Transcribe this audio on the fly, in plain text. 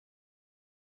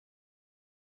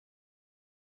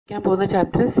ഞാൻ പോകുന്ന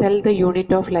chapter cell the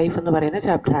unit of life എന്ന് പറയുന്ന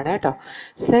ചാപ്റ്ററാണ് കേട്ടോ.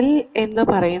 സെൽ എന്ന്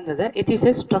പറയുന്നത് it is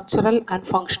A structural and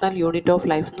functional unit of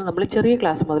life എന്ന് നമ്മൾ ചെറിയ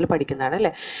ക്ലാസ് മുതൽ പഠിക്കുന്നതാണ്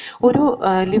അല്ലേ. ഒരു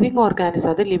ലിവിങ് ഓർഗാനിസം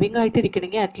അത് ലിവിങ് ആയിട്ട്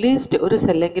ഇരിക്കണമെങ്കിൽ അറ്റ്ലീസ്റ്റ് ഒരു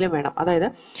സെല്ലെങ്കിലും വേണം. അതായത്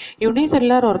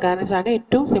യൂണിസെല്ലുലാർ ഓർഗാനിസം ആണ്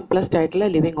ഏറ്റവും സിംപ്ലസ്റ്റ് ആയിട്ടുള്ള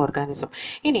ലിവിങ് ഓർഗാനിസം.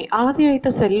 ഇനി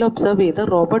ആദ്യമായിട്ട് സെല്ല് ഒബ്സർവ് ചെയ്ത്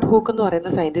റോബർട്ട് ഹൂക്ക് എന്ന്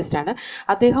പറയുന്ന സയൻറ്റിസ്റ്റാണ്.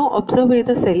 അദ്ദേഹം ഒബ്സർവ്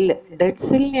ചെയ്ത സെല്ല് ഡെഡ്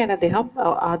സെല്ലിനെയാണ് അദ്ദേഹം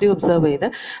ആദ്യം ഒബ്സർവ് ചെയ്ത്.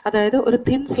 അതായത് ഒരു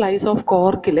thin slice of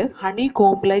കോർക്കിൽ honey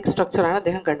comb like സ്ട്രക്ചറാണ്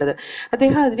അദ്ദേഹം കണ്ടത്.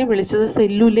 അദ്ദേഹം അതിനെ വിളിച്ചത്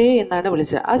സെല്ലുലേ എന്നാണ്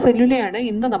വിളിച്ചത്. ആ സെല്ലുലയാണ്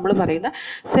ഇന്ന് നമ്മൾ പറയുന്ന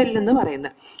സെല്ലെന്ന്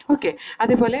പറയുന്നത്. ഓക്കെ,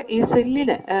 അതേപോലെ ഈ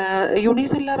സെല്ലിന്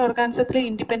യൂണിസെല്ലുലാർ ഓർഗാനിസത്തിലെ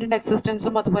ഇൻഡിപെൻഡന്റ്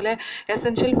എക്സിസ്റ്റൻസും അതുപോലെ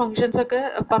എസെൻഷ്യൽ ഫംഗ്ഷൻസ് ഒക്കെ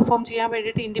പെർഫോം ചെയ്യാൻ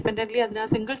വേണ്ടിയിട്ട് ഇൻഡിപെൻഡൻ്റ്ലി അതിന് ആ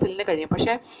സിംഗിൾ സെല്ലിന് കഴിയും.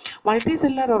 പക്ഷേ മൾട്ടി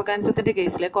സെല്ലുലാർ ഓർഗാനിസത്തിൻ്റെ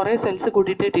കേസിൽ കുറേ സെൽസ്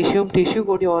കൂടിയിട്ട് ടിഷ്യൂ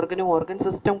കൂടി ഓർഗൻ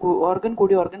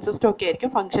കൂടി ഓർഗൻ സിസ്റ്റം ഒക്കെ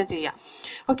ആയിരിക്കും ഫംഗ്ഷൻ ചെയ്യുക.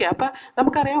 ഓക്കെ, അപ്പം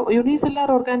നമുക്കറിയാം യൂണിസെല്ലുലാർ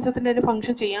ഓർഗാനിസത്തിൻ്റെ അതിന്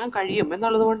ഫംഗ്ഷൻ ചെയ്യാൻ കഴിയും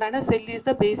എന്നുള്ളത് കൊണ്ടാണ് cell is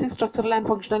the basic structural and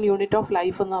functional unit of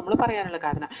life എന്ന് നമ്മൾ പറയാനുള്ള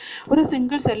കാരണം. ഒരു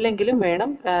സിംഗിൾ സെല്ലെങ്കിലും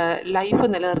വേണം ലൈഫ്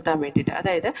നിലനിർത്താൻ വേണ്ടിയിട്ട്.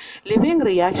 അതായത് ലിവിങ്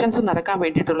റിയാക്ഷൻസ് നടക്കാൻ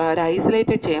വേണ്ടിയിട്ടുള്ള ഒരു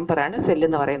ഐസൊലേറ്റഡ് ചേംബറാണ് സെൽ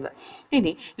എന്ന് പറയുന്നത്.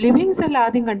 ഇനി ലിവിങ് സെൽ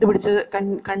ആദ്യം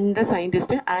കണ്ട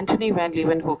സയൻറ്റിസ്റ്റ് ആന്റണി വാൻ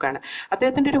ലീവൻഹൂക്ക് ആണ്.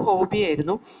 അദ്ദേഹത്തിൻ്റെ ഒരു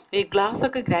ഹോബിയായിരുന്നു ഈ ഗ്ലാസ്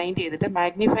ഒക്കെ ഗ്രൈൻഡ് ചെയ്തിട്ട്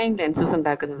മാഗ്നിഫൈങ് ലെൻസസ്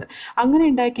ഉണ്ടാക്കുന്നത്. അങ്ങനെ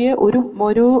ഉണ്ടാക്കിയ ഒരു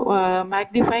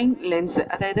മാഗ്നിഫൈങ് ലെൻസ്,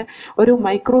 അതായത് ഒരു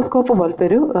മൈക്രോസ്കോപ്പ് പോലത്തെ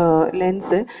ഒരു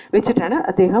ലെൻസ് വെച്ചിട്ടാണ്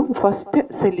അദ്ദേഹം ഫസ്റ്റ്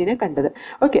സെല്ലിനെ കണ്ടത്.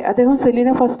 ഓക്കെ, അദ്ദേഹം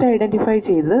സെല്ലിനെ ഫസ്റ്റ് ഐഡന്റിഫൈ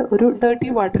ചെയ്തത് ഒരു ഡേർട്ടി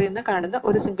വാട്ടറിൽ നിന്ന് കാണുന്ന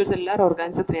ഒരു സിംഗിൾ സെല്ലുലാർ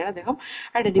ഓർഗാനിസത്തിനെയാണ് അദ്ദേഹം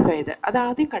ഐഡന്റിഫൈ ചെയ്തത്. അത്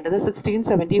ആദ്യം കണ്ടത്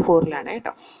 1674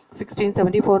 കേട്ടോ.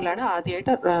 1674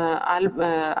 ആദ്യമായിട്ട്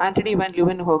ആന്റണി വാൻ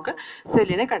ലീവൻഹൂക്ക്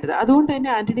സെല്ലിനെ കണ്ടത്. അതുകൊണ്ട്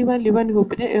തന്നെ ആന്റണി വാൻ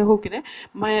ലീവൻഹൂക്കിനെ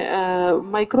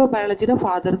മൈക്രോബയോളജിയുടെ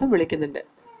ഫാദർ എന്ന് വിളിക്കുന്നുണ്ട്.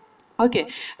 ഓക്കെ,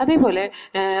 അതേപോലെ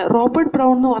റോബർട്ട്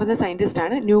ബ്രൗൺ എന്ന് പറഞ്ഞ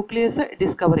സയൻറ്റിസ്റ്റാണ് ന്യൂക്ലിയസ്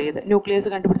ഡിസ്കവർ ചെയ്തത്. ന്യൂക്ലിയസ്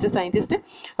കണ്ടുപിടിച്ച സയൻറ്റിസ്റ്റ്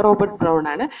റോബർട്ട് ബ്രൗൺ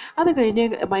ആണ്. അത് കഴിഞ്ഞ്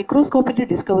മൈക്രോസ്കോപ്പിൻ്റെ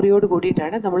ഡിസ്കവറിയോട്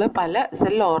കൂടിയിട്ടാണ് നമ്മൾ പല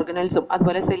സെൽ ഓർഗനൽസും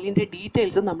അതുപോലെ സെല്ലിൻ്റെ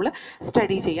ഡീറ്റെയിൽസും നമ്മൾ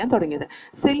സ്റ്റഡി ചെയ്യാൻ തുടങ്ങിയത്.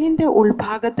 സെല്ലിൻ്റെ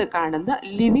ഉൾഭാഗത്ത് കാണുന്ന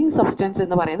ലിവിങ് സബ്സ്റ്റൻസ്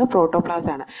എന്ന് പറയുന്ന പ്രോട്ടോപ്ലാസ്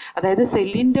ആണ്. അതായത്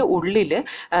സെല്ലിൻ്റെ ഉള്ളിൽ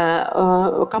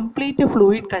complete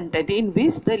fluid content in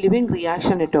which the living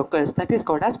reaction it occurs, that is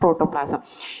called as protoplasm.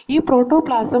 ഈ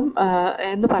പ്രോട്ടോപ്ലാസം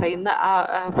എന്ന് പറയുന്ന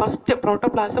ഫസ്റ്റ്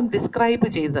പ്രോട്ടോപ്ലാസം ഡിസ്ക്രൈബ്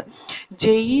ചെയ്തത്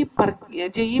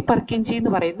ജെഇ പർക്കിൻജി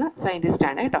എന്ന് പറയുന്ന സയൻറ്റിസ്റ്റ്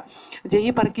ആണ് കേട്ടോ.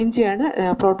 ജെഇ പർക്കിൻജിയാണ്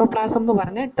പ്രോട്ടോപ്ലാസം എന്ന്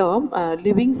പറഞ്ഞ ടേം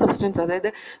ലിവിങ് സബ്സ്റ്റൻസ്, അതായത്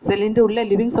സെല്ലിൻ്റെ ഉള്ള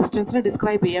ലിവിങ് സബ്സ്റ്റൻസിനെ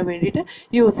ഡിസ്ക്രൈബ് ചെയ്യാൻ വേണ്ടിയിട്ട്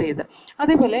യൂസ് ചെയ്ത്.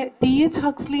 അതേപോലെ ടി.എച്ച്.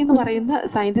 ഹക്സ്ലി എന്ന് പറയുന്ന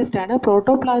സയൻറ്റിസ്റ്റാണ്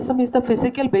protoplasm is the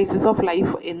physical basis of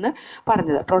life എന്ന്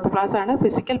പറഞ്ഞത്. പ്രോട്ടോപ്ലാസം ആണ്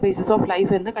ഫിസിക്കൽ ബേസിസ് ഓഫ്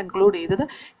ലൈഫ് എന്ന് കൺക്ലൂഡ് ചെയ്തത്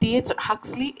ടി.എച്ച്.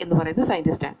 ഹക്സ്ലി എന്ന് പറയുന്ന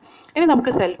സയൻറ്റിസ്റ്റാണ്. ഇനി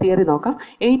നമുക്ക് സെൽ തിയറി നോക്കാം.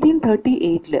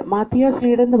 1838 മാത്തിയാസ്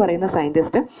ലീഡൻ എന്ന് പറയുന്ന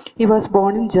scientist, he was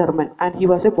born in German and he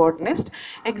was A botanist,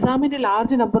 examined A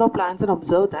large number of plants and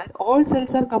observe that all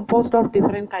cells are composed of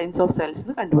different kinds of cells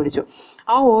എന്ന് കണ്ടുപിടിച്ചു.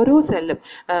 ആ ഓരോ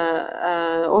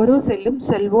സെല്ലും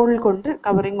cell wall കൊണ്ട്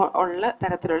covering ഉള്ള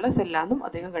തരത്തിലുള്ള സെല്ലാന്നും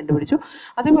അദ്ദേഹം കണ്ടുപിടിച്ചു.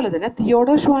 അതേപോലെ തന്നെ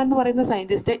തിയോഡർ ഷ്വാൻ എന്ന് പറയുന്ന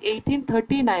സയൻറ്റിസ്റ്റ്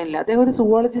 1839 അദ്ദേഹം ഒരു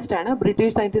സുവോളജിസ്റ്റ് ആണ്,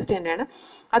 ബ്രിട്ടീഷ് സയൻറ്റിസ്റ്റ് തന്നെയാണ്.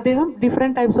 അദ്ദേഹം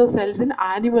different types of cells in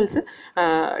animals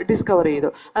discover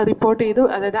ചെയ്തു, റിപ്പോർട്ട് ചെയ്തു.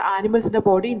 അതായത് ആനിമൽസിൻ്റെ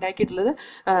ബോഡി ഉണ്ടാക്കിയിട്ടുള്ളത്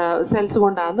സെൽസ്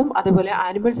കൊണ്ടാണെന്നും അതേപോലെ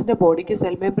ആനിമൽസിൻ്റെ ബോഡിക്ക്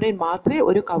സെൽ മെംബ്രെയിൻ മാത്രമേ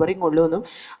ഒരു കവറിങ് ഉള്ളൂ എന്നും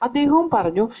അദ്ദേഹവും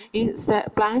പറഞ്ഞു. ഈ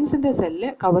പ്ലാന്റ്സിൻ്റെ സെല്ല്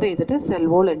കവർ ചെയ്തിട്ട് സെൽ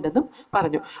വോൾ ഉണ്ടെന്നും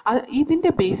പറഞ്ഞു.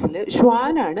 ഇതിൻ്റെ ബേസിൽ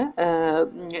ഷ്വാനാണ്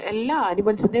എല്ലാ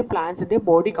ആനിമൽസിൻ്റെയും പ്ലാന്റ്സിൻ്റെയും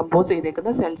ബോഡി കമ്പോസ്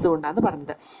ചെയ്തേക്കുന്ന സെൽസ് കൊണ്ടാണെന്ന്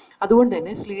പറഞ്ഞത്. അതുകൊണ്ട്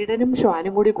തന്നെ സ്ലീഡനും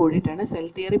ഷ്വാനും കൂടിയിട്ടാണ് സെൽ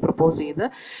തിയറി പ്രപ്പോസ് ചെയ്തത്.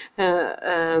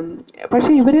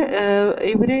 പക്ഷേ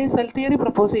ഇവര് സെൽ തിയറി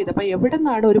പ്രപ്പോസ് ചെയ്തപ്പോൾ എവിടെ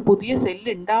നിന്നാണ് ഒരു പുതിയ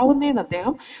സെല്ല് ഉണ്ടാവുന്നതെന്ന്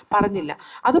അദ്ദേഹം പറഞ്ഞില്ല.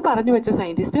 അത് പറഞ്ഞു വെച്ച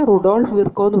സയൻറ്റിസ്റ്റ് റുഡോൾഫ്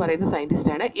വിർക്കോ എന്ന് പറയുന്ന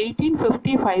സയൻറ്റിസ്റ്റാണ്.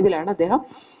 1855 അദ്ദേഹം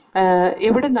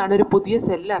എവിടെ നിന്നാണ് ഒരു പുതിയ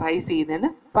സെല്ല് അറൈസ് ചെയ്യുന്നതെന്ന്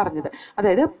പറഞ്ഞത്.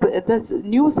 അതായത് the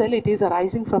new cell it is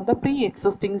arising from the pre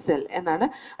existing cell എന്നാണ്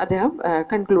അദ്ദേഹം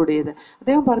കൺക്ലൂഡ് ചെയ്തത്.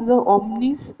 അദ്ദേഹം പറഞ്ഞത്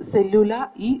ഒംനിസ് സെല്ലുല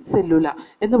ഈ സെല്ലുല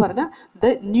എന്ന് പറഞ്ഞ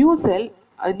the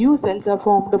new cells are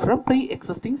formed from pre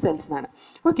existing cells എന്നാണ്.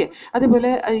 ഓക്കെ,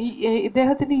 അതേപോലെ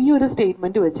ഇദ്ദേഹത്തിൻ്റെ ഈ ഒരു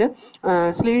സ്റ്റേറ്റ്മെൻറ്റ് വെച്ച്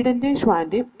സ്ലീഡൻ്റെയും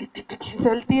ഷ്വാൻ്റെയും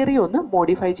സെൽ തിയറി ഒന്ന്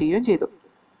മോഡിഫൈ ചെയ്യുകയും ചെയ്തു.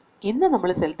 ഇന്ന് നമ്മൾ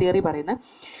സെൽ തിയറി പറയുന്ന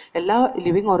എല്ലാ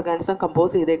ലിവിങ് ഓർഗാനിസം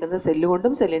കമ്പോസ് ചെയ്തേക്കുന്ന സെല്ല്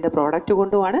കൊണ്ടും സെല്ലിൻ്റെ പ്രോഡക്റ്റ്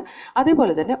കൊണ്ടുമാണ്.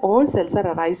 അതേപോലെ തന്നെ all cells are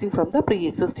arising from the pre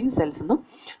existing cells എന്നും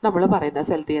നമ്മൾ പറയുന്ന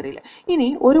സെൽ തിയറിയിൽ. ഇനി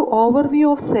ഒരു ഓവർവ്യൂ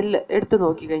ഓഫ് സെല്ല് എടുത്ത്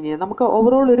നോക്കിക്കഴിഞ്ഞാൽ നമുക്ക്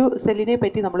ഓവറോൾ ഒരു സെല്ലിനെ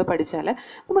പറ്റി നമ്മൾ പഠിച്ചാൽ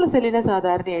നമ്മൾ സെല്ലിനെ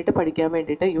സാധാരണയായിട്ട് പഠിക്കാൻ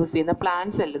വേണ്ടിയിട്ട് യൂസ് ചെയ്യുന്ന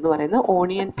പ്ലാന്റ് സെൽ എന്ന് പറയുന്ന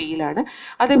ഓണിയൻ പീലാണ്.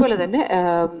 അതേപോലെ തന്നെ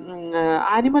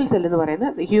ആനിമൽ സെൽ എന്ന്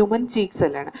പറയുന്നത് human cheek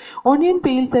സെല്ലാണ്. Onion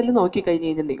peel cell നോക്കിക്കഴിഞ്ഞ്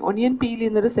കഴിഞ്ഞിട്ടുണ്ടെങ്കിൽ ഓണിയൻ പീൽ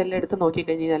എന്നൊരു സെല്ല് എടുത്ത്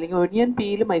നോക്കിക്കഴിഞ്ഞാൽ അല്ലെങ്കിൽ ഓണിയൻ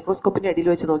പീൽ മൈക്രോസ്കോപ്പിൻ്റെ അടിയിൽ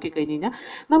വെച്ച് നോക്കിക്കഴിഞ്ഞ് കഴിഞ്ഞാൽ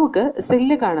നമുക്ക്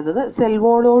സെല്ല് കാണുന്നത് സെൽ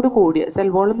വോളോട് കൂടിയ സെൽ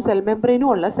വോളും സെൽ മെംബ്രെയിനും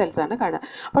ഉള്ള സെൽസാണ് കാണുക.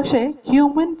 പക്ഷേ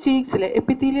ഹ്യൂമൻ ചീക്സിലെ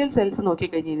എപ്പിത്തീലിയൽ സെൽസ്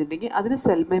നോക്കിക്കഴിഞ്ഞിട്ടുണ്ടെങ്കിൽ അതിന്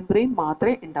സെൽ മെംബ്രെയിൻ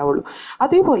മാത്രമേ ഉണ്ടാവുള്ളൂ.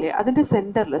 അതേപോലെ അതിൻ്റെ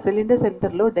സെൻറ്ററിൽ സെല്ലിൻ്റെ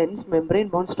സെൻറ്ററിലോ ഡെൻസ് മെംബ്രെയിൻ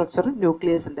ബോൺ സ്ട്രക്ചറും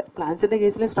ന്യൂക്ലിയസ് ഉണ്ട്. പ്ലാന്റ്സിൻ്റെ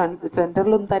കേസിൽ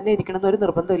സെൻറ്ററിലൊന്നും തന്നെ ഇരിക്കണം എന്നൊരു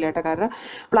നിർബന്ധമില്ല കേട്ടോ. കാരണം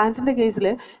പ്ലാന്റ്സിൻ്റെ കേസിൽ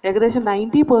ഏകദേശം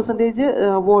 90%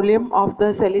 volume of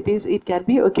the cell it can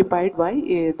be occupied by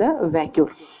the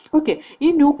vacuole. Okay, ഈ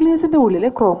ന്യൂക്ലിയസിൻ്റെ ഉള്ളിൽ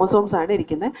ക്രോമസോംസ് ആണ്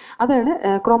ഇരിക്കുന്നത്. അതാണ്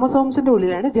ക്രോമസോംസിൻ്റെ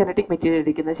ഉള്ളിലാണ് ജനറ്റിക് മെറ്റീരിയൽ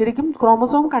ഇരിക്കുന്നത്. ശരിക്കും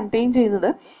ക്രോമസോം കണ്ടെയ്ൻ ചെയ്യുന്നത്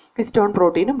ഹിസ്റ്റോൺ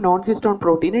പ്രോട്ടീനും നോൺ ഹിസ്റ്റോൺ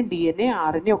പ്രോട്ടീനും DNA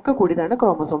RNA ഒക്കെ കൂടിയതാണ്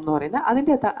ക്രോമസോം എന്ന് പറയുന്നത്.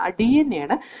 അതിൻ്റെ DNA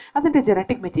ആണ് അതിൻ്റെ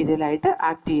ജനറ്റിക് മെറ്റീരിയൽ ആയിട്ട്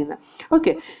ആക്ട് ചെയ്യുന്നത്.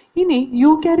 ഓക്കെ, ഇനി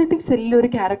യൂക്കാരിയോട്ടിക് സെല്ലിൽ ഒരു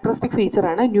ക്യാരക്ടറിസ്റ്റിക്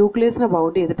ഫീച്ചറാണ് ന്യൂക്ലിയസിനെ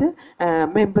ബൗണ്ട് ചെയ്തിട്ട്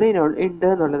മെംബ്രെയിൻ ഉണ്ട്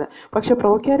എന്നുള്ളത്. പക്ഷേ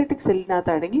പ്രോക്യാരിയോട്ടിക്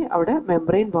സെല്ലിനകത്താണെങ്കിൽ അവിടെ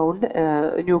മെംബ്രെയിൻ ബൗണ്ട്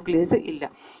ന്യൂക്ലിയസ് ഇല്ല.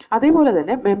 അതേപോലെ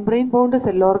തന്നെ മെംബ്രെയിൻ ബൗണ്ട്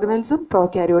സെൽ ഓർഗനൽസും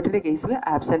പ്രോക്യാരിയോട്ടിൻ്റെ കേസിൽ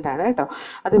ആബ്സെൻ്റ് ആണ് കേട്ടോ.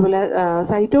 അതേപോലെ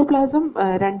സൈറ്റോപ്ലാസം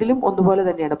രണ്ടിലും ഒന്നുപോലെ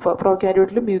തന്നെയാണ്.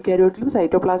 പ്രോക്യാരിയോട്ടിലും യൂക്കാരിയോട്ടിലും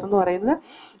സൈറ്റോപ്ലാസം എന്ന് പറയുന്നത്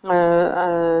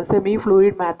സെമി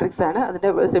ഫ്ലൂയിഡ് മാട്രിക്സ് ആണ്. അതിൻ്റെ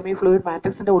സെമി ഫ്ലൂയിഡ്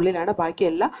മാട്രിക്സിൻ്റെ ഉള്ളിലാണ് ബാക്കി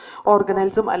എല്ലാ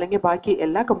ഓർഗനൽസും അല്ലെങ്കിൽ ബാക്കി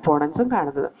എല്ലാ കമ്പോണൻസും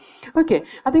കാണുന്നത്. ഓക്കെ,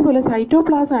 അതേപോലെ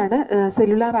സൈറ്റോപ്ലാസം ആണ്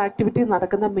സെല്ലുലാർ ആക്ടിവിറ്റി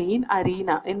നടക്കുന്ന main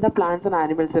arena in the plants and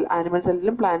animal cell. Animal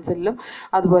സെല്ലിലും plant സെല്ലിലും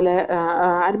അതുപോലെ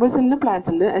ആനിമൽ സെല്ലിലും പ്ലാന്റ്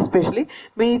സെല്ലിലും എസ്പെഷ്യലി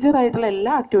മേജർ ആയിട്ടുള്ള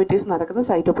എല്ലാ ആക്ടിവിറ്റീസും നടക്കുന്നത്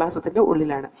സൈറ്റോപ്ലാസത്തിൻ്റെ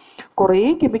ഉള്ളിലാണ്. കുറേ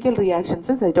കെമിക്കൽ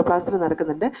റിയാക്ഷൻസ് സൈറ്റോപ്ലാസത്തിൽ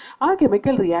നടക്കുന്നുണ്ട്. ആ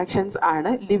കെമിക്കൽ റിയാക്ഷൻസ്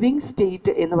ആണ് ലിവിങ്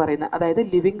സ്റ്റേറ്റ് എന്ന് പറയുന്നത്, അതായത്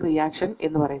ലിവിങ് റിയാക്ഷൻ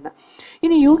എന്ന് പറയുന്നത്.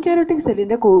 ഇനി യൂക്കാരിയോട്ടിക്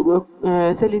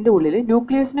സെല്ലിൻ്റെ ഉള്ളിൽ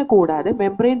ന്യൂക്ലിയസിനെ കൂടാതെ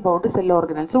മെംബ്രെയിൻ ബൗണ്ട് സെൽ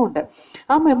ഓർഗനൽസും ഉണ്ട്.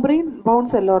 ആ മെംബ്രെയിൻ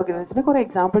ബൗണ്ട് സെൽ ഓർഗനൽസിന് കുറേ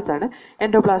എക്സാമ്പിൾസ് ആണ്.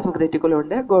 എൻഡോപ്ലാസ്മിക് റെറ്റിക്കുലം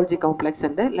ഉണ്ട്, ഗോൾജി കോംപ്ലക്സ്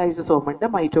ഉണ്ട്, ലൈസോസോം ഉണ്ട്,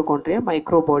 മൈറ്റോകോൺട്രിയ,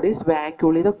 മൈക്രോബോഡീസ്,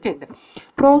 വാക്യൂൾ, ഇതൊക്കെ ഉണ്ട്.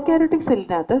 Prokaryotic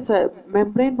സെല്ലിനകത്ത്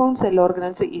membrane bound cell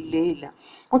organelles ഇല്ലേ ഇല്ല.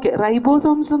 ഓക്കെ,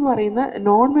 റൈബോസോംസ് എന്ന് പറയുന്ന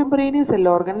നോൺ മെംബ്രെയിനിയസ് സെൽ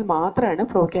ഓർഗനൽ മാത്രമാണ്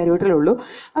പ്രോക്യാരിയോട്ടിലുള്ളൂ.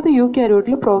 അത്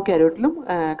യൂക്യാരിയോട്ടിലും പ്രോക്യാരിയോട്ടിലും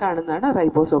കാണുന്നതാണ്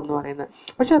റൈബോസോം എന്ന് പറയുന്നത്.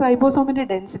 പക്ഷേ റൈബോസോമിൻ്റെ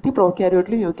ഡെൻസിറ്റി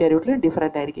പ്രോക്യാരിയോട്ടിലും യൂക്യാരിയോട്ടിലും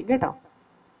ഡിഫറെൻ്റ് ആയിരിക്കും കേട്ടോ.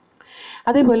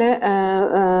 അതേപോലെ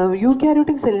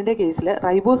യൂക്കാരിയോട്ടിക് സെല്ലിൻ്റെ കേസിൽ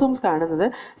റൈബോസോംസ് കാണുന്നത്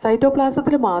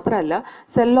സൈറ്റോപ്ലാസത്തിൽ മാത്രമല്ല,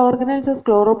 സെൽ ഓർഗനൽസ്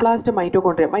ക്ലോറോപ്ലാസ്റ്റ്,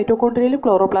 മൈറ്റോകോൺട്രിയയിലും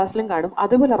ക്ലോറോപ്ലാസ്റ്റിലും കാണും.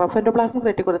 അതേപോലെ റഫ് എൻഡോപ്ലാസ്മിക്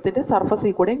റെറ്റിക്കുലത്തിൻ്റെ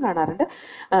സർഫസിൽ കൂടെയും കാണാറുണ്ട്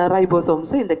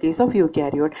ribosomes in the case of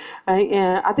eukaryote.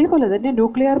 അതേപോലെ തന്നെ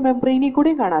ന്യൂക്ലിയർ മെംബ്രെയിനിൽ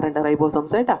കൂടെയും കാണാറുണ്ട്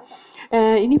റൈബോസോംസ് കേട്ടോ.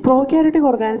 ഇനി പ്രോക്യാരിയോട്ടിക്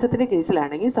ഓർഗാനിസത്തിൻ്റെ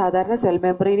കേസിലാണെങ്കിൽ സാധാരണ സെൽ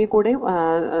മെംബ്രെയിനിൽ കൂടെയും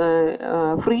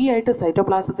ഫ്രീ ആയിട്ട്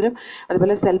സൈറ്റോപ്ലാസത്തിലും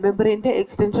അതുപോലെ സെൽ മെംബ്രെയിൻ്റെ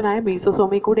എക്സ്റ്റൻഷനായ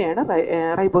മീസോസോമിൽ കൂടെയാണ്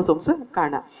റൈബോസോംസ്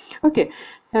കാണുക. ഓക്കെ,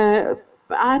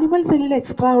 ആനിമൽ സെല്ലിൽ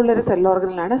എക്സ്ട്രാ ഉള്ളൊരു സെൽ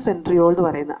ഓർഗനലാണ് സെൻട്രിയോൾ എന്ന്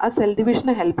പറയുന്നത്. ആ സെൽ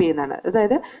ഡിവിഷനെ ഹെൽപ്പ് ചെയ്യുന്നതാണ്.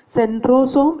 അതായത്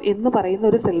സെൻട്രോസോം എന്ന് പറയുന്ന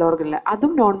ഒരു സെൽ ഓർഗനൽ,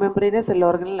 അതും നോൺ മെംബ്രെയിനസ് സെൽ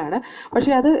ഓർഗനലാണ്.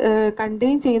 പക്ഷേ അത്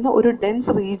കണ്ടെയ്ൻ ചെയ്യുന്ന ഒരു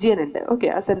ഡെൻസ് റീജിയൻ ഉണ്ട്. ഓക്കെ,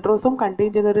 ആ സെൻട്രോസോം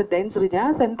കണ്ടെയ്ൻ ചെയ്യുന്ന ഒരു ഡെൻസ് റീജിയൻ,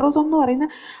 ആ സെൻട്രോസോം എന്ന് പറയുന്ന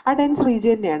ആ ഡെൻസ്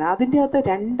റീജിയനെയാണ്. അതിൻ്റെ അകത്ത്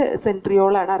 2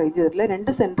 സെൻട്രിയോളാണ് അറേഞ്ച് ചെയ്തിട്ടുള്ളത്.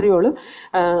 2 സെൻട്രിയോളും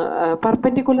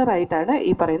പെർപെൻഡിക്കുലർ ആയിട്ടാണ്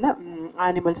ഈ പറയുന്ന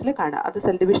ആനിമൽസിൽ കാണുക. അത്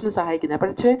സെൽ ഡിവിഷന് സഹായിക്കുന്നത്.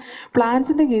 പക്ഷേ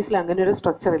പ്ലാന്റ്സിൻ്റെ കേസിൽ അങ്ങനെ ഒരു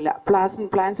സ്ട്രക്ചർ ഇല്ല.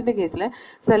 പ്ലാന്റ്സിൻ്റെ കേസിൽ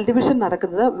സെൽ ഡിവിഷൻ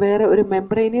നടക്കുന്നത് വേറെ ഒരു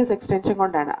മെംബ്രെയിനിയസ് എക്സ്റ്റൻഷൻ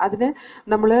കൊണ്ടാണ്. അതിന്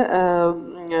നമ്മൾ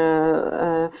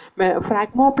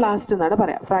ഫ്രാഗ്മോപ്ലാസ്റ്റ് എന്നാണ്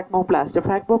പറയാം.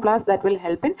 ഫ്രാഗ്മോപ്ലാസ്റ്റ് that will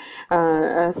help in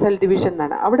cell division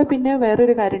എന്നാണ്. അവിടെ പിന്നെ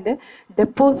വേറൊരു കാര്യമുണ്ട്,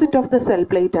 deposit of the cell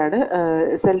plate ആണ്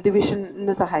സെൽ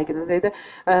ഡിവിഷന് സഹായിക്കുന്നത്. അതായത്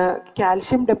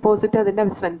കാൽഷ്യം ഡെപ്പോസിറ്റ് അതിൻ്റെ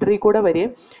സെൻറ്ററിൽ കൂടെ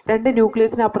വരികയും 2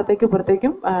 ന്യൂക്ലിയസിന് അപ്പുറത്തേക്കും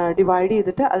ഇപ്പുറത്തേക്കും ഡിവൈഡ്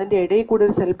ചെയ്തിട്ട് അതിൻ്റെ ഇടയിൽ കൂടെ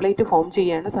ഒരു സെൽ പ്ലേറ്റ് ഫോം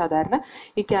ചെയ്യുകയാണ് സാധാരണ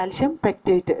ഈ കാൽഷ്യം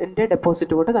പെക്റ്റേറ്റിൻ്റെ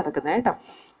ഡെപ്പോസിറ്റ് കൊണ്ട് നടക്കുന്നത് കേട്ടോ.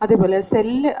 അതേപോലെ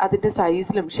സെല്ല് അതിൻ്റെ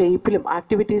സൈസിലും ഷേപ്പിലും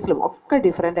ആക്ടിവിറ്റീസിലും ഒക്കെ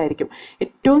ഡിഫറെൻ്റ് ആയിരിക്കും.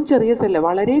 ഏറ്റവും ചെറിയ സെല്ല്,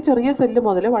 വളരെ ചെറിയ സെല്ല്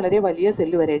മുതൽ വളരെ വലിയ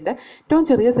സെല്ല് വരെയുണ്ട്. ഏറ്റവും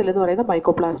ചെറിയ സെല്ല് എന്ന് പറയുന്നത്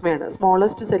മൈക്കോപ്ലാസ്മയാണ്.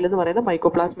 സ്മോളസ്റ്റ് സെല്ല് എന്ന് പറയുന്നത്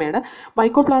മൈക്കോപ്ലാസ്മയാണ്.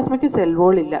 മൈക്കോപ്ലാസ്മയ്ക്ക് സെൽ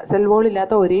വോൾ ഇല്ല. സെൽ വോൾ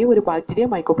ഇല്ലാത്ത ഒരേ ഒരു ബാക്ടീരിയ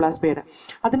മൈക്കോപ്ലാസ്മയാണ്.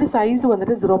 അതിൻ്റെ സൈസ്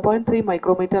വന്നിട്ട് 0.3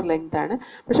 മൈക്രോമീറ്റർ ലെങ്ത് ആണ്.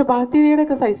 പക്ഷേ ബാക്ടീരിയയുടെ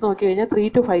ഒക്കെ സൈസ് നോക്കി കഴിഞ്ഞാൽ 3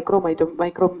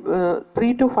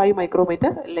 to 5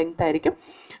 മൈക്രോമീറ്റർ ലെങ്ത് ആയിരിക്കും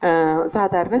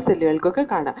സാധാരണ സെല്ലുകൾക്കൊക്കെ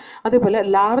കാണാം. അതേപോലെ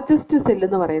ലാർജസ്റ്റ് സെല്ല്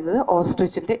എന്ന് പറയുന്നത്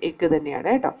ഓസ്ട്രിച്ചിൻ്റെ എഗ്ഗ് തന്നെയാണ്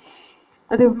കേട്ടോ.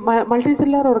 അത് multi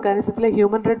cellular ഓർഗാനിസത്തിലെ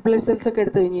human red blood cells ഒക്കെ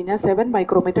എടുത്തു കഴിഞ്ഞ് കഴിഞ്ഞാൽ 7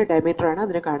 മൈക്രോമീറ്റർ ഡയമീറ്റർ ആണ്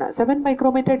അതിന് കാണുക. 7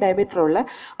 മൈക്രോമീറ്റർ ഡയമീറ്റർ ഉള്ള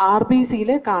RBCയിൽ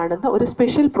കാണുന്ന ഒരു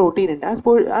സ്പെഷ്യൽ പ്രോട്ടീൻ ഉണ്ട്.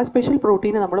 ആ സ്പെഷ്യൽ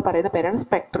പ്രോട്ടീന് നമ്മൾ പറയുന്ന പേരാണ്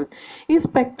സ്പെക്ട്രിൻ. ഈ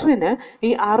സ്പെക്ട്രിന്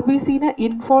ഈ RBCനെ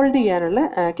ഇൻഫോൾഡ് ചെയ്യാനുള്ള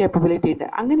കേപ്പബിലിറ്റി ഉണ്ട്.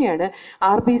 അങ്ങനെയാണ്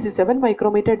RBC 7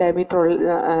 മൈക്രോമീറ്റർ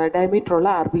ഡയമീറ്റർ ഉള്ള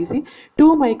RBC 2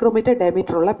 മൈക്രോമീറ്റർ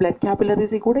ഡയമീറ്റർ ഉള്ള ബ്ലഡ്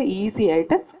കാപ്പിലറീസിൽ കൂടെ ഈസി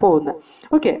ആയിട്ട് പോകുന്നത്.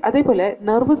 ഓക്കെ, അതേപോലെ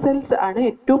നെർവ് സെൽസ് ആണ്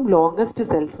ഏറ്റവും ലോങ്ങസ്റ്റ്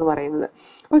സെൽസ് എന്ന് പറയുന്നത്.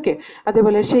 ഓക്കെ.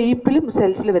 അതേപോലെ ഷേപ്പിലും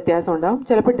സെൽസിൽ വ്യത്യാസം ഉണ്ടാവും.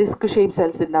 ചിലപ്പോൾ ഡിസ്ക് ഷേപ്പ്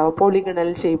സെൽസ് ഉണ്ടാവും, പോളിഗണൽ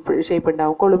ഷേപ്പ്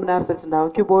ഉണ്ടാവും, കൊളുമിനാർ സെൽസ് ഉണ്ടാവും,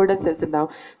 ക്യൂബോയിഡൽ സെൽസ് ഉണ്ടാവും,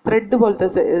 ത്രെഡ് പോലത്തെ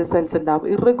സെൽസ് ഉണ്ടാവും,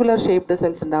 ഇറഗുലർ ഷേപ്ഡ്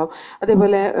സെൽസ് ഉണ്ടാവും.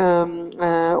 അതേപോലെ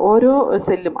ഓരോ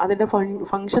സെല്ലും അതിൻ്റെ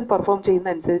ഫങ്ഷൻ പെർഫോം ചെയ്യുന്ന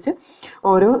അനുസരിച്ച്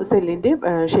ഓരോ സെല്ലിൻ്റെ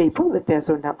ഷേപ്പും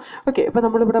വ്യത്യാസം ഉണ്ടാവും. ഓക്കെ. ഇപ്പോൾ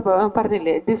നമ്മളിവിടെ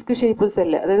പറഞ്ഞില്ലേ ഡിസ്ക് ഷേപ്പ്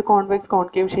സെല്ല്, അതായത് കോൺവെക്സ്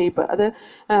കോൺകേവ് ഷേപ്പ്, അത്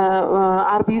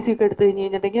RBC ഒക്കെ എടുത്തു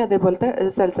കഴിഞ്ഞിട്ടുണ്ടെങ്കിൽ അതേപോലത്തെ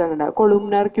സെൽസ് ആണ് ഉണ്ടാവും.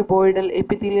 കൊളുമിനാർ, ക്യൂബോയിഡൽ,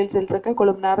 എപ്പിത്തീലിയൽ സെൽസ് ഒക്കെ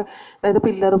കൊളുമിനാർ, അതായത്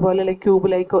പില്ലർ പോലെ അല്ലെങ്കിൽ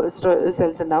ക്യൂബ് ലൈക്ക്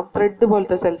സെൽസ് ഉണ്ടാവും. ത്രെഡ്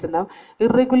പോലത്തെ സെൽസ് ഉണ്ടാവും.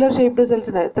 ഇറഗുലർ ഷേപ്ഡ് സെൽസ്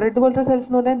ഉണ്ടാവും. ത്രെഡ് പോലത്തെ സെൽസ്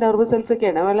എന്ന് പറഞ്ഞാൽ നെർവ് സെൽസ്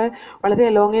ഒക്കെയാണ്, വളരെ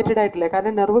എലോങ്ങേറ്റഡ് ആയിട്ടില്ല.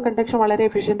 കാരണം നെർവ് കണ്ടക്ഷൻ വളരെ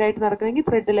എഫിഷ്യൻ്റ് ആയിട്ട് നടക്കണമെങ്കിൽ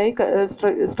ത്രെഡ് ലൈക്ക്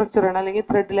സ്ട്രക്ചർ വേണം, അല്ലെങ്കിൽ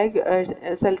ത്രെഡ് ലൈക്ക്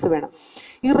സെൽസ് വേണം.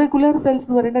 ഇറഗുലർ സെൽസ്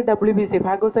എന്ന് പറയുന്നത് WBC,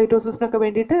 ഫാഗോസൈറ്റോസിസിനൊക്കെ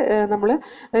വേണ്ടിയിട്ട് നമ്മൾ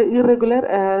ഇറഗുലർ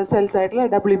സെൽസ് ആയിട്ടുള്ള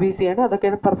WBC ആണ്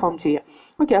അതൊക്കെയാണ് പെർഫോം ചെയ്യുക.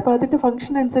 ഓക്കെ. അപ്പോൾ അതിൻ്റെ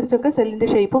ഫംഗ്ഷൻ അനുസരിച്ചൊക്കെ സെല്ലിൻ്റെ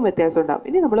ഷേപ്പും വ്യത്യാസം ഉണ്ടാവും.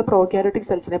 ഇനി നമ്മൾ പ്രോക്യാരിയോട്ടിക്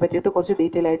സെൽസിനെ പറ്റിയിട്ട് കുറച്ച്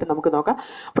ഡീറ്റെയിൽ ആയിട്ട് നമുക്ക് നോക്കാം.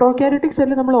 പ്രോക്യാരിയോട്ടിക്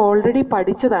സെല്ല് നമ്മൾ ഓൾറെഡി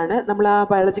പഠിച്ചതാണ്. നമ്മൾ ആ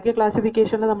ബയോളജിക്കൽ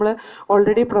ക്ലാസിഫിക്കേഷനിൽ നമ്മൾ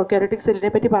ഓൾറെഡി പ്രോക്യാരിയോട്ടിക്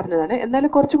സെല്ലിനെ പറ്റി പറഞ്ഞതാണ്.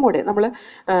 എന്നാലും കുറച്ചും കൂടെ നമ്മൾ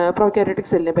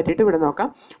പ്രോക്യാരിയോട്ടിക് സെല്ലിനെ പറ്റിയിട്ട് ഇവിടെ നോക്കാം.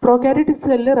 പ്രോക്യാരിയോട്ടിക്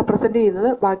സെല്ല് റെപ്രസെൻറ്റ്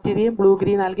ചെയ്യുന്നത് ബാക്ടീരിയയും ബ്ലൂ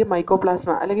ഗ്രീൻ ആൽഗി,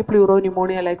 മൈക്കോപ്ലാസ്മ അല്ലെങ്കിൽ പ്ലൂറോ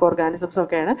ന്യൂമോണിയ ലൈക്ക് ഓർഗാനിസംസ്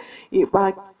ഒക്കെയാണ് ഈ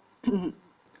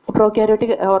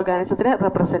പ്രോക്യാരിയോട്ടിക് ഓർഗാനിസത്തിനെ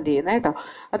റെപ്രസെൻറ്റ് ചെയ്യുന്നത് കേട്ടോ.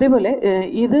 അതേപോലെ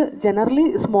ഇത് ജനറലി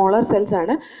സ്മോളർ സെൽസ്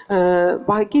ആണ്.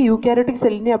 ബാക്കി യൂക്യാരിയോട്ടിക്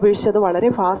സെല്ലിനെ അപേക്ഷിച്ച് അത്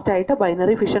വളരെ ഫാസ്റ്റായിട്ട്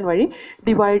ബൈനറി ഫിഷൻ വഴി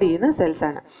ഡിവൈഡ് ചെയ്യുന്ന സെൽസ്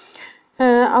ആണ്.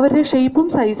 അവരുടെ ഷേപ്പും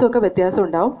സൈസും ഒക്കെ വ്യത്യാസം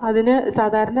ഉണ്ടാവും. അതിന്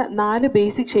സാധാരണ 4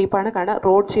 ബേസിക് ഷേപ്പാണ് കാണുക.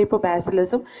 റോഡ് ഷേപ്പ്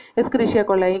ബാസിലസും എസ്ക്രീഷ്യ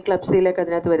കൊള്ളയും ക്ലബ്സിയിലൊക്കെ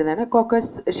അതിനകത്ത് വരുന്നതാണ്.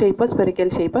 കോക്കസ് ഷേപ്പ് സ്പെറിക്കൽ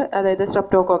ഷേപ്പ്, അതായത്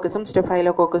സ്ട്രെപ്റ്റോകോക്കസും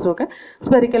സ്റ്റെഫൈലോകോക്കസും ഒക്കെ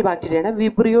spherical ബാക്ടീരിയയാണ്.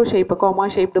 Vibrio shape comma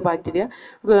shaped bacteria,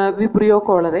 Vibrio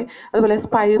cholerae. അതുപോലെ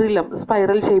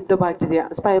സ്പൈറൽ ഷേപ്ഡ് ബാക്ടീരിയ,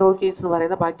 സ്പൈറോകീസ് എന്ന്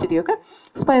പറയുന്ന ബാക്ടീരിയ ഒക്കെ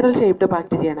സ്പൈറൽ ഷേപ്ഡ്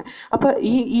ബാക്ടീരിയയാണ്. അപ്പോൾ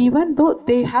even though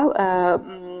they have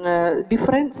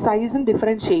different size and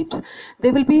different shapes, they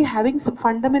will be having some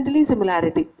fundamentally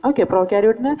similarity. Okay,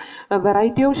 prokaryote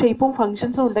variety of shape ഉം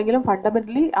ഫങ്ഷൻസും ഉണ്ടെങ്കിലും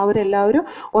fundamentally അവരെല്ലാവരും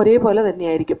ഒരേപോലെ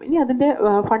തന്നെയായിരിക്കും. ഇനി അതിൻ്റെ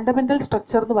ഫണ്ടമെന്റൽ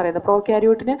സ്ട്രക്ചർ എന്ന് പറയുന്നത്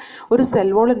പ്രോക്യാരിയോട്ടിന് ഒരു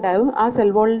സെൽ വോൾ ഉണ്ടാവും. ആ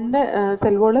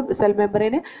സെൽ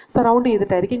മെമ്പറൈനെ സറൗണ്ട്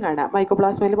ചെയ്തിട്ടായിരിക്കും കാണുക.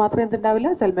 മൈക്കോപ്ലാസ്മയിൽ മാത്രം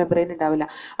എന്തുണ്ടാവില്ല, സെൽ മെമ്പറൈൻ ഉണ്ടാവില്ല.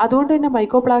 അതുകൊണ്ട് തന്നെ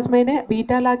മൈക്കോപ്ലാസ്മയിനെ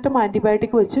ബീറ്റാലാക്ടം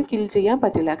ആൻറ്റിബയോട്ടിക് വെച്ച് കിൽ ചെയ്യാൻ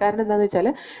പറ്റില്ല. കാരണം എന്താണെന്ന് വെച്ചാൽ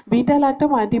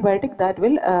ബീറ്റാലാക്ടം antibiotic that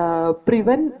will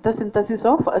prevent the synthesis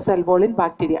of cell wall in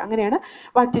bacteria. അങ്ങനെയാണ്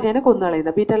ബാക്ടീരിയനെ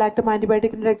കൊന്നുകളയുന്നത്. ബീറ്റാലാക്ടം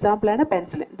ആൻറ്റിബയോട്ടിക്കിൻ്റെ എക്സാമ്പിൾ ആണ്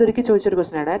പെൻസിലിൻ. ഇതൊരിക്കൽ ചോദിച്ചൊരു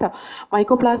ക്വസ്റ്റൻ ആണ് കേട്ടോ.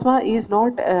 Mycoplasma is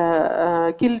not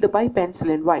killed by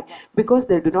penicillin. Y? Because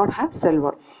they do not have cell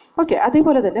wall. Okay.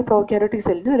 അതേപോലെ തന്നെ പ്രോക്യാരിയോട്ടിക്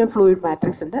സെല്ലിന് ഒരു ഫ്ലൂയിഡ്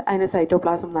മാട്രിക്സ് ഉണ്ട്. അതിന്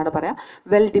സൈറ്റോപ്ലാസം എന്നാണ് പറയാം.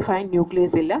 വെൽ ഡിഫൈൻഡ്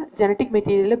ന്യൂക്ലിയസ് ഇല്ല. ജനറ്റിക്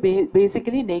മെറ്റീരിയൽ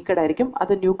ബേസിക്കലി നേക്കഡ് ആയിരിക്കും.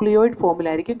 അത് ന്യൂക്ലിയോയിഡ്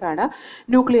ഫോമിലായിരിക്കും കാണുക.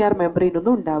 ന്യൂക്ലിയർ മെമ്പറൈൻ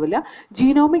ഒന്നും ഉണ്ടാവില്ല.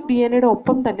 ജീനോമിക് DNA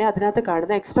ഒപ്പം തന്നെ അതിനകത്ത്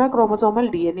കാണുന്ന എക്സ്ട്രാ ക്രോമസോമൽ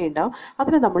DNA ഉണ്ടാവും.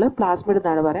 അതിന് നമ്മൾ പ്ലാസ്മിഡ്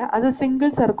എന്നാണ് പറയുക. അത് സിംഗിൾ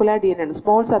സർക്കുലർ DNA ആണ്,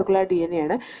 സ്മോൾ സർക്കുലർ DNA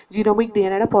ആണ്. ജീനോമിക്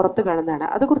DNA പുറത്ത് കാണുന്നതാണ്.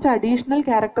 അത് കുറച്ച് അഡീഷണൽ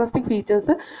ക്യാരക്ടറിസ്റ്റിക്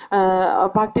ഫീച്ചേഴ്സ്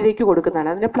ബാക്ടീരിയയ്ക്ക് കൊടുക്കുന്നതാണ്.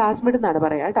 അതിനെ പ്ലാസ്മിഡ് എന്നാണ്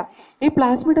പറയുക കേട്ടോ. ഈ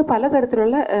പ്ലാസ്മിഡ്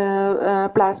പലതരത്തിലുള്ള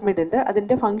പ്ലാസ്മിഡ് ഉണ്ട്.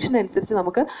 അതിൻ്റെ ഫംഗ്ഷൻ അനുസരിച്ച്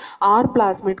നമുക്ക് R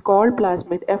plasmid, call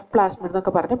plasmid, F plasmid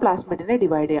എന്നൊക്കെ പറഞ്ഞ് പ്ലാസ്മിഡിനെ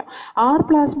ഡിവൈഡ് ചെയ്യാം. R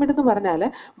പ്ലാസ്മിഡ് എന്ന് പറഞ്ഞാൽ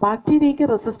ബാക്ടീരിയയ്ക്ക്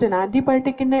റെസിസ്റ്റൻസ്,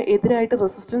 ആൻറ്റിബയോട്ടിക്കിന് എതിരായിട്ട്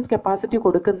റെസിസ്റ്റൻസ് കപ്പാസിറ്റി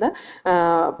കൊടുക്കുന്ന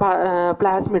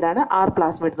പ്ലാസ്മിഡാണ് R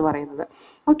പ്ലാസ്മിഡ് എന്ന് പറയുന്നത്.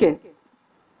 ഓക്കെ.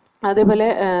 അതേപോലെ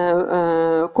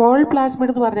കോൾ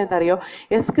പ്ലാസ്മിഡ് എന്ന് പറഞ്ഞാൽ എന്താ അറിയോ,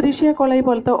 എസ്ക്രീഷ്യ കൊളൈ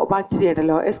പോലത്തെ ബാക്ടീരിയ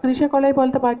ഉണ്ടല്ലോ. എസ്ക്രീഷ്യ കൊളൈ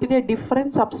പോലത്തെ ബാക്ടീരിയ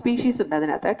ഡിഫറെൻറ്റ് സബ് സ്പീഷീസ് ഉണ്ട്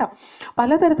അതിനകത്ത് കേട്ടോ.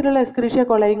 പലതരത്തിലുള്ള എസ്ക്രീഷ്യ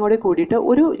കൊളയും കൂടി കൂടിയിട്ട്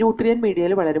ഒരു ന്യൂട്രിയൻ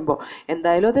മീഡിയയിൽ വളരുമ്പോൾ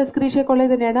എന്തായാലും അത് എസ്ക്രീഷ്യ കൊളൈ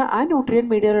തന്നെയാണ്. ആ ന്യൂട്രിയൻ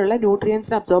മീഡിയയിലുള്ള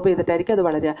ന്യൂട്രിയൻസിനെ അബ്സോർബ് ചെയ്തിട്ടായിരിക്കും അത്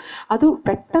വളരുക. അത്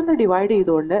പെട്ടെന്ന് ഡിവൈഡ്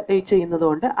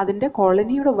ചെയ്യുന്നതുകൊണ്ട് അതിൻ്റെ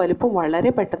കോളനിയുടെ വലുപ്പം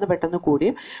വളരെ പെട്ടെന്ന്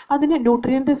കൂടിയും അതിന്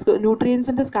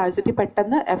ന്യൂട്രിയൻസിൻ്റെ സ്കാഴ്സിറ്റി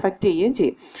പെട്ടെന്ന് എഫക്റ്റ് ചെയ്യുകയും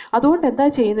ചെയ്യും. അതുകൊണ്ട് എന്താ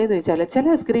ചെയ്യുന്നതെന്ന് വെച്ചാൽ ചില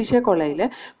എസ്ക്രീഷ്യ കൊളയിൽ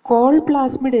കോൾ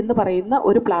പ്ലാസ്മിഡ് എന്ന് പറയുന്ന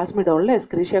ഒരു പ്ലാസ്മിഡ് ഉള്ള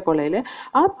എസ്ക്രീഷ്യ കൊളയിൽ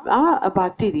ആ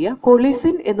ബാക്ടീരിയ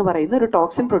കൊളിസിൻ എന്ന് പറയുന്ന ഒരു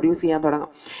ടോക്സിൻ പ്രൊഡ്യൂസ് ചെയ്യാൻ തുടങ്ങും.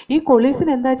 ഈ കൊളിസിൻ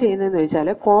എന്താ ചെയ്യുന്നതെന്ന് വെച്ചാൽ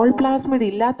കോൾ പ്ലാസ്മിഡ്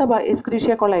ഇല്ലാത്ത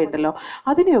എസ്ക്രീഷ്യ കൊള ഉണ്ടല്ലോ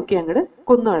അതിനെയൊക്കെ അങ്ങോട്ട്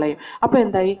കൊന്നുകളയും. അപ്പോൾ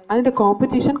എന്തായി, അതിൻ്റെ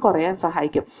കോമ്പറ്റീഷൻ കുറയാൻ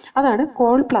സഹായിക്കും. അതാണ്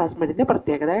കോൾ പ്ലാസ്മിഡിൻ്റെ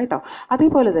പ്രത്യേകത കേട്ടോ.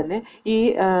 അതേപോലെ തന്നെ ഈ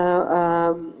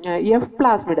എഫ്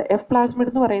പ്ലാസ്മിഡ്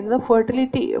എന്ന് പറയുന്നത്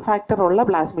ഫെർട്ടിലിറ്റി ഫാക്ടർ ഉള്ള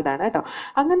പ്ലാസ്മിഡാണ് കേട്ടോ.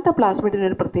 അങ്ങനത്തെ പ്ലാസ്മിഡിന്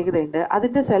ഒരു പ്രത്യേകതയുണ്ട്.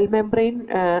 അതിൻ്റെ സെൽ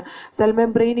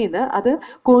മെംബ്രെയിനിൽ നിന്ന് അത്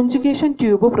കോഞ്ചുഗേഷൻ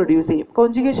ട്യൂബ് പ്രൊഡ്യൂസ് ചെയ്യും.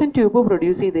 കോഞ്ചുഗേഷൻ ട്യൂബ്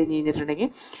പ്രൊഡ്യൂസ് ചെയ്ത് കഴിഞ്ഞിട്ടുണ്ടെങ്കിൽ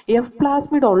എഫ്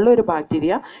പ്ലാസ്മിഡ് ഉള്ള ഒരു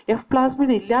ബാക്ടീരിയ എഫ്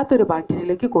പ്ലാസ്മിഡ് ഇല്ലാത്തൊരു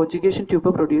ബാക്ടീരിയയിലേക്ക് കോഞ്ചുഗേഷൻ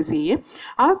ട്യൂബ് പ്രൊഡ്യൂസ് ചെയ്യും.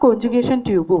 ആ കോഞ്ചുഗേഷൻ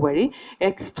ട്യൂബ് വഴി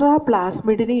എക്സ്ട്രാ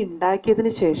പ്ലാസ്മിഡിനെ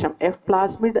ഉണ്ടാക്കിയതിന് ശേഷം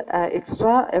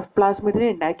എക്സ്ട്രാ എഫ് പ്ലാസ്മിഡിനെ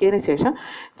ഉണ്ടാക്കിയതിന് ശേഷം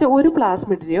ഒരു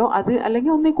പ്ലാസ്മിഡിനെയോ അത്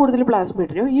അല്ലെങ്കിൽ ഒന്നിൽ കൂടുതൽ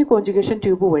പ്ലാസ്മിഡിനെയോ ഈ കോഞ്ചുഗേഷൻ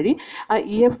ട്യൂബ് വഴി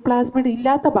ഈ എഫ് പ്ലാസ്മിഡ്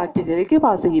ഇല്ലാത്ത ബാക്ടീരിയയിലേക്ക്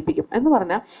പാസ് ചെയ്യിപ്പിക്കും. എന്ന്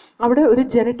പറഞ്ഞാൽ അവിടെ ഒരു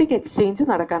ജനറ്റിക് എക്സ്ചേഞ്ച്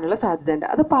നടക്കാനുള്ള സാധ്യതയുണ്ട്.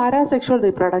 അത് പാരാസെക്ഷൽ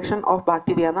റീപ്രൊഡക്ഷൻ ഓഫ്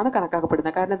ബാക്ടീരിയ എന്നാണ്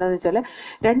കണക്കാക്കപ്പെടുന്നത്. കാരണം എന്താണെന്ന് വെച്ചാൽ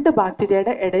രണ്ട്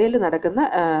ബാക്ടീരിയയുടെ ഇടയിൽ നടക്കുന്ന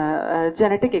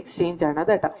ജനറ്റിക് എക്സ്ചേഞ്ച് ആണ്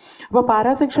അത് കേട്ടോ. അപ്പോൾ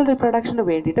പാരാസെക്ഷൽ റീപ്രൊഡക്ഷന്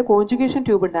വേണ്ടിയിട്ട് കോൺജുഗേഷൻ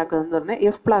ട്യൂബ് ഉണ്ടാക്കുന്നതെന്ന് പറഞ്ഞാൽ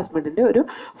എഫ് പ്ലാസ്മിഡിൻ്റെ ഒരു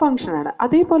ഫംഗ്ഷനാണ്.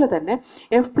 അതേപോലെ തന്നെ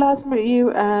എഫ് പ്ലാസ്മിഡ്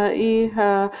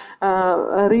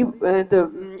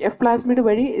എഫ് പ്ലാസ്മിഡ്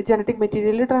വഴി ജനറ്റിക്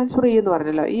മെറ്റീരിയൽ ട്രാൻസ്ഫർ ചെയ്യുമെന്ന്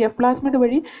പറഞ്ഞല്ലോ. ഈ എഫ് പ്ലാസ്മിഡ്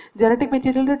വഴി ജനറ്റിക്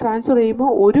മെറ്റീരിയൽ ട്രാൻസ്ഫർ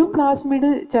ചെയ്യുമ്പോൾ ഒരു പ്ലാസ്മിഡ്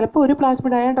ചിലപ്പോൾ ഒരു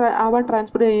പ്ലാസ്മിഡ് ആവാൻ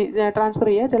ട്രാൻസ്ഫർ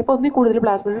ചെയ്യുക, ചിലപ്പോൾ ഒന്നിൽ കൂടുതൽ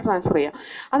പ്ലാസ്മിഡ് ട്രാൻസ്ഫർ ചെയ്യുക.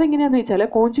 അതെങ്ങനെയാണെന്ന് വെച്ചാൽ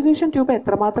കോൺജുഗേഷൻ ട്യൂബ്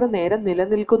എത്രമാത്രം നേരം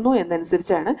നിലനിൽക്കുന്നു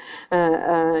എന്നനുസരിച്ചാണ്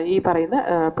ഈ പറയുന്ന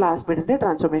പ്ലാസ്മിഡിൻ്റെ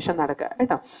ട്രാൻസ്ഫോർമേഷൻ നടക്കുക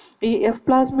കേട്ടോ. ഈ എഫ്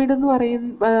പ്ലാസ്മിഡ് എന്ന്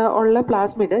ഉള്ള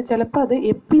പ്ലാസ്മിഡ് ചിലപ്പോൾ അത്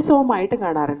എപ്പിസോമായിട്ട്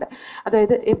കാണാറുണ്ട്.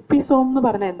 അതായത് എപ്പിസോം എന്ന്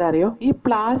പറഞ്ഞാൽ എന്താ അറിയോ, ഈ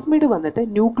പ്ലാസ്മിഡ് വന്നിട്ട്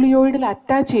ന്യൂക്ലിയോയിഡിൽ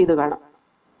അറ്റാച്ച് ചെയ്ത് കാണാം.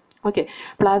 ഓക്കെ,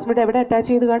 പ്ലാസ്മിഡ് എവിടെ അറ്റാച്ച്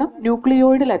ചെയ്ത് കാണും?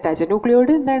 ന്യൂക്ലിയോയിഡിൽ അറ്റാച്ച്.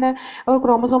 ന്യൂക്ലിയോയിഡ് എന്താണ്?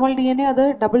 ക്രോമസോമൽ DNA അത്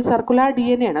ഡബിൾ സർക്കുലർ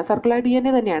DNA ആണ്. സർക്കുലർ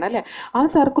DNA തന്നെയാണ് അല്ലേ? ആ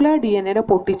സർക്കുലർ DNA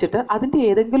പൊട്ടിച്ചിട്ട് അതിൻ്റെ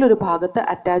ഏതെങ്കിലും ഒരു ഭാഗത്ത്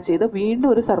അറ്റാച്ച് ചെയ്ത് വീണ്ടും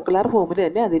ഒരു സർക്കുലർ ഫോമിൽ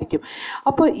തന്നെ അതിരിക്കും.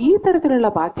 അപ്പോൾ ഈ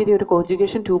തരത്തിലുള്ള ബാക്ടീരിയ ഒരു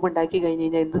കോൺജുഗേഷൻ ട്യൂബ് ഉണ്ടാക്കി കഴിഞ്ഞ്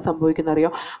കഴിഞ്ഞാൽ എന്ത് സംഭവിക്കുന്ന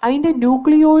അറിയോ? അതിൻ്റെ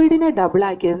ന്യൂക്ലിയോയിഡിനെ ഡബിൾ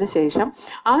ആക്കിയതിന് ശേഷം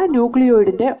ആ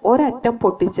ന്യൂക്ലിയോയിഡിൻ്റെ ഒരറ്റം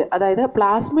പൊട്ടിച്ച്, അതായത്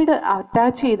പ്ലാസ്മിഡ്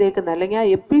അറ്റാച്ച് ചെയ്തേക്കുന്ന അല്ലെങ്കിൽ ആ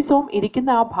എപ്പിസോം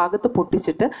ഇരിക്കുന്ന ആ ഭാഗത്ത്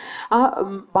പൊട്ടിച്ചിട്ട് ആ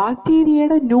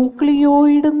ബാക്ടീരിയയുടെ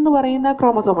ന്യൂക്ലിയോയിഡ് എന്ന് പറയുന്ന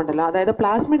ക്രോമസോം ഉണ്ടല്ലോ, അതായത്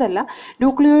പ്ലാസ്മിഡ് അല്ല,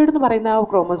 ന്യൂക്ലിയോയിഡ് എന്ന് പറയുന്ന ആ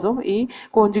ക്രോമസോം ഈ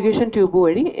കോൺജുഗേഷൻ ട്യൂബ്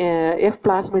വഴി എഫ്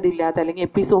പ്ലാസ്മിഡ് ഇല്ലാത്ത അല്ലെങ്കിൽ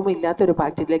എപ്പിസോം ഇല്ലാത്ത ഒരു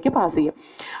ബാക്ടീരിയയിലേക്ക് പാസ് ചെയ്യും.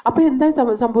 അപ്പോൾ എന്താ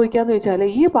സംഭവിക്കാന്ന് വെച്ചാൽ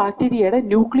ഈ ബാക്ടീരിയയുടെ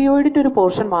ന്യൂക്ലിയോയിഡിൻ്റെ ഒരു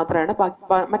പോർഷൻ മാത്രമാണ്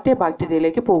മറ്റേ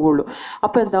ബാക്ടീരിയയിലേക്ക് പോകുള്ളൂ.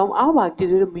 അപ്പോൾ എന്താവും? ആ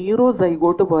ബാക്ടീരിയ ഒരു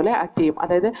മീറോസൈഗോട്ട് പോലെ ആക്ട് ചെയ്യും.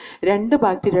 അതായത് രണ്ട്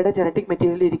ബാക്ടീരിയയുടെ ജനറ്റിക്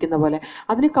മെറ്റീരിയൽ ഇരിക്കുന്ന പോലെ.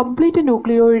 അതിന് കംപ്ലീറ്റ്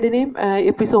ന്യൂക്ലിയോയിഡിനെയും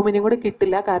എപ്പിസോമിനെയും കൂടെ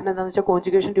കിട്ടില്ല. കാരണം എന്താണെന്ന് വെച്ചാൽ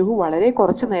കോൺജുഗേഷൻ ട്യൂബ് വളരെ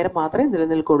കുറച്ച് നേരം മാത്രമേ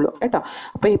നിലനിൽക്കുള്ളൂ കേട്ടോ.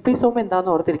 അപ്പോൾ എപ്പിസോം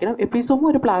എന്താണെന്ന് ഓർത്തിരിക്കണം. എപ്പിസോമും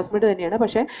ഒരു പ്ലാസ്മിഡ് തന്നെയാണ്.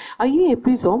 പക്ഷേ ഈ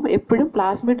എപ്പിസോം എപ്പോഴും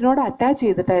പ്ലാസ്മിഡിനോട് അറ്റാച്ച്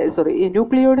ചെയ്തിട്ട്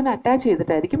ന്യൂക്ലിയോയിഡിന് അറ്റാച്ച്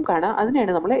ചെയ്തിട്ടായിരിക്കും കാണുക.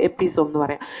 അതിനെയാണ് നമ്മൾ എപ്പിസോം എന്ന്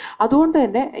പറയാം. അതുകൊണ്ട്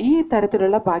തന്നെ ഈ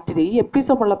തരത്തിലുള്ള ബാക്ടീരിയ, ഈ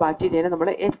എപ്പിസോം ഉള്ള ബാക്ടീരിയനെ നമ്മൾ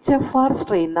HFR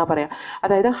സ്ട്രെയിൻ എന്നാ പറയാം.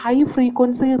 അതായത് ഹൈ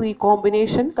ഫ്രീക്വൻസി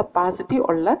റീകോമ്പിനേഷൻ കപ്പാസിറ്റി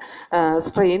ഉള്ള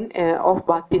സ്ട്രെയിൻ ഓഫ്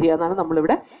ബാക്ടീരിയ എന്നാണ്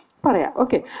നമ്മളിവിടെ പറയാം.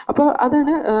 ഓക്കെ, അപ്പോൾ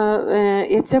അതാണ്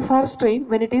HFR strain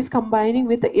when it is combining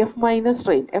with F-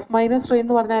 strain. F- strain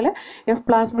എന്ന് പറഞ്ഞാൽ എഫ്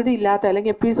പ്ലാസ്മിഡ് ഇല്ലാത്ത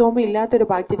അല്ലെങ്കിൽ എപ്പിസോം ഇല്ലാത്ത ഒരു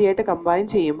ബാക്ടീരിയ ആയിട്ട് കമ്പൈൻ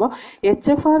ചെയ്യുമ്പോൾ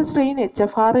HFR സ്ട്രെയിൻ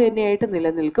HFR തന്നെയായിട്ട്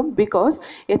നിലനിൽക്കും. ബിക്കോസ്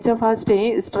HFR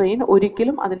സ്ട്രെയിൻ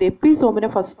ഒരിക്കലും അതിൻ്റെ എപ്പിസോമിനെ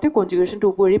ഫസ്റ്റ് കോൺജുഗേഷൻ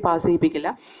ട്യൂബ് വഴി പാസ്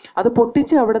ചെയ്യിപ്പിക്കില്ല. അത്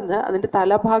പൊട്ടിച്ച് അവിടെ നിന്ന് അതിൻ്റെ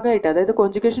തലഭാഗമായിട്ട്, അതായത്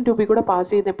കോൺജുഗേഷൻ ട്യൂബിൽ കൂടെ പാസ്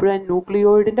ചെയ്യുന്ന എപ്പോഴും ആ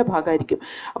ന്യൂക്ലിയോയിഡിൻ്റെ ഭാഗമായിരിക്കും.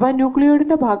 അപ്പോൾ ആ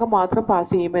ന്യൂക്ലിയോയിഡിൻ്റെ ഭാഗം മാത്രം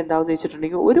പാസ് ചെയ്യുമ്പോൾ എന്താണെന്ന്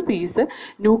വെച്ചിട്ടുണ്ടെങ്കിൽ ഒരു പീസ്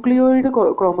ന്യൂക്ലിയോയിഡ്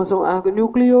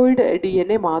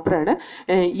DNA മാത്രമാണ്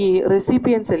ഈ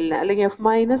റെസിപ്പിയൻ സെല്ലിന് അല്ലെങ്കിൽ F-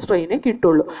 സ്ട്രെയിനെ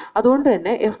കിട്ടുള്ളൂ. അതുകൊണ്ട്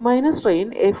തന്നെ F-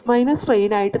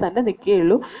 സ്ട്രെയിൻ ആയിട്ട് തന്നെ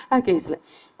നിൽക്കുകയുള്ളൂ ആ കേസിൽ.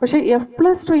 പക്ഷേ F+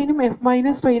 സ്ട്രെയിനും F-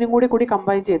 സ്ട്രെയിനും കൂടി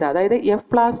കമ്പൈൻ ചെയ്താൽ, അതായത് എഫ്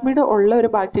പ്ലാസ്മിഡ് ഉള്ള ഒരു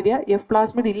ബാക്ടീരിയ എഫ്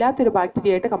പ്ലാസ്മിഡ് ഇല്ലാത്തൊരു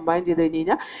ബാക്ടീരിയ ആയിട്ട് കമ്പൈൻ ചെയ്ത് കഴിഞ്ഞ്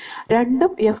കഴിഞ്ഞാൽ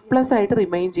രണ്ടും F+ ആയിട്ട്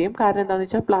റിമൈൻ ചെയ്യും. കാരണം എന്താണെന്ന്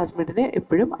വെച്ചാൽ പ്ലാസ്മിഡിനെ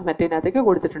എപ്പോഴും മറ്റേനകത്തേക്ക്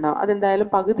കൊടുത്തിട്ടുണ്ടാവും. അതെന്തായാലും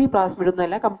പകുതി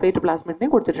പ്ലാസ്മിഡൊന്നുമല്ല, കംപ്ലീറ്റ് പ്ലാസ്മിഡിനെ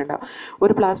കൊടുത്തിട്ടുണ്ടാവും.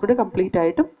 ഒരു പ്ലാസ്മിഡ് കംപ്ലീറ്റ്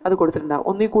ആയിട്ടും അത് കൊടുത്തിട്ടുണ്ടാവും.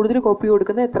 ഒന്നിൽ കൂടുതൽ കോപ്പി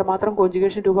കൊടുക്കുന്ന എത്രമാത്രം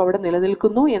കോൺജുഗേഷൻ ട്യൂബ് അവിടെ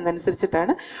നിലനിൽക്കുന്നു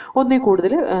എന്നനുസരിച്ചിട്ടാണ് ഒന്നിൽ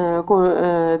കൂടുതൽ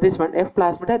എഫ്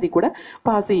പ്ലാസ്മിഡ് അതിൽ കൂടെ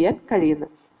പാസ് ചെയ്യാൻ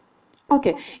കഴിയുന്നത്.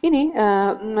 ഓക്കെ, ഇനി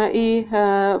ഈ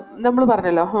നമ്മൾ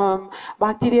പറഞ്ഞല്ലോ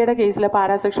ബാക്ടീരിയയുടെ കേസിൽ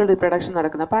പാരാസെക്ഷൽ റീപ്രൊഡക്ഷൻ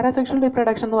നടക്കുന്നത്. പാരാസെക്ഷൽ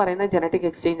റീപ്രൊഡക്ഷൻ എന്ന് പറയുന്നത് ജനറ്റിക്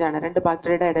എക്സ്ചേഞ്ച് ആണ്. രണ്ട്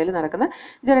ബാക്ടീരിയയുടെ ഇടയിൽ നടക്കുന്ന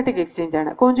ജനറ്റിക് എക്സ്ചേഞ്ച് ആണ്.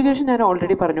 കോൺജുഗേഷൻ ഞാൻ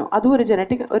ഓൾറെഡി പറഞ്ഞു, അതും ഒരു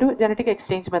ജനറ്റിക്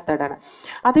എക്സ്ചേഞ്ച് മെത്തേഡാണ്.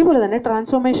 അതേപോലെ തന്നെ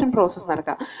ട്രാൻസ്ഫോർമേഷൻ പ്രോസസ്സ്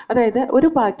നടക്കാം. അതായത് ഒരു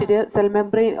ബാക്ടീരിയ സെൽ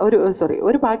മെംബ്രെയിൻ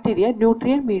ഒരു ബാക്ടീരിയ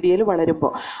ന്യൂട്രിയൻ മീഡിയയിൽ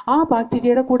വളരുമ്പോൾ ആ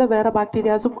ബാക്ടീരിയയുടെ കൂടെ വേറെ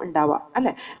ബാക്ടീരിയാസും ഉണ്ടാവാം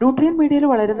അല്ലേ. ന്യൂട്രിയൻ മീഡിയയിൽ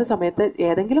വളരുന്ന സമയത്ത്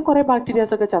ഏതെങ്കിലും കുറേ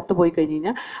ബാക്ടീരിയാസ് ഒക്കെ ചത്തുപോയി കഴിഞ്ഞ്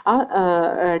കഴിഞ്ഞാൽ ആ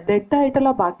ഡെഡ്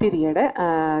ആയിട്ടുള്ള ബാക്ടീരിയയുടെ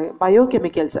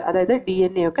ബയോകെമിക്കൽസ്, അതായത്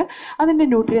DNA ഒക്കെ അതിൻ്റെ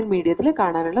ന്യൂട്രിയൻ മീഡിയത്തിൽ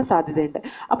കാണാനുള്ള സാധ്യതയുണ്ട്.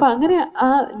 അപ്പോൾ അങ്ങനെ ആ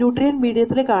ന്യൂട്രിയൻ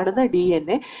മീഡിയത്തിൽ കാണുന്ന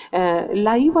DNA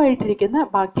ലൈവായിട്ടിരിക്കുന്ന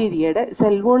ബാക്ടീരിയയുടെ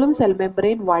സെൽ വോളും സെൽ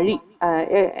മെംബ്രെയിൻ വഴി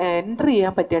എൻ്റർ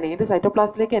ചെയ്യാൻ പറ്റുകയാണെങ്കിൽ,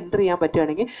 സൈറ്റോപ്ലാസ്റ്റിലേക്ക് എൻ്റർ ചെയ്യാൻ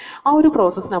പറ്റുകയാണെങ്കിൽ ആ ഒരു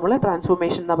പ്രോസസ്സ് നമ്മൾ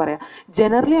ട്രാൻസ്ഫോർമേഷൻ എന്ന് പറയാം.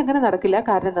 ജനറലി അങ്ങനെ നടക്കില്ല.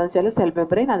 കാരണം എന്താണെന്ന് വെച്ചാൽ സെൽ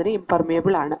മെംബ്രെയിൻ അതിന്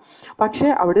ഇംപെർമിയബിൾ ആണ്. പക്ഷേ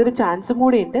അവിടെ ഒരു ചാൻസും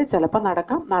കൂടി ഉണ്ട്, ചിലപ്പോൾ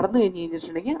നടന്നു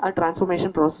കഴിഞ്ഞിട്ടുണ്ടെങ്കിൽ ആ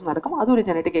ട്രാൻസ്ഫോർമേഷൻ പ്രോസസ്സ് നടക്കും. അതൊരു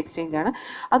ജനറ്റിക് എക്സ്ചേഞ്ച് ആണ്.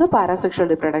 അത് പാരാസെക്ഷൽ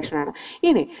റീപ്രൊഡക്ഷൻ ആണ്.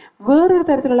 ഇനി വേറൊരു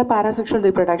തരത്തിലുള്ള പാരാസെക്ഷൽ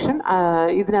റീപ്രൊഡക്ഷൻ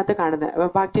ഇതിനകത്ത്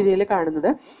ബാക്ടീരിയയിൽ കാണുന്നത്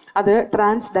അത്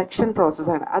ട്രാൻസ്ഡക്ഷൻ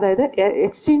പ്രോസസ്സാണ്. അതായത്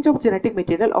exchange of genetic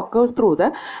material occurs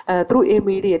through A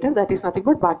mediator that is nothing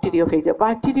but bacteriophage.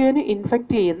 ബാക്ടീരിയനെ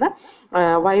infect ചെയ്യുന്ന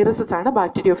വൈറസസ് ആണ്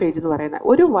ബാക്ടീരിയോഫേജ് എന്ന് പറയുന്നത്.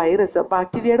 ഒരു വൈറസ്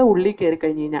ബാക്ടീരിയയുടെ ഉള്ളിൽ കയറി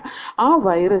കഴിഞ്ഞ് കഴിഞ്ഞാൽ ആ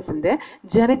വൈറസിൻ്റെ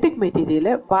ജനറ്റിക് മെറ്റീരിയൽ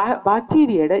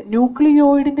ബാക്ടീരിയയുടെ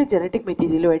ന്യൂക്ലിയോയിഡിൻ്റെ ജനറ്റിക്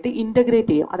മെറ്റീരിയലുമായിട്ട്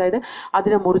ഇൻ്റഗ്രേറ്റ് ചെയ്യും. അതായത്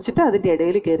അതിനെ മുറിച്ചിട്ട് അതിൻ്റെ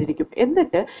ഇടയിൽ കയറിയിരിക്കും.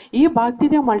 എന്നിട്ട് ഈ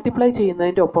ബാക്ടീരിയ മൾട്ടിപ്ലൈ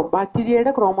ചെയ്യുന്നതിൻ്റെ ഒപ്പം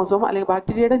ബാക്ടീരിയയുടെ ക്രോമോസോം അല്ലെങ്കിൽ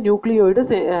ബാക്ടീരിയയുടെ ന്യൂക്ലിയോയിഡ്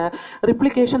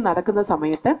റിപ്ലിക്കേഷൻ നടക്കുന്ന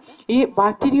സമയത്ത് ഈ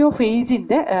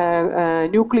ബാക്ടീരിയോഫേജിൻ്റെ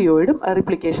ന്യൂക്ലിയോയിഡും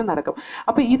റിപ്ലിക്കേഷൻ നടക്കും.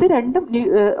 അപ്പോൾ ഇത് രണ്ടും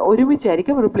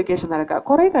ഒരുമിച്ചായിരിക്കും റിപ്ലിക്കേഷൻ നടക്കുക.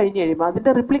 കുറേ കഴിഞ്ഞ് കഴിയുമ്പോൾ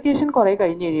അതിൻ്റെ റിപ്ലിക്കേഷൻ കുറേ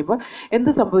കഴിഞ്ഞ് കഴിയുമ്പോൾ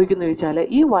എന്ത് സംഭവിക്കുന്നു ചോദിച്ചാൽ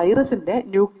ഈ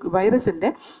വൈറസിൻ്റെ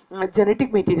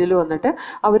ജനറ്റിക് മെറ്റീരിയൽ വന്നിട്ട്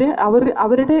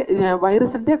അവരുടെ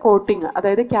വൈറസിൻ്റെ കോട്ടിങ്,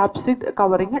 അതായത് ക്യാപ്സിഡ്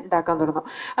കവറിങ് ഉണ്ടാക്കാൻ തുടങ്ങും.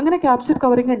 അങ്ങനെ ക്യാപ്സിഡ്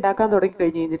കവറിങ് ഉണ്ടാക്കാൻ തുടങ്ങി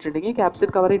കഴിഞ്ഞ് കഴിഞ്ഞിട്ടുണ്ടെങ്കിൽ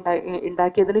ക്യാപ്സിഡ് കവർ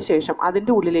ഉണ്ടാക്കിയതിന് ശേഷം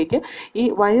അതിൻ്റെ ഉള്ളിലേക്ക് ഈ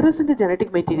വൈറസിൻ്റെ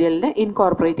ജനറ്റിക് മെറ്റീരിയലിനെ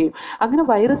ഇൻകോർപ്പറേറ്റ് ചെയ്യും. അങ്ങനെ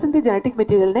വൈറസിൻ്റെ ജനറ്റിക്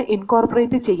മെറ്റീരിയലിനെ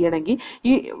ഇൻകോർപ്പറേറ്റ് ചെയ്യണമെങ്കിൽ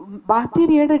ഈ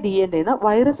ബാക്ടീരിയയുടെ DNA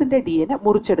വൈറസിൻ്റെ DNA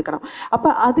മുറിച്ചെടുക്കണം.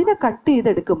 അപ്പോൾ അതിനെ കട്ട്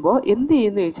ചെയ്തെടുക്കുമ്പോൾ എന്ത്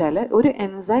ചെയ്യുന്നു ചോദിച്ചാൽ ഒരു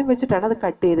എൻസൈം വെച്ചിട്ടാണ് അത്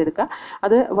കട്ട് ചെയ്തെടുക്കുക.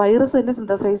 അത് വൈറസ് തന്നെ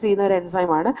സിന്തസൈസ് ചെയ്യുന്ന ഒരു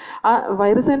എൻസൈമാണ്. ആ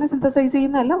വൈറസ് തന്നെ സിന്തസൈസ്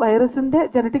ചെയ്യുന്നതല്ല, വൈറസിൻ്റെ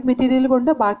ജനറ്റിക് മെറ്റീരിയൽ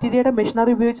കൊണ്ട് ബാക്ടീരിയയുടെ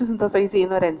മെഷീനറി ഉപയോഗിച്ച് സിന്തസൈസ്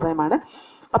ചെയ്യുന്ന ഒരു എൻസൈമാണ്.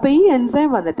 അപ്പോൾ ഈ എൻസൈം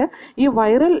വന്നിട്ട് ഈ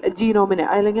വൈറൽ ജീനോമിനെ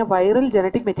അല്ലെങ്കിൽ വൈറൽ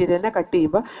ജനറ്റിക് മെറ്റീരിയലിനെ കട്ട്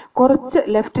ചെയ്യുമ്പോൾ കുറച്ച്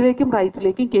ലെഫ്റ്റിലേക്കും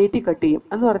റൈറ്റിലേക്കും കയറ്റി കട്ട് ചെയ്യും.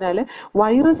 എന്ന് പറഞ്ഞാൽ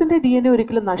വൈറസിൻ്റെ DNA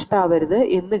ഒരിക്കലും നഷ്ടമാവരുത്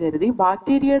എന്ന് കരുതി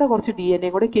ബാക്ടീരിയയുടെ കുറച്ച് DNA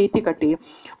കൂടെ കയറ്റി കട്ട് ചെയ്യും.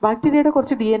 ബാക്ടീരിയയുടെ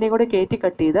കുറച്ച് DNA കൂടെ കയറ്റി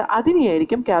കട്ട് ചെയ്ത്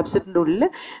അതിനെയായിരിക്കും ക്യാപ്സിഡിൻ്റെ ഉള്ളിൽ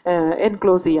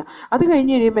എൻക്ലോസ് ചെയ്യുക. അത്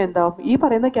കഴിഞ്ഞ് കഴിയുമ്പോൾ എന്താവും, ഈ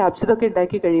പറയുന്ന ക്യാപ്സിഡൊക്കെ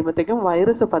ഉണ്ടാക്കി കഴിയുമ്പോഴത്തേക്കും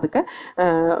വൈറസ് പതുക്കെ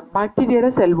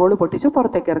ബാക്ടീരിയയുടെ സെൽ വോൾ പൊട്ടിച്ച്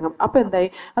പുറത്തേക്ക് ഇറങ്ങും. അപ്പോൾ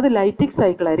എന്തായി, അത് ലൈറ്റിക്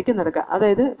സൈക്കിളായിരിക്കും നടക്കുക.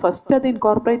 അതായത് ഫസ്റ്റ് അത്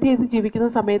ഇൻകോർപ്പറേറ്റ് ചെയ്ത് ജീവിക്കുന്ന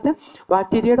സമയത്ത്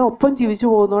ബാക്ടീരിയയുടെ ഒപ്പം ജീവിച്ചു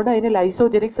പോകുന്നതുകൊണ്ട് അതിന്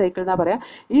ലൈസോജനിക് സൈക്കിൾ എന്നാ പറയാം.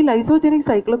 ഈ ലൈസോജനിക്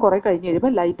സൈക്കിൾ കുറെ കഴിഞ്ഞ്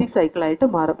കഴിയുമ്പോൾ ലൈറ്റിക് സൈക്കിളായിട്ട്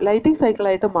മാറും. ലൈറ്റിക്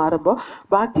സൈക്കിളായിട്ട് മാറുമ്പോൾ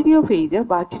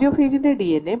ബാക്ടീരിയോഫേജിന്റെ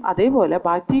DNA അതേപോലെ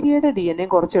ബാക്ടീരിയയുടെ DNA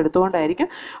കുറച്ച് എടുത്തുകൊണ്ടായിരിക്കും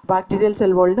ബാക്ടീരിയൽ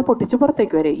സെൽ വോളിനെ പൊട്ടിച്ച്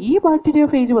പുറത്തേക്ക് വരെ. ഈ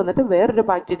ബാക്ടീരിയോഫേജ് വന്നിട്ട് വേറൊരു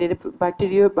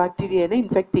ബാക്ടീരിയനെ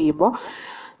ഇൻഫെക്ട് ചെയ്യുമ്പോൾ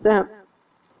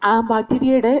ആ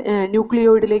ബാക്ടീരിയയുടെ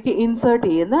ന്യൂക്ലിയോയിഡിലേക്ക് ഇൻസേർട്ട്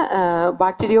ചെയ്യുന്ന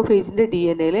ബാക്ടീരിയോഫേജിൻ്റെ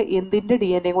DNA എന്തിൻ്റെ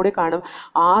DNA കൂടി കാണും,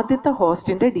 ആദ്യത്തെ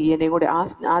ഹോസ്റ്റിൻ്റെ DNA കൂടി,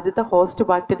 ആദ്യത്തെ ഹോസ്റ്റ്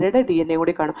ബാക്ടീരിയയുടെ DNA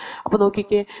കൂടി കാണും. അപ്പോൾ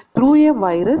നോക്കിക്കേ, through A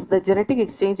virus the genetic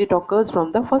exchange it occurs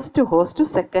from the first host to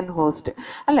second host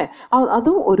അല്ലേ.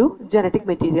 അതും ഒരു ജനറ്റിക്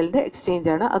മെറ്റീരിയലിൻ്റെ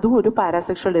എക്സ്ചേഞ്ച് ആണ്, അതും ഒരു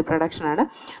പാരാസെക്ഷൽ റീപ്രൊഡക്ഷൻ ആണ്.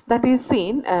 That is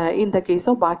seen in the case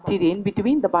of bacteria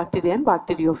between the bacteria and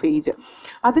bacteriophage.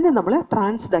 അതിനെ നമ്മൾ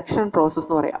ട്രാൻസ്ഡക്ഷൻ പ്രോസസ്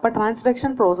എന്ന് പറയും. അപ്പോൾ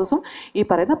ട്രാൻസ്ഡക്ഷൻ പ്രോസസ്സും ഈ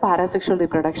പറയുന്ന പാരാസെക്ഷൽ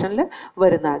റീപ്രൊഡക്ഷനിൽ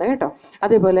വരുന്നതാണ് കേട്ടോ.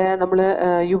 അതേപോലെ നമ്മൾ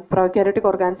പ്രോക്യാരിയോട്ടിക്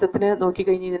ഓർഗാനിസത്തിന്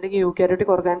നോക്കിക്കഴിഞ്ഞിട്ടുണ്ടെങ്കിൽ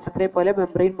യൂക്യാരിയോട്ടിക് ഓർഗാനിസത്തിനെ പോലെ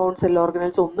മെംബ്രെയിൻ ബൗണ്ട് സെൽ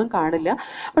ഓർഗനൽസ് ഒന്നും കാണില്ല.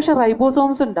 പക്ഷെ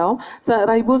റൈബോസോംസ് ഉണ്ടാവും.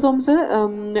 റൈബോസോംസ്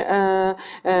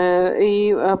ഈ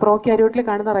പ്രോക്യാരിയോട്ടിൽ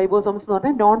കാണുന്ന റൈബോസോംസ് എന്ന്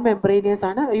പറഞ്ഞാൽ നോൺ മെംബ്രെയിനിയസ്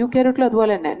ആണ്. യൂക്യാരിയോട്ടിൽ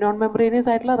അതുപോലെ തന്നെ നോൺ മെംബ്രെയിനിയസ്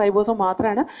ആയിട്ടുള്ള റൈബോസോം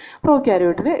മാത്രമാണ്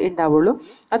പ്രോക്യാരിയോട്ടിൽ ഉണ്ടാവുള്ളൂ.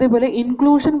 അതേപോലെ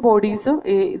ഇൻക്ലൂഷൻ ബോഡീസും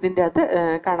ഇതിൻ്റെ അകത്ത്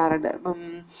കാണാറുണ്ട്.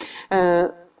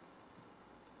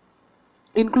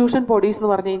 ഇൻക്ലൂഷൻ ബോഡീസ് എന്ന്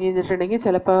പറഞ്ഞു കഴിഞ്ഞിട്ടുണ്ടെങ്കിൽ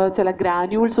ചിലപ്പോൾ ചില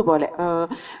ഗ്രാന്യൂൾസ് പോലെ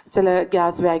ചില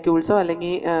ഗ്യാസ് വാക്യൂൾസോ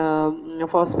അല്ലെങ്കിൽ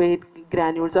ഫോസ്ഫേറ്റ്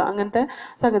ഗ്രാന്യൂൾസോ അങ്ങനത്തെ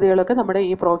സംഗതികളൊക്കെ നമ്മുടെ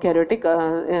ഈ പ്രോക്യാരിയോട്ടിക്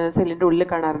സെല്ലിൻ്റെ ഉള്ളിൽ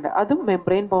കാണാറുണ്ട്. അതും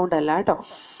മെംബ്രെയിൻ ബൗണ്ട് അല്ല കേട്ടോ.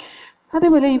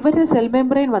 അതേപോലെ ഇവരുടെ സെൽ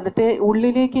മെംബ്രെയിൻ വന്നിട്ട്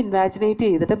ഉള്ളിലേക്ക് ഇൻവാജിനേറ്റ്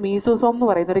ചെയ്തിട്ട് മീസോസോം എന്ന്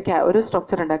പറയുന്ന ഒരു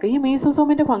സ്ട്രക്ചർ ഉണ്ടാക്കുക. ഈ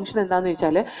മീസോസോമിൻ്റെ ഫംഗ്ഷൻ എന്താണെന്ന്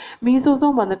വെച്ചാൽ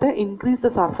മീസോസോം വന്നിട്ട് increase the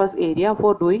surface area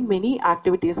four doing many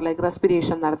activities like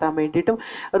respiration നടത്താൻ വേണ്ടിയിട്ടും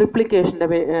റിപ്ലിക്കേഷൻ്റെ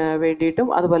വേണ്ടിയിട്ടും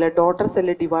അതുപോലെ ഡോട്ടർ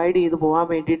സെല്ല് ഡിവൈഡ് ചെയ്ത് പോകാൻ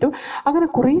വേണ്ടിയിട്ടും അങ്ങനെ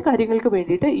കുറേ കാര്യങ്ങൾക്ക്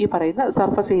വേണ്ടിയിട്ട് ഈ പറയുന്ന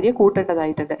സർഫസ് ഏരിയ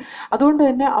കൂട്ടേണ്ടതായിട്ടുണ്ട്. അതുകൊണ്ട്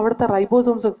തന്നെ അവിടുത്തെ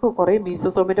റൈബോസോംസ് ഒക്കെ കുറേ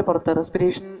മീസോസോമിൻ്റെ പുറത്ത്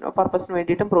റെസ്പിറേഷൻ പർപ്പസിന്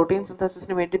വേണ്ടിയിട്ടും പ്രോട്ടീൻ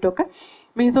സിന്തസിസിന് വേണ്ടിയിട്ടൊക്കെ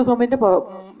മീസോസോമിൻ്റെ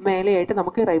മേലെ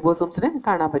നമുക്ക് റൈബോസോംസിനെ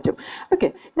കാണാൻ പറ്റും. Okay,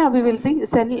 now we will see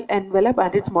cell envelope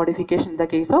and its modification in the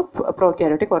case of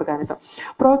prokaryotic organism.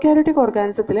 prokaryotic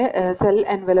organismത്തിലെ cell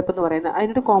envelope എന്ന് പറയുന്നത്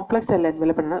അതിനൊരു കോംപ്ലക്സ് സെൽ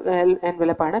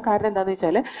എൻവലപ്പ് ആണ്. കാരണം എന്താണെന്ന്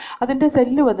വെച്ചാൽ അതിൻ്റെ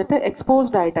സെല്ല് വന്നിട്ട്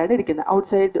എക്സ്പോസ്ഡ് ആയിട്ടാണ് ഇരിക്കുന്നത്,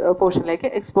 ഔട്ട്സൈഡ് പോർഷനിലേക്ക്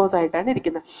എക്സ്പോസ് ആയിട്ടാണ്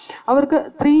ഇരിക്കുന്നത്. അവർക്ക്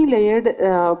ത്രീ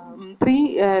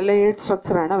ലെയേർഡ്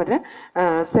സ്ട്രക്ചറാണ് അവരുടെ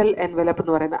സെൽ എൻവലപ്പ്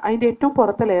എന്ന് പറയുന്നത്. അതിൻ്റെ ഏറ്റവും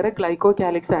പുറത്തെ ലെയർ ഗ്ലൈക്കോ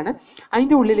കാലിക്സ് ആണ്.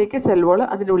 അതിൻ്റെ ഉള്ളിലേക്ക് സെൽ വോൾ,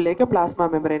 അതിൻ്റെ ഉള്ളിലേക്ക്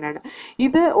പ്ലാസ്മ മെമ്പറൈൻ ആണ്.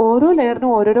 ഇത് ഓരോ ലെയറിനും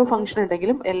ഓരോരോ ഫംഗ്ഷൻ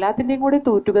ഉണ്ടെങ്കിലും എല്ലാത്തിൻ്റെയും കൂടെ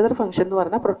ടുഗദർ ഫംഗ്ഷൻ എന്ന്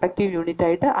പറഞ്ഞാൽ പ്രൊട്ടക്റ്റീവ് യൂണിറ്റ്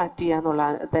ആയിട്ട് ആക്ട്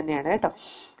ചെയ്യാന്നുള്ളത് തന്നെയാണ് കേട്ടോ.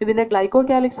 ഇതിൻ്റെ ഗ്ലൈക്കോ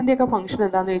കാലിക്സിൻ്റെ ഒക്കെ ഫംഗ്ഷൻ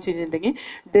എന്താണെന്ന് വെച്ച് കഴിഞ്ഞിട്ടുണ്ടെങ്കിൽ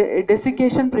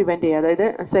ഡെസിക്കേഷൻ പ്രിവെൻറ്റ് ചെയ്യുക, അതായത്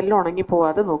സെല്ല് ഉണങ്ങി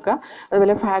പോവാതെ നോക്കുക.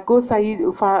 അതുപോലെ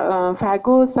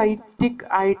ഫാഗോസൈറ്റിക്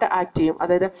ആയിട്ട് ആക്ട് ചെയ്യും,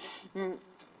 അതായത്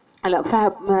അല്ല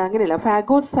അങ്ങനെയല്ല,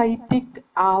 ഫാഗോസൈറ്റിക്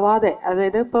ആവാതെ,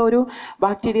 അതായത് ഇപ്പോൾ ഒരു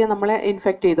ബാക്ടീരിയ നമ്മളെ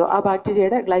ഇൻഫെക്റ്റ് ചെയ്തു, ആ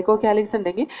ബാക്ടീരിയയുടെ ഗ്ലൈക്കോകാലിക്സ്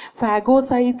ഉണ്ടെങ്കിൽ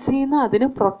ഫാഗോസൈറ്റ്സിൽ നിന്ന് അതിന്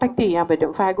പ്രൊട്ടക്റ്റ് ചെയ്യാൻ പറ്റും,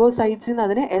 ഫാഗോസൈറ്റ്സിൽ നിന്ന്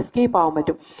അതിന് എസ്കേപ്പ് ആവാൻ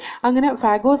പറ്റും. അങ്ങനെ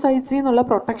ഫാഗോസൈറ്റ്സിൽ നിന്നുള്ള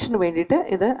പ്രൊട്ടക്ഷന് വേണ്ടിയിട്ട്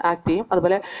ഇത് ആക്ട് ചെയ്യും.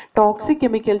 അതുപോലെ ടോക്സിക്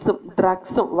കെമിക്കൽസും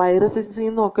ഡ്രഗ്സും വൈറസസിൽ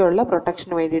നിന്നൊക്കെയുള്ള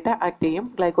പ്രൊട്ടക്ഷന് വേണ്ടിയിട്ട് ആക്ട് ചെയ്യും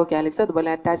ഗ്ലൈക്കോകാലിക്സ്.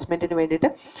 അതുപോലെ അറ്റാച്ച്മെന്റിന്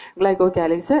വേണ്ടിയിട്ട്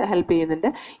ഗ്ലൈക്കോകാലിക്സ് ഹെൽപ്പ് ചെയ്യുന്നുണ്ട്.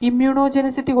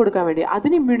 ഇമ്മ്യൂണോജെനിസിറ്റി കൊടുക്കാൻ വേണ്ടി,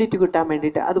 അതിന് ഇമ്മ്യൂണിറ്റി കിട്ടാൻ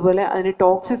വേണ്ടിയിട്ട്, അതുപോലെ അതിന്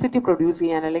ടോക്സിസിറ്റി പ്രൊഡ്യൂസ്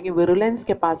ചെയ്യാൻ അല്ലെങ്കിൽ വിറുലൻസ്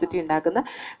കപ്പാസിറ്റി ഉണ്ടാക്കുന്ന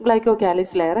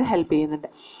ഗ്ലൈക്കോകാലിക്സ് ലെയർ ഹെൽപ്പ് ചെയ്യുന്നുണ്ട്.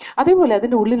 അതേപോലെ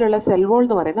അതിൻ്റെ ഉള്ളിലുള്ള സെൽ വോൾ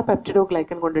എന്ന് പറയുന്ന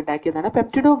പെപ്റ്റിഡോഗ്ലൈക്കൻ കൊണ്ട് ഉണ്ടാക്കിയതാണ്.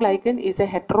 പെപ്റ്റിഡോഗ്ലൈക്കൻ ഈസ് എ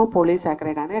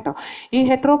ഹെറ്ററോപോളിസാക്കറൈഡ് ആണ് കേട്ടോ. ഈ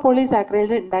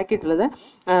ഹെറ്ററോപോളിസാക്കറൈഡ് ഉണ്ടാക്കിയിട്ടുള്ളത്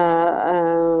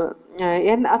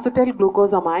N acetyl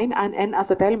glucosamine and N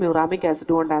acetyl muramic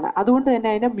acid കൊണ്ടാണ്. അതുകൊണ്ട് തന്നെ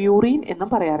അതിനെ മ്യൂറീൻ എന്നും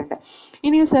പറയാറുണ്ട്.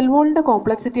 ഇനി സെൽ വോളിൻ്റെ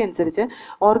കോംപ്ലക്സിറ്റി അനുസരിച്ച്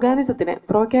ഓർഗാനിസത്തിനെ,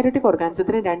 പ്രോകാരിയോട്ടിക്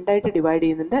ഓർഗാനിസത്തിനെ രണ്ടായിട്ട് ഡിവൈഡ്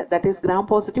ചെയ്യുന്നുണ്ട്. That is gram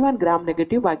positive and gram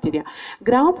negative bacteria.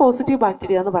 Gram positive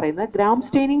bacteria എന്ന് പറയുന്നത് ഗ്രാം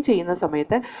സ്റ്റെയിനിങ് ചെയ്യുന്ന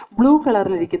സമയത്ത് ബ്ലൂ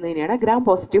കളറിലിരിക്കുന്നതിനെയാണ് ഗ്രാം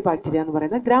പോസിറ്റീവ് ബാക്ടീരിയ എന്ന്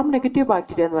പറയുന്നത്. ഗ്രാം നെഗറ്റീവ്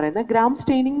ബാക്ടീരിയ എന്ന് പറയുന്നത് ഗ്രാം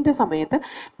സ്റ്റെയിനിങ്ങിൻ്റെ സമയത്ത്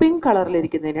പിങ്ക്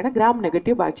കളറിലിരിക്കുന്നതിനെയാണ് ഗ്രാം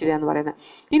നെഗറ്റീവ് ബാക്ടീരിയ എന്ന് പറയുന്നത്.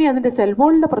 ഇനി അതിൻ്റെ സെൽ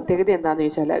വോളിൻ്റെ പ്രത്യേകത എന്താണെന്ന്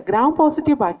ചോദിച്ചാൽ, gram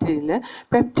positive ബാക്ടീരിയയിൽ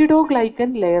peptidoglycan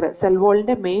layer, cell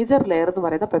വോളിൻ്റെ major layer എന്ന്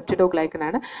പറയുന്ന പെപ്റ്റിഡോഗ്ലൈക്കൻ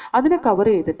ആണ്. അതിനെ കവർ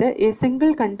ചെയ്തിട്ട് A single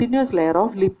continuous layer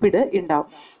of lipid ഉണ്ടാവും.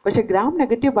 പക്ഷേ ഗ്രാം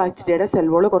നെഗറ്റീവ് ബാക്ടീരിയയുടെ സെൽ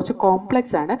വോൾ കുറച്ച്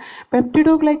കോംപ്ലക്സ് ആണ്.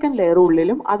 പെപ്റ്റിഡോഗ്ലൈക്കൻ ലെയർ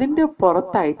ഉള്ളിലും അതിൻ്റെ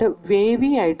പുറത്തായിട്ട്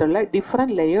വേവി ആയിട്ടുള്ള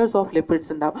ഡിഫറെൻറ്റ് ലെയേഴ്സ് ഓഫ്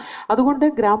ലിപ്പിഡ്സ് ഉണ്ടാവും. അതുകൊണ്ട്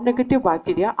ഗ്രാം നെഗറ്റീവ്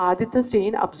ബാക്ടീരിയ ആദ്യത്തെ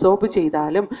സ്റ്റെയിൻ അബ്സോർബ്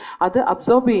ചെയ്താലും അത്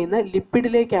അബ്സോർബ് ചെയ്യുന്ന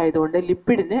ലിപ്പിഡിലേക്ക് ആയതുകൊണ്ട്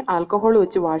ലിപ്പിഡിനെ ആൽക്കഹോൾ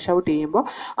വെച്ച് വാഷ് ഔട്ട് ചെയ്യുമ്പോൾ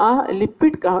ആ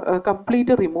ലിപ്പിഡ്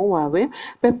കംപ്ലീറ്റ് റിമൂവ് ആവുകയും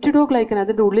പെപ്റ്റിഡോഗ്ലൈക്കൻ,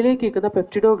 അതിൻ്റെ ഉള്ളിലേക്ക് നിൽക്കുന്ന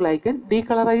പെപ്റ്റിഡോഗ്ലൈക്കൻ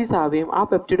ഡീകളറൈസ് ആവുകയും ആ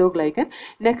പെപ്റ്റിഡോഗ്ലൈക്കൻ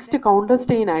നെക്സ്റ്റ് കൗണ്ടർ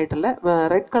സ്റ്റെയിൻ ആയിട്ടുള്ള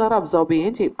റെഡ് കളർ അബ്സോർബ്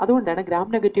ചെയ്യുകയും ചെയ്യും. അതുകൊണ്ടാണ് ഗ്രാം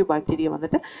നെഗറ്റീവ് ബാക്ടീരിയ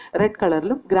വന്നിട്ട് റെഡ്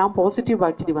കളറിലും ഗ്രാം പോസിറ്റീവ്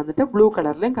ബാക്ടീരിയ വന്നിട്ട് ബ്ലൂ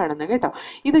കളറിലും കാണുന്നത് കേട്ടോ.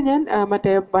 ഇത് ഞാൻ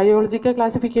മറ്റേ ബയോളജിക്കൽ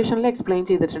ക്ലാസിഫിക്കേഷനിൽ എക്സ്പ്ലെയിൻ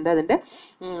ചെയ്തിട്ടുണ്ട് അതിൻ്റെ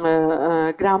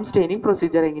ഗ്രാം സ്റ്റെയിനിങ്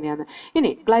പ്രൊസീജിയർ എങ്ങനെയാണ്.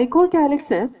 ഇനി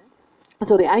ഗ്ലൈക്കോകാലിക്സ്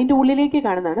അതിൻ്റെ ഉള്ളിലേക്ക്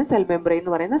കാണുന്നതാണ് സെൽ മെംബ്രെയിൻ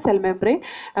എന്ന് പറയുന്നത്. സെൽ മെംബ്രെയിൻ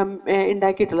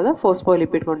ഉണ്ടാക്കിയിട്ടുള്ളത്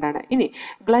ഫോസ്ഫോലിപ്പിഡ് കൊണ്ടാണ്. ഇനി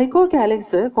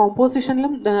ഗ്ലൈക്കോകാലിക്സ്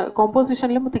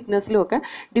കോമ്പോസിഷനിലും തിക്നെസ്സിലും ഒക്കെ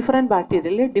ഡിഫറെൻറ്റ്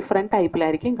ബാക്ടീരിയയിൽ ഡിഫറെൻറ്റ്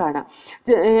ടൈപ്പിലായിരിക്കും കാണാം.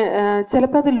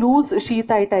 ചിലപ്പോൾ അത് ലൂസ്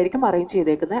ഷീത്തായിട്ടായിരിക്കും അറേഞ്ച്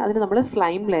ചെയ്തേക്കുന്നത്, അതിന് നമ്മൾ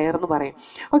സ്ലൈം ലെയർ എന്ന് പറയും.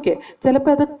 ഓക്കെ,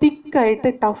 ചിലപ്പോൾ അത്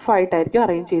തിക്കായിട്ട് ടഫായിട്ടായിരിക്കും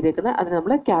അറേഞ്ച് ചെയ്തേക്കുന്നത്, അതിന്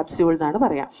നമ്മൾ ക്യാപ്സ്യൂൾ എന്നാണ്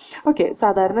പറയാം. ഓക്കെ,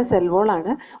 സാധാരണ സെൽ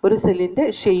വോളാണ് ഒരു സെല്ലിൻ്റെ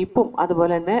ഷേപ്പും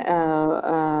അതുപോലെ തന്നെ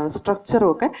സ്ട്രക്ചറും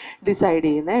ഒക്കെ ഡിസൈഡ്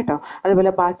ചെയ്യുന്നത് കേട്ടോ.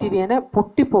 അതുപോലെ ബാക്ടീരിയനെ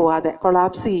പൊട്ടിപ്പോവാതെ,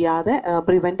 കൊളാപ്സ് ചെയ്യാതെ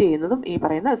പ്രിവെൻറ്റ് ചെയ്യുന്നതും ഈ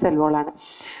പറയുന്ന സെൽ വോളാണ്.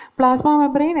 പ്ലാസ്മ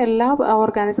മെംബ്രെയിൻ എല്ലാ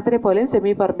ഓർഗാനിസത്തിനെ പോലെയും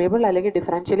സെമി പെർമിയബിൾ അല്ലെങ്കിൽ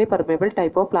differently permeable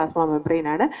type of plasma membrane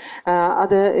ആണ്.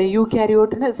 അത്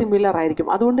യൂക്യാരിയോട്ടിന് സിമിലർ ആയിരിക്കും.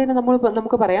 അതുകൊണ്ട് തന്നെ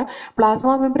നമുക്ക് പറയാം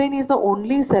plasma membrane is the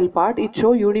only cell part it show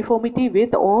uniformity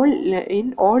with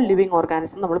all living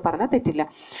organism നമ്മൾ പറഞ്ഞാൽ തെറ്റില്ല.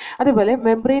 അതേപോലെ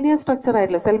മെംബ്രെയിനിയസ് സ്ട്രക്ചർ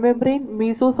ആയിട്ടുള്ള സെൽ മെംബ്രെയിൻ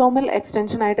മീസോസോമൽ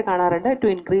എക്സ്റ്റൻഷൻ ആയിട്ട് കാണാറുണ്ട് to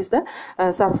increase the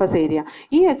surface area.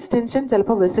 ഈ എക്സ്റ്റൻഷൻ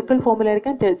ചിലപ്പോൾ വെസിക്കിൾ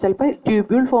ഫോമിലായിരിക്കാം, ചിലപ്പോൾ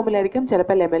ട്യൂബ്യൂൾ ഫോമിലായിരിക്കും,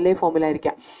 ചിലപ്പോൾ ലെമല്ലേ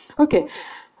ഫോമിലായിരിക്കാം. ഓക്കെ,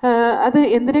 അത്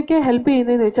എന്തിനൊക്കെ ഹെൽപ്പ്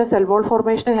ചെയ്യുന്നതെന്ന് വെച്ചാൽ സെൽ വോൾ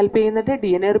ഫോർമേഷന് ഹെൽപ്പ് ചെയ്യുന്നുണ്ട്,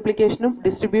 DNA റിപ്ലിക്കേഷനും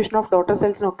ഡിസ്ട്രിബ്യൂഷൻ ഓഫ് ഡോട്ടർ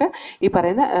സെൽസിനും ഒക്കെ ഈ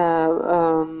പറയുന്ന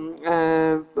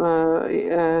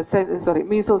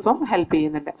മീസോസോം ഹെൽപ്പ്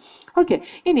ചെയ്യുന്നുണ്ട്. ഓക്കെ,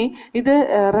 ഇനി ഇത്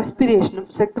റെസ്പിറേഷനും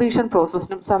സെക്രീഷൻ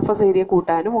പ്രോസസ്സിനും സർഫസ് ഏരിയ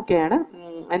കൂട്ടാനും ഒക്കെയാണ്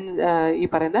ഈ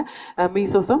പറയുന്ന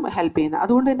മീസോസോം ഹെൽപ്പ് ചെയ്യുന്നത്.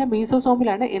 അതുകൊണ്ട് തന്നെ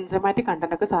മീസോസോമിലാണ് എൻസൈമാറ്റിക്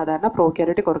കണ്ടന്റ് ഒക്കെ സാധാരണ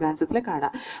പ്രോകാരിയോട്ടിക് ഓർഗാനിസത്തിൽ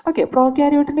കാണാം. ഓക്കെ,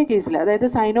 പ്രോകാരിയോട്ടിന്റെ കേസിൽ, അതായത്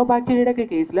സൈനോബാക്ടീരിയയുടെ ഒക്കെ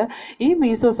കേസിൽ ഈ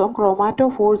മീസോസോം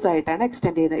ക്രോമാറ്റോഫോഴ്സ് ആയിട്ടാണ്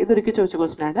എക്സ്റ്റെൻഡ് ചെയ്യുന്നത്. ഇതൊരിക്കൽ ചോദിച്ച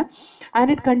ക്വസ്റ്റൻ ആണ്.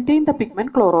 And it contain the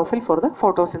pigment chlorophyll for the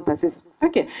photosynthesis.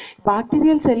 Okay,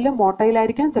 bacterial cell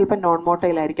മോട്ടൈലായിരിക്കാം, ചിലപ്പോൾ നോൺ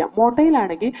മോട്ടൈലായിരിക്കാം.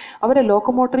 മോട്ടൈലാണെങ്കിൽ അവരെ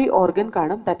ലോക്കോമോട്ടറി ഓർഗൻ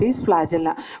കാണും, ദാറ്റ് ഈസ് ഫ്ലാജെല്ല.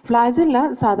 ഫ്ലാജെല്ല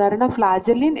സാധാരണ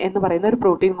ഫ്ലാജെല്ലിൻ എന്ന് പറയുന്ന ഒരു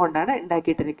പ്രോട്ടീൻ കൊണ്ടാണ്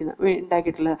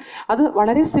ഉണ്ടാക്കിയിട്ടുള്ളത്. അത്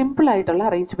വളരെ സിമ്പിൾ ആയിട്ടുള്ള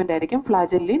അറേഞ്ച്മെന്റ് ആയിരിക്കും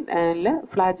ഫ്ലാജെല്ലയിലെ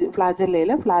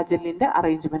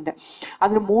അറേഞ്ച്മെന്റ്.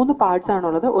 അതിന് 3 പാർട്സ്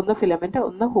ആണുള്ളത്. ഒന്ന് ഫിലമെന്റ്,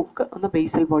 ഒന്ന് ഹുക്ക്, ഒന്ന്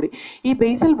ബേസൽ ബോഡി. ഈ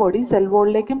basal body cell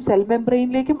വോളിലേക്കും cell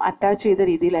മെംബ്രെയിനിലേക്കും attach ചെയ്ത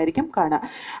രീതിയിലായിരിക്കും കാണുക.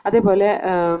 അതേപോലെ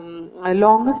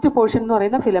ലോങ്സ്റ്റ് പോർഷൻ എന്ന്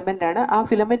പറയുന്ന ഫിലമെന്റ് ആണ്. ആ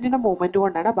ഫിലമെന്റിന്റെ മൂവ്മെന്റ്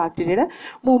കൊണ്ടാണ് ബാക്ടീരിയയുടെ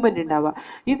മൂവ്മെന്റ് ഉണ്ടാവുക.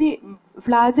 ഇത്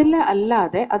ഫ്ലാജെല്ല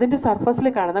അല്ലാതെ അതിന്റെ സർഫസിൽ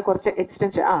കാണുന്ന കുറച്ച്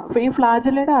എക്സ്റ്റൻഷൻ, ഈ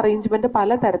ഫ്ലാജെല്ലയുടെ അറേഞ്ച്മെന്റ് പല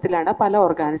തരത്തിലാണ് പല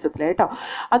ഓർഗാനിസത്തിൽ കേട്ടോ.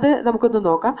 അത് നമുക്കൊന്ന്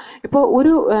നോക്കാം. ഇപ്പോൾ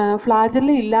ഒരു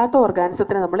ഫ്ലാജെല്ല ഇല്ലാത്ത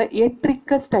ഓർഗാനിസത്തിന് നമ്മൾ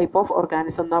എട്രിക്കസ് ടൈപ്പ് ഓഫ്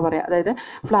ഓർഗാനിസം എന്നാ പറയുക. അതായത്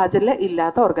ഫ്ലാജെല്ല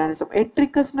ഇല്ലാത്ത ഓർഗാനിസം.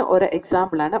 എട്രിക്കസിന് ഒരു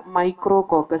എക്സാമ്പിളാണ്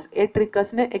മൈക്രോകോക്കസ്.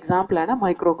 എട്രിക്കസിന് എക്സാമ്പിളാണ്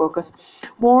Micrococcus.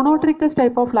 മോണോട്രിക്കസ്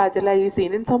type of ഫ്ലാജെല്ല is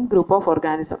seen in some group of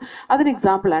organism. അതിന്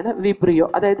എക്സാമ്പിളാണ് വിബ്രിയോ.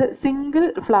 അതായത് single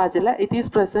ഫ്ലാജെല്ല it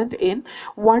is present in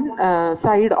one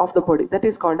side of the body. That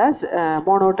is called as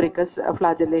മോണോട്രിക്കസ്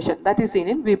ഫ്ലാജെല്ലേഷൻ. That is seen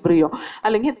in Vibrio.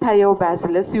 അല്ലെങ്കിൽ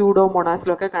Thiobacillus,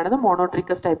 സ്യൂഡോമോണാസിലൊക്കെ കാണുന്ന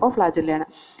മോണോട്രിക്കസ് type of ഫ്ലാജെല്ലയാണ്.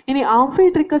 ഇനി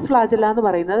ആംഫിട്രിക്കസ് ഫ്ലാജെല്ല എന്ന്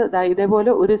പറയുന്നത്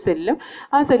ഇതേപോലെ ഒരു സെല്ലും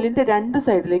ആ സെല്ലിന്റെ രണ്ട്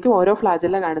സൈഡിലേക്കും ഓരോ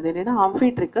ഫ്ലാജെല്ല കാണുന്നതിനാണ്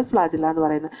ആംഫിട്രിക്കസ് ഫ്ലാജെല്ല എന്ന്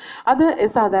പറയുന്നത്. അത്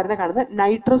സാധാരണ കാണുന്നത്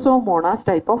Nitrosomonas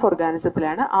type of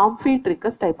ഓർഗാനിസത്തിലാണ്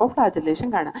ആംഫിട്രിക്കസ് type of ഫ്ലാജെല്ലേഷൻ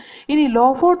കാണുക. ഇനി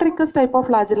ലോഫോട്രിക്കസ് ടൈപ്പ് ഓഫ്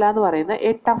ഫ്ലാജെല്ല എന്ന് പറയുന്നത്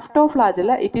A tuft of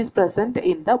ഫ്ലാജെല്ല it is present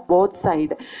in the both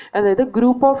side. അതായത്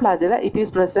group of ഫ്ലാജെല്ല it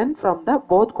is present from the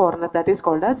both corner. That is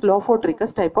called as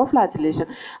ലോഫോട്രിക്കസ് type of ഫ്ലാജെല്ലേഷൻ.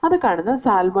 അത് കാണുന്നത്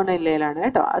സാൽമോനെല്ലയിലാണ്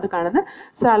കേട്ടോ. അത് കാണുന്നത്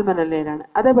സാൽമോനെല്ലയിലാണ്.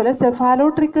 അതേപോലെ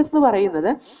സെഫാലോട്രിക്കസ് എന്ന് പറയുന്നത്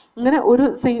ഇങ്ങനെ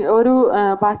ഒരു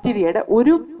ബാക്ടീരിയയുടെ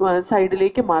ഒരു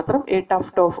സൈഡിലേക്ക് മാത്രം A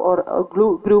tuft of or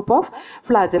group of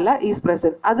ഫ്ലാജെല്ല is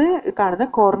present. അത് കാണുന്ന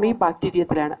കോർണി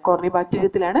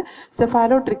ബാക്ടീരിയത്തിലാണ്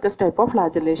സെഫാലോട്രിക്കസ് ടൈപ്പ് ഓഫ്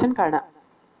ഫ്ലാജെല്ലേഷൻ കാണുക.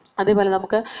 അതേപോലെ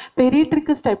നമുക്ക്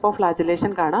പെരിട്രിക്കസ് ടൈപ്പ് ഓഫ്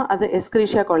ഫ്ലാജെല്ലേഷൻ കാണാം. അത്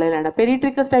എസ്ക്രീഷ്യ കൊളയിലാണ്.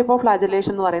 പെരിട്രിക്കസ് ടൈപ്പ് ഓഫ്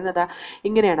ഫ്ലാജെല്ലേഷൻ എന്ന് പറയുന്നത്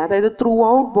ഇങ്ങനെയാണ്. അതായത് ത്രൂ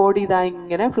ഔട്ട് ബോഡി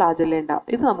ഇങ്ങനെ ഫ്ലാജെല്ല ഉണ്ടാവും.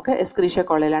 ഇത് നമുക്ക് എസ്ക്രീഷ്യ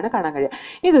കൊളയിലാണ് കാണാൻ കഴിയുക.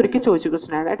 ഇതൊരിക്കൽ ചോദിച്ച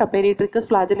ക്വസ്റ്റൻ ആണ് കേട്ടോ. പെരിട്രിക്കസ്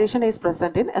ഫ്ലാജെല്ലേഷൻ ഈസ്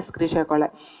പ്രസന്റ് ഇൻ എസ്ക്രീഷ്യ കൊള.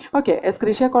 ഓക്കെ,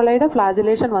 എസ്ക്രീഷ്യ കൊളയുടെ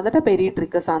ഫ്ലാജെല്ലേഷൻ വന്നിട്ട്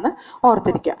പെരിട്രിക്കസ് ആണ്,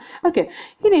 ഓർത്തിരിക്കുക. ഓക്കെ,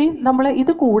 ഇനി നമ്മൾ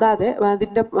ഇത് കൂടാതെ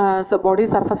അതിന്റെ ബോഡി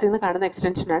സർഫസിൽ നിന്ന് കാണുന്ന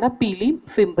എക്സ്റ്റൻഷനാണ് പിലിയും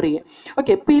ഫിംബ്രിയും.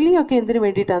 ഓക്കെ, പിലിയൊക്കെ എന്തിനു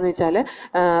വേണ്ടിയിട്ടാന്ന് വെച്ചാൽ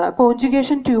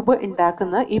കോൺജുഗേഷൻ ട്യൂബ്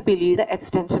ഉണ്ടാക്കുന്ന ഈ പിലിയുടെ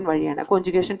എക്സ്റ്റൻഷൻ വഴിയാണ്.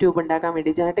 കോൺജുഗേഷൻ ട്യൂബ് ഉണ്ടാക്കാൻ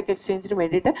വേണ്ടി, ജനറ്റിക് എക്സ്ചേഞ്ചിന്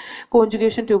വേണ്ടിയിട്ട്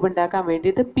കോൺജുഗേഷൻ ട്യൂബ് ഉണ്ടാക്കാൻ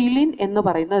വേണ്ടിയിട്ട് പിലിൻ എന്ന്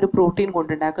പറയുന്ന ഒരു പ്രോട്ടീൻ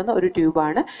കൊണ്ടുണ്ടാക്കുന്ന ഒരു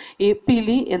ട്യൂബാണ് ഈ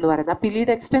പിലി എന്ന് പറയുന്നത്.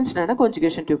 പിലിയുടെ എക്സ്റ്റൻഷനാണ്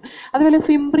കോൺജുഗേഷൻ ട്യൂബ്. അതുപോലെ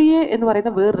ഫിംബ്രിയെ എന്ന്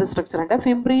പറയുന്ന വേറൊരു സ്ട്രക്ചറുണ്ട്.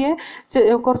 ഫിംബ്രിയെ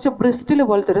കുറച്ച് ബ്രിസ്റ്റിൽ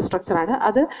പോലത്തെ ഒരു സ്ട്രക്ചറാണ്.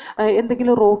 അത്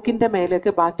എന്തെങ്കിലും റോക്കിന്റെ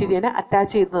മേലേക്ക് ബാക്ടീരിയനെ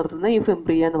അറ്റാച്ച് ചെയ്ത് നിർത്തുന്ന ഈ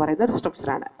ഫിംബ്രിയ എന്ന് പറയുന്ന ഒരു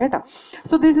സ്ട്രക്ചറാണ് കേട്ടോ.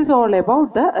 So this is all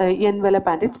about the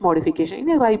envelope and it's modification.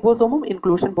 ഇനി റൈബോസോമും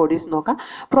ഇൻക്ലൂഷൻ ബോഡീസ് നോക്കാം.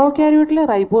 പ്രോകാരിയോട്ടിലെ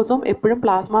റൈബോസോം എപ്പോഴും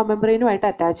പ്ലാസ്മ മെംബ്രെയിനുമായിട്ട്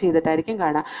അറ്റാച്ച് ചെയ്തിട്ടായിരിക്കും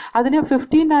കാണുക. അതിന്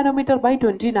 15 നാനോമീറ്റർ ബൈ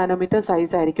 20 നാനോമീറ്റർ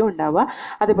സൈസ് ആയിരിക്കും ഉണ്ടാവുക.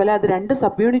 അതുപോലെ അത് 2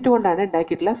 സബ് യൂണിറ്റ് കൊണ്ടാണ്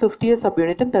ഉണ്ടാക്കിയിട്ടുള്ള 50s സബ്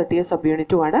യൂണിറ്റും 30s സബ്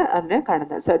യൂണിറ്റുമാണ് അതിന്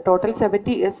കാണുന്നത്. ടോട്ടൽ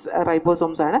 70s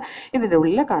റൈബോസോംസ് ആണ് ഇതിൻ്റെ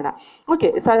ഉള്ളിൽ കാണാം. ഓക്കെ,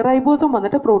 റൈബോസോം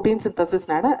വന്നിട്ട് പ്രോട്ടീൻ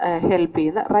സിന്തസിസിനാണ് ഹെൽപ്പ്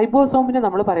ചെയ്യുന്നത്. റൈബോസോമിന്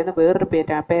നമ്മൾ പറയുന്ന വേറൊരു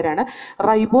പേരാണ്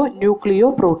റൈബോ ന്യൂക്ലിയോ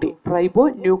പ്രോട്ടീൻ. റൈബോ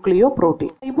ന്യൂക്ലിയോ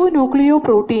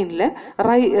പ്രോട്ടീനിൽ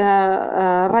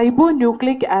റൈബോ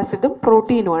ന്യൂക്ലിക് ആസിഡും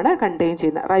പ്രോട്ടീനുമാണ് കണ്ടെയ്ൻ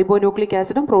ചെയ്യുന്നത്. റൈബോന്യൂക്ലിക്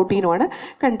ആസിഡും പ്രോട്ടീനുമാണ്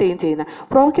കണ്ടെയ്ൻ ചെയ്യുന്നത്.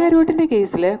 പ്രോകാരിയോട്ടിന്റെ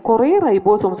കേസിൽ കുറേ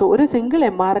റൈബോസോംസ് ഒരു സിംഗിൾ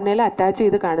mRNA അറ്റാച്ച്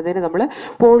ചെയ്ത് കാണുന്നതിന് നമ്മൾ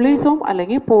പോളിസോം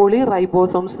അല്ലെങ്കിൽ പോളി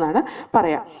റൈബോസോംസ് എന്നാണ്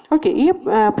പറയാം. ഓക്കെ, ഈ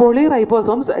പോളി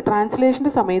റൈബോസോംസ്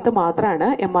ട്രാൻസ്ലേഷന്റെ സമയത്ത് മാത്രമാണ്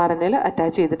mRNA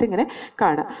അറ്റാച്ച് ചെയ്തിട്ട് ഇങ്ങനെ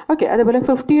കാണുക. ഓക്കെ, അതേപോലെ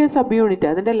 50s സബ് യൂണിറ്റ്,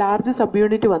 അതിന്റെ ലാർജ് സബ്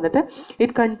യൂണിറ്റ് വന്നിട്ട്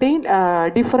it contain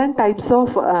different types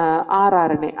of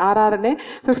RRNA.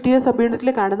 50s sub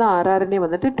യൂണിറ്റിൽ കാണുന്ന RRNA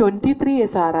വന്നിട്ട്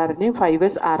 23s RRNA,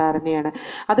 5s RRNA ആണ്.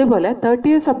 അതേപോലെ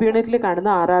 30s സബ് യൂണിറ്റിൽ കാണുന്ന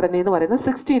RRNA എന്ന് പറയുന്നത്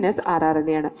 16s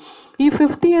RRNA ആണ്. ഈ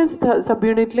 50s സബ്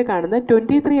യൂണിറ്റിൽ കാണുന്ന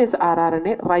 23s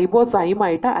RRNA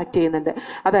റൈബോസൈമായിട്ട് ആക്ട് ചെയ്യുന്നുണ്ട്.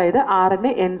 അതായത്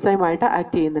RNA എൻസൈമായിട്ട്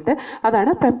ആക്ട് ചെയ്യുന്നുണ്ട്.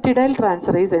 അതാണ് പെപ്റ്റിഡൈൽ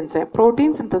ട്രാൻസ്ഫറേസ് എൻസൈം.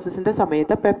 പ്രോട്ടീൻ സിന്തസിസിന്റെ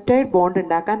സമയത്ത് പെപ്റ്റൈഡ് ബോണ്ട്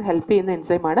ഉണ്ടാക്കാൻ ഹെൽപ്പ് ചെയ്യുന്ന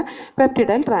എൻസൈമാണ്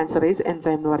പെപ്റ്റിഡൈൽ ട്രാൻസ്ഫറേസ്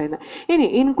എൻസൈം എന്ന് പറയുന്നത്. ഇനി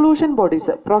ഇൻക്ലൂഷൻ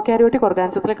ബോഡീസ്, പ്രോകാരിയോട്ടിക്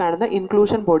ഓർഗാനിസത്തിൽ കാണുന്ന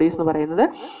ഇൻക്ലൂഷൻ ബോഡീസ് എന്ന് പറയുന്നത്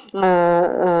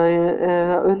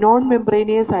നോൺ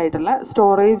മെംബ്രേനിയസ് ആയിട്ടുള്ള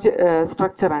സ്റ്റോറേജ്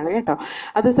സ്ട്രക്ചറാണ് കേട്ടോ.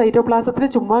 അത് സൈറ്റോപ്ലാസത്തിൽ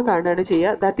ചുമ്മാ കാണുകയാണ്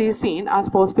ചെയ്യുക. That is seen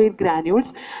as phosphate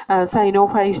granules,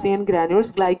 സൈനോഫൈസിയൻ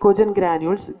granules, glycogen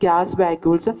granules, gas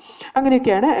vacuoles,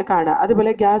 അങ്ങനെയൊക്കെയാണ് കാണുക.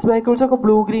 അതുപോലെ ഗ്യാസ് വാക്യൂൾസ് ഒക്കെ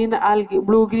ബ്ലൂ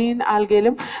ഗ്രീൻ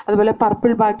ആൽഗയിലും അതുപോലെ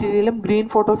പർപ്പിൾ ബാക്ടീരിയയിലും ഗ്രീൻ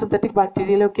ഫോട്ടോസിന്തറ്റിക്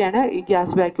ബാക്ടീരിയയിലും ഒക്കെയാണ് ഈ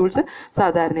ഗ്യാസ് വാക്യൂൾസ്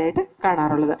സാധാരണയായിട്ട്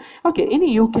കാണാറുള്ളത്. ഓക്കെ, ഇനി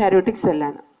യൂകാരിയോട്ടിക്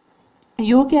സെല്ലാണ്.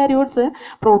 യൂകാരിയോട്സ്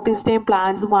പ്രോട്ടിസ്റ്റേയും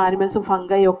പ്ലാന്റ്സും ആനിമൽസും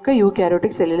ഫംഗൈ ഒക്കെ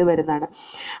യൂകാരിയോട്ടിക് സെല്ലിൽ വരുന്നതാണ്.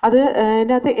 അത്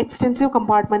അതിനകത്ത് എക്സ്റ്റെൻസീവ്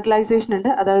കമ്പാർട്ട്മെന്റലൈസേഷൻ ഉണ്ട്.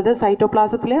 അതായത്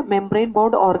സൈറ്റോപ്ലാസത്തിലെ മെംബ്രെയിൻ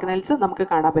ബോണ്ട് ഓർഗനൽസ് നമുക്ക്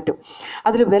കാണാൻ പറ്റും.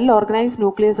 അതിൽ വെൽ ഓർഗനൈസ്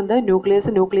ന്യൂക്ലിയസ് ഉണ്ട്.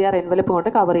 ന്യൂക്ലിയർ എൻവലപ്പ് കൊണ്ട്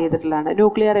കവർ ചെയ്തിട്ടുള്ളതാണ്.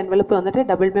 ന്യൂക്ലിയർ എൻവലപ്പ് വന്നിട്ട്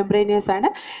ഡബിൾ മെംബ്രെയിനിയസ് ആണ്,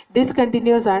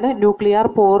 ഡിസ്കണ്ടിന്യൂസ് ആണ്. ന്യൂക്ലിയർ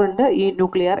പോർ ഉണ്ട് ഈ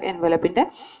ന്യൂക്ലിയർ എൻവലപ്പിന്റെ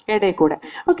ഇടയിൽ കൂടെ.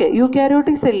 ഓക്കെ,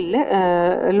 യൂക്കാരിയോട്ടിക് സെല്ലിൽ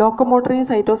ലോക്കോമോട്ടറി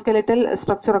സൈറ്റോസ്കെലറ്റൽ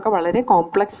സ്ട്രക്ചറൊക്കെ വളരെ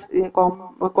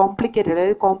കോംപ്ലിക്കേറ്റഡ്,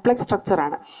 അതായത് കോംപ്ലക്സ്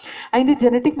സ്ട്രക്ചറാണ്. അതിൻ്റെ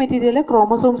ജനറ്റിക് മെറ്റീരിയൽ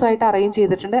ക്രോമസോംസ് ആയിട്ട് അറേഞ്ച്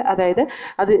ചെയ്തിട്ടുണ്ട്. അതായത്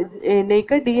അത്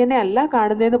നേക്കഡ് DNA അല്ല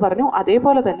കാണുന്നതെന്ന് പറഞ്ഞു.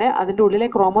 അതേപോലെ തന്നെ അതിൻ്റെ ഉള്ളിലെ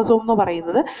ക്രോമസോം എന്ന്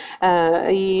പറയുന്നത്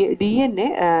ഈ DNA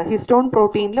ഹിസ്റ്റോൺ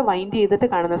പ്രോട്ടീനിൽ വൈൻഡ് ചെയ്തിട്ട്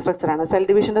കാണുന്ന സ്ട്രക്ചറാണ്. സെൽ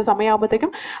ഡിവിഷൻ്റെ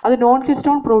സമയമാകുമ്പോഴത്തേക്കും അത് നോൺ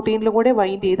ഹിസ്റ്റോൺ പ്രോട്ടീനിലും കൂടെ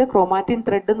വൈൻഡ് ചെയ്ത് ക്രോമാറ്റിൻ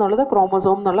ത്രെഡ് എന്നുള്ളത്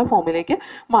ക്രോമസോം എന്നുള്ള ഫോമിലേക്ക്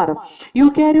മാറും.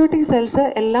 യൂക്കാരിയോട്ടിക് സെൽസ്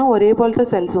എല്ലാം ഒരേപോലത്തെ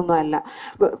സെൽസ് ഒന്നും അല്ല.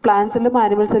 പ്ലാന്റ് സെല്ലും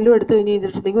ആനിമൽ സെല്ലും എടുത്തു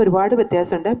കഴിഞ്ഞിട്ടുണ്ടെങ്കിൽ ഒരുപാട്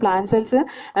വ്യത്യാസമുണ്ട്. പ്ലാന്റ് സെൽസ്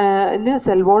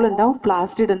സെൽ വോൾ ഉണ്ടാവും,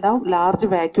 പ്ലാസ്റ്റിഡ് ഉണ്ടാവും, ലാർജ്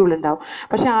വാക്യൂൾ ഉണ്ടാവും.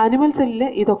 പക്ഷെ ആനിമൽ സെല്ലിൽ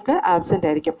ഇതൊക്കെ ആബ്സെൻ്റ്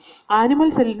ആയിരിക്കും. ആനിമൽ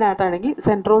സെല്ലിനകത്താണെങ്കിൽ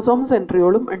സെൻട്രോസോം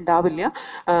സെൻട്രിയോളും ഉണ്ടാവില്ല.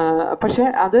 പക്ഷേ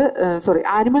അത്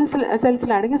ആനിമൽ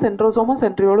സെൽസിലാണെങ്കിൽ സെൻട്രോസോമോ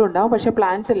സെൻട്രിയോളും ഉണ്ടാവും. പക്ഷേ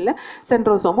പ്ലാന്റ് സെല്ലിൽ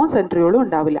സെൻട്രോസോമോ സെൻട്രിയോളും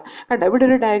ഉണ്ടാവില്ല. കണ്ടോ, ഇവിടെ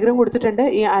ഒരു ഡയഗ്രാം കൊടുത്തിട്ടുണ്ട്.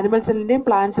 ഈ ആനിമൽ സെല്ലിൻ്റെയും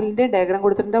പ്ലാന്റ് സെല്ലിൻ്റെയും ഡയഗ്രാം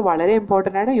കൊടുത്തിട്ടുണ്ട്. വളരെ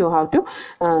ഇമ്പോർട്ടൻ്റ് ആണ്. You have to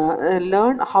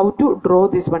learn how to draw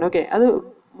this one. Okay, അത്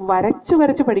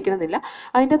വരച്ച് പഠിക്കണമെന്നില്ല.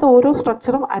 അതിൻ്റെ അകത്ത് ഓരോ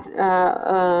സ്ട്രക്ചറും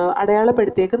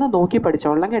അടയാളപ്പെടുത്തിയേക്കുന്ന നോക്കി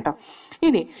പഠിച്ചോളാം കേട്ടോ.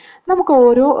 ഇനി നമുക്ക്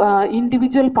ഓരോ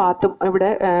ഇൻഡിവിജ്വൽ പാർട്ടും ഇവിടെ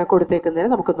കൊടുത്തേക്കുന്നതിന്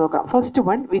നമുക്ക് നോക്കാം. First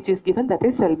one which is given, that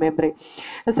is cell membrane.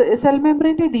 Cell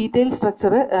മെംബ്രെയിൻ്റെ detail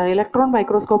structure electron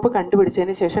microscope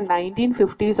കണ്ടുപിടിച്ചതിന് ശേഷം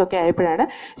 1950s ഒക്കെ ആയപ്പോഴാണ്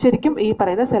ശരിക്കും ഈ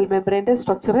പറയുന്ന സെൽ മെംബ്രെയിൻ്റെ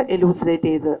സ്ട്രക്ചർ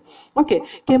എലൂസിഡേറ്റ് ചെയ്തത്. Okay,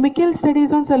 chemical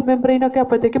studies on cell membrane ഒക്കെ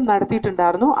അപ്പോഴത്തേക്കും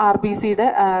നടത്തിയിട്ടുണ്ടായിരുന്നു. RBCയുടെ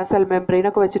സെൽ മെംബ്രെയിൻ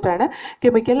ഒക്കെ വെച്ചിട്ടാണ്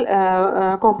കെമിക്കൽ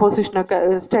കോമ്പോസിഷനൊക്കെ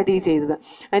സ്റ്റഡി ചെയ്തത്.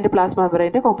 അതിൻ്റെ പ്ലാസ്മ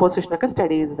മെംബ്രെയിൻ്റെ കോമ്പോസിഷനൊക്കെ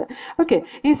സ്റ്റഡി ചെയ്തത്. ഓക്കെ,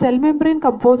 ഈ സെൽ മെംബ്രെയിൻ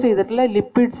കമ്പോസ് ചെയ്തിട്ടുള്ള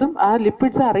ലിപ്പിഡ്സും ആ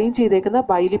ലിപ്പിഡ്സ് അറേഞ്ച് ചെയ്തേക്കുന്ന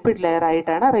ബൈലിപ്പിഡ് ലെയർ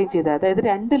ആയിട്ടാണ് അറേഞ്ച് ചെയ്തത്. അതായത്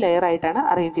 2 ലെയർ ആയിട്ടാണ്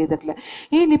അറേഞ്ച് ചെയ്തിട്ടുള്ളത്.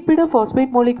 ഈ ലിപ്പിഡ്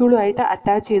ഫോസ്ഫേറ്റ് മോളിക്യൂളുമായിട്ട്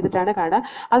അറ്റാച്ച് ചെയ്തിട്ടാണ് കാണുക.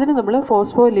 അതിന് നമ്മൾ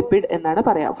ഫോസ്ഫോ ലിപ്പിഡ് എന്നാണ്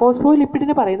പറയുക. ഫോസ്ഫോ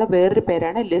ലിപ്പിഡിന് പറയുന്ന വേറൊരു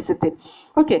പേരാണ് ലെസിത്തിൻ.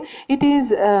 ഓക്കെ, ഇറ്റ്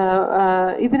ഈസ്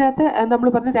ഇതിനകത്ത് നമ്മൾ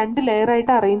പറഞ്ഞു 2 ലെയർ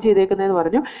ആയിട്ട് അറേഞ്ച് ചെയ്തേക്കുന്നതെന്ന്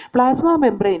പറഞ്ഞു. പ്ലാസ്മ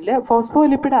മെംബ്രെയിനിൽ ഫോസ്ഫോ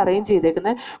ലിപ്പിഡ് അറേഞ്ച് ചെയ്തേക്കുന്ന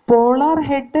പോളാർ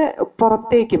ഹെഡ്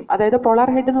പുറത്തേക്കും, അതായത് പോളാർ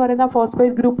ഹെഡ് എന്ന് പറയുന്ന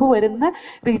ഫോസ്ഫേറ്റ് ഗ്രൂപ്പ് വരുന്ന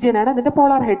റീജിയനാണ് അതിൻ്റെ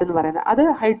പോളാർ ഹെഡ് എന്ന് പറയുന്നത്. അത്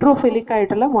ഹൈഡ്രോഫിലിക്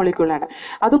ആയിട്ടുള്ള മോളിക്യൂളാണ്.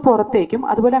 അത് പുറത്തേക്കും,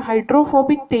 അതുപോലെ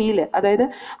ഹൈഡ്രോഫോബിക് ടെയിൽ, അതായത്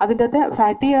അതിൻ്റെ അകത്ത്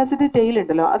ഫാറ്റി ആസിഡ് ടെയിൽ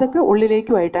ഉണ്ടല്ലോ, അതൊക്കെ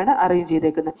ഉള്ളിലേക്കുമായിട്ടാണ് അറേഞ്ച്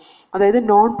ചെയ്തേക്കുന്നത്. അതായത്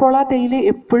നോൺ പോളാർ ടെയിൽ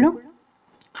എപ്പോഴും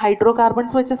ഹൈഡ്രോ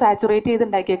കാർബൺസ് വെച്ച് സാച്ചുറേറ്റ് ചെയ്ത്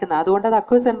ഉണ്ടാക്കിയേക്കുന്നത്. അതുകൊണ്ട് അത്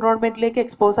അക്വസ് എൻവറോൺമെന്റിലേക്ക്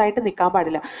എക്സ്പോസ് ആയിട്ട് നിൽക്കാൻ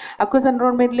പാടില്ല. അക്വസ്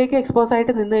എൻവറോൺമെന്റിലേക്ക് എക്സ്പോസ്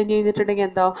ആയിട്ട് നിന്ന് കഴിഞ്ഞിട്ടുണ്ടെങ്കിൽ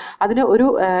എന്താ, അതിന് ഒരു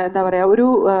എന്താ പറയുക, ഒരു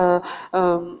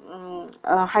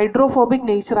ഹൈഡ്രോഫോബിക്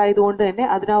നേച്ചർ ആയതുകൊണ്ട് തന്നെ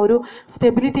അതിന് ആ ഒരു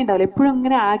സ്റ്റെബിലിറ്റി ഉണ്ടാവില്ല. എപ്പോഴും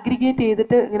ഇങ്ങനെ ആഗ്രിഗേറ്റ്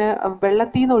ചെയ്തിട്ട് ഇങ്ങനെ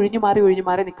വെള്ളത്തിൽ നിന്ന് ഒഴിഞ്ഞു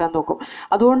മാറി നിൽക്കാൻ നോക്കും.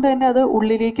 അതുകൊണ്ട് തന്നെ അത്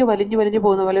ഉള്ളിലേക്ക് വലിഞ്ഞു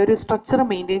പോകുന്ന പോലെ ഒരു സ്ട്രക്ചർ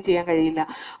മെയിൻറ്റെയിൻ ചെയ്യാൻ കഴിയില്ല.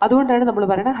 അതുകൊണ്ടാണ് നമ്മൾ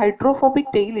പറയുന്നത്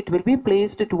hydrophobic tail it will be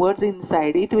placed towards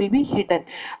inside, it will be hidden.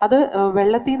 അത്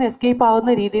വെള്ളത്തിൽ നിന്ന് എസ്കേപ്പ്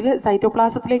ആവുന്ന രീതിയിൽ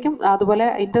സൈറ്റോപ്ലാസത്തിലേക്കും അതുപോലെ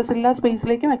ഇന്റർസെല്ലുലാർ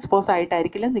സ്പേസിലേക്കും എക്സ്പോസ്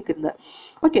ആയിട്ടായിരിക്കില്ല നിൽക്കുന്നത്.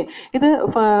 ഓക്കെ, ഇത്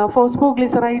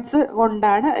ഫോസ്ഫോഗ്ലിസറൈഡ്സ്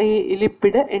കൊണ്ടാണ് ഈ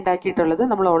ലിപ്പിഡ് ഉണ്ടാക്കിയിട്ടുള്ളത്.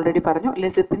 നമ്മൾ ഓൾറെഡി പറഞ്ഞു,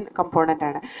 ലെസിത്തിൻ കമ്പോണൻ്റ്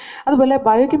ആണ്. അതുപോലെ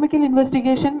ബയോകെമിക്കൽ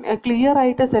ഇൻവെസ്റ്റിഗേഷൻ ക്ലിയർ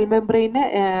ആയിട്ട് സെൽ മെംബ്രെയിനെ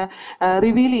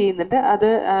റിവീൽ ചെയ്യുന്നുണ്ട്. അത്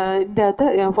ഇതിൻ്റെ അകത്ത്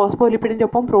ഫോസ്ഫോലിപ്പിഡിൻ്റെ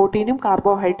ഒപ്പം പ്രോട്ടീനും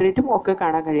കാർബോഹൈഡ്രേറ്റും ഒക്കെ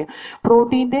കാണാൻ കഴിയും.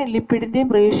 പ്രോട്ടീൻ്റെ ലിപ്പിഡിൻ്റെയും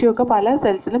റേഷ്യോ ഒക്കെ പല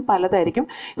സെൽസിലും പലതായിരിക്കും.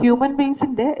 ഹ്യൂമൻ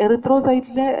ബീങ്സിൻ്റെ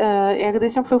എറിത്രോസൈറ്റിൽ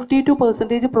ഏകദേശം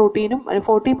 52% പ്രോട്ടീനും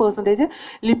 40%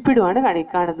 ലിപ്പിഡുമാണ്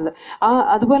കാണുന്നത്.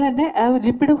 അതുപോലെ തന്നെ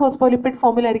ലിപ്പിഡ് ഫോസ്ഫോലിപ്പിഡ്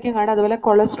ഫോമിലായിരിക്കും കാണുക. അതുപോലെ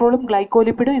കൊളസ്ട്രോളും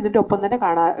ഗ്ലൈക്കോലിപ്പിഡും ഇതിൻ്റെ ഒപ്പം തന്നെ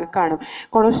കാണും.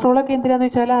 കൊളസ്ട്രോളൊക്കെ എന്തിനാന്ന്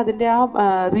വെച്ചാൽ അതിൻ്റെ ആ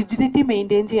റിജിഡിറ്റി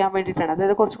മെയിൻറ്റെയിൻ ചെയ്യാൻ വേണ്ടിയിട്ടാണ്,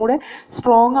 അതായത് കുറച്ചും കൂടെ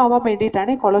സ്ട്രോങ് ആവാൻ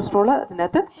വേണ്ടിയിട്ടാണ് ഈ കൊളസ്ട്രോൾ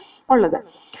അതിനകത്ത് ഉള്ളത്.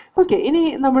 ഓക്കെ, ഇനി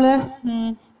നമ്മൾ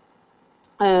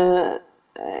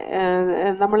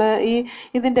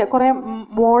ഇതിൻ്റെ കുറേ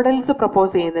മോഡൽസ്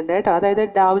പ്രപ്പോസ് ചെയ്യുന്നുണ്ട് കേട്ടോ. അതായത്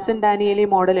ഡാവ്സൺ ഡാനിയലി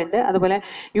മോഡൽ ഉണ്ട്, അതുപോലെ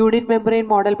unit membrane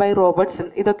model by Robertson,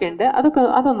 ഇതൊക്കെ ഉണ്ട്.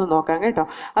 അതൊന്ന് നോക്കാം കേട്ടോ.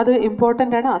 അത്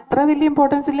ഇമ്പോർട്ടൻ്റ് ആണ്. അത്ര വലിയ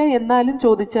ഇമ്പോർട്ടൻസ് ഇല്ല, എന്നാലും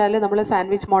ചോദിച്ചാൽ നമ്മൾ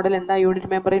സാൻഡ്വിച്ച് മോഡൽ എന്താ,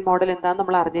 യൂണിറ്റ് മെംബ്രെയിൻ മോഡൽ എന്താന്ന്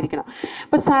നമ്മൾ അറിഞ്ഞിരിക്കണം.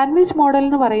 അപ്പോൾ സാൻഡ്വിച്ച് മോഡൽ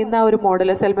എന്ന് പറയുന്ന ഒരു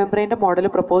മോഡൽ, സെൽ മെംബ്രെയിൻ്റെ മോഡൽ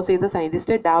പ്രപ്പോസ് ചെയ്ത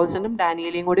സയൻറ്റിസ്റ്റ് ഡാവ്സണും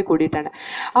ഡാനിയലിയും കൂടിയിട്ടാണ്.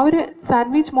 അവർ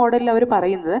സാൻഡ്വിച്ച് മോഡലിൽ അവർ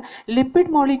പറയുന്നത്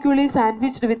lipid molecule is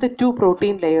sandwiched with 2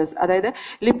 protein layers. അതായത്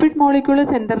ലിപ്പിഡ് മോളിക്യൂള്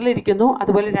സെന്ററിൽ ഇരിക്കുന്നു,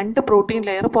 അതുപോലെ 2 പ്രോട്ടീൻ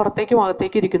ലെയർ പുറത്തേക്കും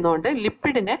അകത്തേക്കും ഇരിക്കുന്നതുകൊണ്ട്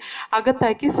ലിപ്പിഡിനെ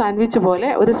അകത്താക്കി സാൻഡ്വിച്ച് പോലെ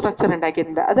ഒരു സ്ട്രക്ചർ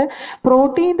ഉണ്ടാക്കിയിട്ടുണ്ട്. അത്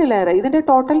പ്രോട്ടീൻ്റെ ലെയർ, ഇതിൻ്റെ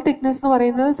ടോട്ടൽ തിക്നെസ് എന്ന്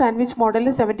പറയുന്നത് സാൻഡ്വിച്ച് മോഡലിൽ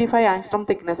 75 ആങ്സ്ട്രോം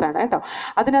തിക്നെസ് ആണ് കേട്ടോ.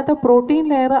 അതിനകത്ത് protein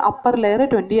layer upper layer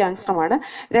 20 angstrom ആണ്.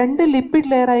 2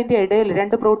 ലിപ്പിഡ് ലെയർ അതിൻ്റെ ഇടയിൽ,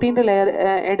 2 പ്രോട്ടീൻ്റെ ലെയർ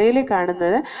ഇടയിൽ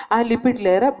കാണുന്നത് ആ ലിപ്പിഡ്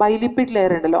ലെയർ, ബൈലിപ്പിഡ്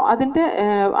ലെയർ ഉണ്ടല്ലോ, അതിൻ്റെ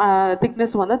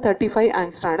തിക്നെസ് വന്ന് 35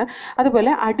 ആങ്സ്ട്രോം ആണ്.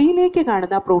 അതുപോലെ അടിയിലേക്ക്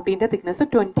കാണുന്ന പ്രോട്ടീൻ്റെ തിക്നെസ്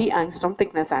 20 ആങ്സ്ട്രോം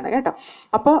തിക്നെസ് ആണ് കേട്ടോ.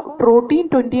 അപ്പോൾ protein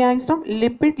 20 angstrom,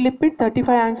 lipid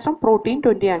 35 angstrom, protein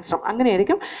 20 angstrom,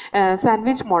 അങ്ങനെയായിരിക്കും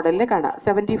സാൻഡ്വിച്ച് മോഡലിൽ കാണാം.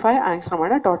 75 ആങ്സ്ട്രോം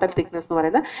ആണ് ടോട്ടൽ തിക്നെസ് എന്ന്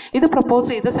പറയുന്നത്. ഇത് പ്രപ്പോസ്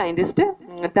ചെയ്ത സയൻറ്റിസ്റ്റ്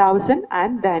ഡൗസൺ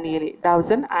ആൻഡ്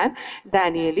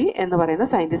ഡാനിയലി എന്ന് പറയുന്ന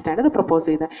സയൻറ്റിസ്റ്റാണ് ഇത് പ്രപ്പോസ്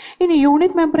ചെയ്തത്. ഇനി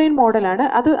യൂണിറ്റ് മെംബ്രെയിൻ മോഡലാണ്,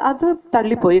 അത്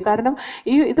തള്ളിപ്പോയി. കാരണം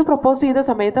ഇത് പ്രപ്പോസ് ചെയ്ത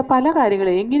സമയത്ത് പല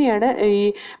കാര്യങ്ങളും, എങ്ങനെയാണ് ഈ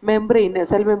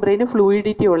സെൽ മെംബ്രെയിന്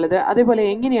ഫ്ലൂയിഡിറ്റി ഉള്ളത്, അതേപോലെ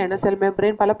എങ്ങനെയാണ് സെൽ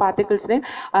മെംബ്രെയിൻ പല പാർട്ടിക്കിൾസിനെ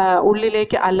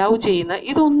ഉള്ളിലേക്ക് അലൗ ചെയ്യുന്നത്,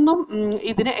 ഇതൊന്നും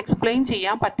ഇതിനെ എക്സ്പ്ലെയിൻ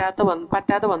ചെയ്യാൻ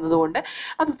പറ്റാതെ വന്നതുകൊണ്ട്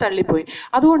അത് തള്ളിപ്പോയി.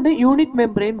 അതുകൊണ്ട് യൂണിറ്റ്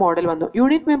മെംബ്രെയിൻ മോഡൽ വന്നു.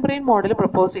 യൂണിറ്റ് മെംബ്രെയിൻ മോഡൽ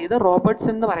പ്രപ്പോസ് ചെയ്ത്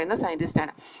റോബർട്ട്സൺ എന്ന് പറയുന്ന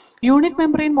സയൻറ്റിസ്റ്റാണ്. യൂണിറ്റ്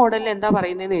മെംബ്രെയിൻ മോഡലിൽ എന്താ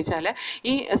പറയുന്നതെന്ന് വെച്ചാൽ,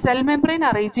 ഈ സെൽ മെംബ്രെയിൻ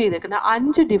അറേഞ്ച് ചെയ്തേക്കുന്ന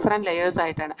 5 ഡിഫറെൻറ്റ് ലെയേഴ്സ്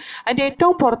ആയിട്ടാണ്. അതിൻ്റെ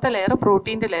ഏറ്റവും പുറത്തെ ലെയർ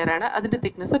പ്രോട്ടീൻ്റെ ലെയറാണ്. അതിൻ്റെ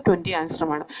തിക്നെസ് 20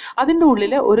 ആങ്സ്ട്രോമാണ്. അതിൻ്റെ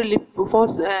ഉള്ളിൽ ഒരു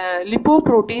ലിപ്പോ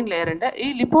പ്രോട്ടീൻ ലെയർ ഉണ്ട്. ഈ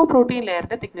ലിപ്പോ പ്രോട്ടീൻ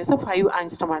ലെയറിൻ്റെ തിക്നെസ് 5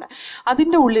 ആങ്സ്ട്രോമാണ്.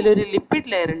 അതിൻ്റെ ഉള്ളിൽ ഒരു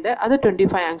ലിപ്പിഡ് ലെയർ ഉണ്ട്, അത്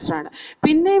 25 ആങ്സ്ട്രോമാണ്.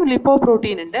 പിന്നെയും ലിപ്പോ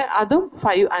പ്രോട്ടീൻ ഉണ്ട്, അതും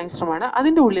 5 ആങ്സ്ട്രോമാണ്.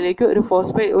 അതിൻ്റെ ഉള്ളിലേക്ക് ഒരു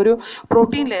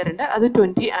പ്രോട്ടീൻ ലെയർ ഉണ്ട്, അത്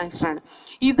 20 ആങ്സ്ട്രോമാണ്.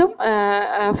 ഇതും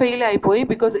ഫെയിലായിപ്പോയി,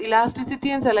 because elasticity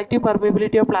and selective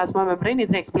permeability of plasma membrane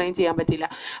ഇതിനെ എക്സ്പ്ലെയിൻ ചെയ്യാൻ പറ്റില്ല.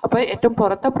 അപ്പോൾ ഏറ്റവും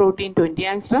പുറത്തെ protein 20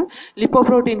 angstrom, lipo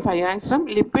protein 5 angstrom,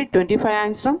 lipid 25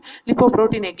 angstrom, lipo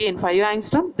protein again 5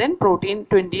 angstrom, then protein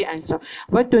 20 angstrom.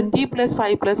 അപ്പോൾ 20 +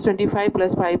 5 + 25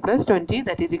 + 5 + 20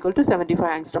 that is equal to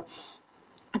 75 angstrom.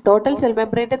 Total cell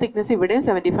മെംബ്രെയിൻ്റെ thickness ഇവിടെയും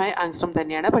 75 angstrom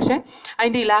തന്നെയാണ്. പക്ഷേ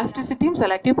അതിൻ്റെ ഇലാസ്റ്റിസിറ്റിയും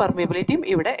സെലക്റ്റീവ് പെർമിബിലിറ്റിയും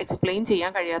ഇവിടെ എക്സ്പ്ലെയിൻ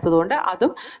ചെയ്യാൻ കഴിയാത്തതുകൊണ്ട്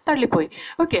അതും തള്ളിപ്പോയി.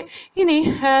 ഓക്കെ, ഇനി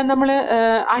നമ്മൾ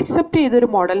അക്സെപ്റ്റ് ചെയ്തൊരു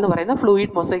മോഡൽ എന്ന് പറയുന്നത്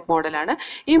ഫ്ലൂയിഡ് മൊസൈക്ക് മോഡലാണ്.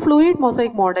 ഈ ഫ്ലൂയിഡ്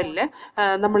മൊസൈക്ക് മോഡലിൽ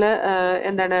നമ്മൾ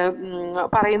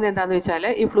പറയുന്നത് എന്താണെന്ന് വെച്ചാൽ,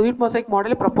 ഈ ഫ്ലൂയിഡ് മൊസൈക്ക്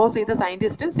മോഡൽ പ്രപ്പോസ് ചെയ്ത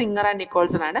സയൻറ്റിസ്റ്റ് സിംഗർ ആൻഡ്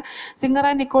നിക്കോൾസൺ ആണ്. സിംഗർ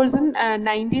ആൻഡ് നിക്കോൾസൺ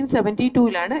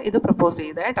 1972 ഇത് പ്രപ്പോസ്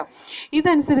ചെയ്തത് കേട്ടോ.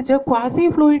 ഇതനുസരിച്ച് quasi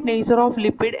fluid nature of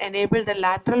lipid enable the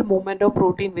lateral movement of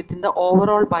protein within the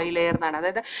overall bilayer എന്നാണ്.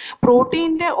 അതായത്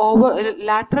പ്രോട്ടീൻ്റെ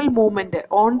lateral movement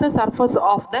on the surface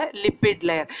of the lipid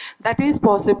layer that is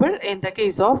possible in the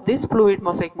case of this fluid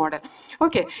mosaic model.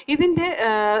 Okay,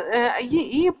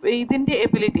 ഇതിൻ്റെ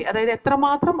ability, അതായത്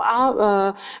എത്രമാത്രം ആ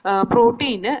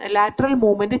protein lateral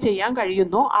movement ചെയ്യാൻ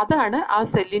കഴിയുന്നോ അതാണ് ആ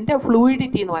സെല്ലിൻ്റെ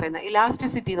ഫ്ലൂയിഡിറ്റി എന്ന് പറയുന്നത്,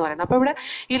 ഇലാസ്റ്റിസിറ്റി എന്ന് പറയുന്നത്. അപ്പോൾ ഇവിടെ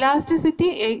ഇലാസ്റ്റിസിറ്റി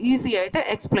ഈസി ആയിട്ട്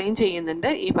എക്സ്പ്ലെയിൻ ചെയ്യുന്നുണ്ട്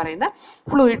ഈ പറയുന്ന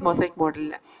ഫ്ലൂയിഡ് മൊസൈക്ക്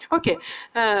മോഡലിൽ. ഓക്കെ,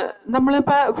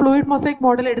 നമ്മളിപ്പോൾ ഫ്ലൂയിഡ് മൊസൈക്ക്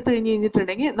മോഡൽ എടുത്തു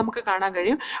കഴിഞ്ഞിട്ടുണ്ടെങ്കിൽ നമുക്ക് കാണാൻ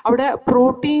കഴിയും, അവിടെ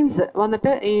പ്രോട്ടീൻസ്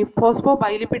വന്നിട്ട് ഈ ഫോസ്ഫോ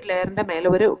ബൈലിപ്പിഡ് ലെയറിൻ്റെ മേലെ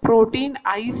ഒരു പ്രോട്ടീൻ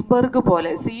ഐസ്ബർഗ്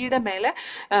പോലെ, സീയുടെ മേലെ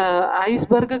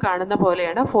ഐസ്ബർഗ് കാണുന്ന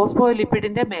പോലെയാണ് ഫോസ്ഫോ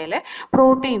ലിപ്പിഡിൻ്റെ മേലെ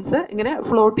പ്രോട്ടീൻസ് ഇങ്ങനെ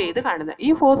ഫ്ലോട്ട് ചെയ്ത് കാണുന്നത്.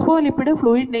 ഈ ഫോസ്ഫോ ലിപ്പിഡ്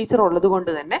ഫ്ലൂയിഡ് നേച്ചർ ഉള്ളത്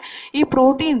കൊണ്ട് തന്നെ ഈ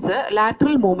പ്രോട്ടീൻസ്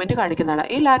ലാറ്ററൽ മൂവ്മെൻറ്റ് കാണിക്കുന്നതാണ്.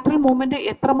 ഈ ലാറ്ററൽ മൂവ്മെൻറ്റ്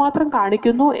എത്രമാത്രം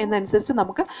കാണിക്കുന്നു എന്നനുസരിച്ച്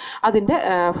നമുക്ക് അതിൻ്റെ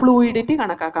ഫ്ലൂയിഡിറ്റി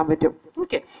കണക്കാക്കാൻ പറ്റും.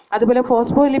 ഓക്കെ, അതുപോലെ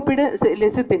phospho lipid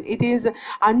lecithin,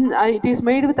 it is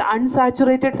made with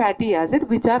unsaturated fatty acid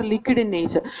which are liquid in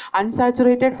nature.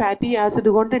 Unsaturated fatty acid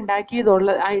കൊണ്ട്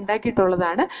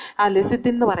ഉണ്ടാക്കിയിട്ടുള്ളതാണ് ആ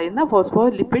lecithin എന്ന് പറയുന്ന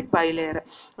ഫോസ്ഫോലിപ്പിഡ് ബൈലെയർ.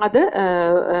 അത്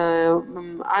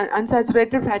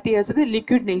unsaturated fatty acid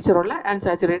liquid നേച്ചറുള്ള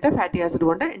unsaturated fatty acid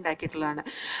കൊണ്ട് ഉണ്ടാക്കിയിട്ടുള്ളതാണ്.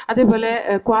 അതേപോലെ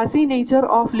quasi nature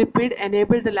of lipid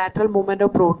enable the lateral movement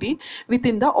of protein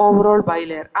within the overall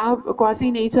bilayer. ആ quasi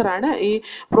നേച്ചറാണ് ഈ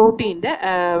പ്രോട്ടീൻ്റെ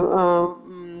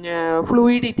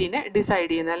ഫ്ലൂയിഡിറ്റിനെ decide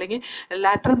ചെയ്യുന്ന, അല്ലെങ്കിൽ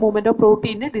ലാറ്ററൽ മൂവ്മെന്റ് ഓഫ്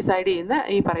പ്രോട്ടീനെ ഡിസൈഡ് ചെയ്യുന്ന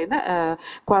ഈ പറയുന്ന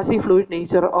quasi fluid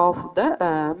nature of the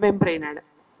membrane ആണ്.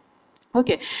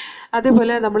 ഓക്കെ,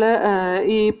 അതേപോലെ നമ്മൾ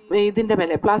ഈ ഇതിൻ്റെ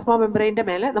മേലെ പ്ലാസ്മ മെംബ്രെയിൻ്റെ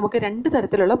മേലെ നമുക്ക് 2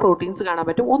 തരത്തിലുള്ള പ്രോട്ടീൻസ് കാണാൻ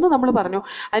പറ്റും. ഒന്ന് നമ്മൾ പറഞ്ഞു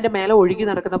അതിൻ്റെ മേലെ ഒഴുകി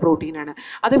നടക്കുന്ന പ്രോട്ടീനാണ്.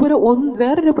 അതേപോലെ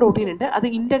വേറൊരു പ്രോട്ടീൻ ഉണ്ട്, അത്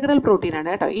ഇൻ്റഗ്രൽ പ്രോട്ടീനാണ്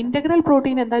കേട്ടോ. ഇൻ്റഗ്രൽ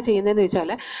പ്രോട്ടീൻ എന്താ ചെയ്യുന്നതെന്ന്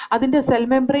വെച്ചാൽ അതിൻ്റെ സെൽ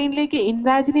മെംബ്രെയിനിലേക്ക്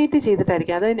ഇൻവാജിനേറ്റ്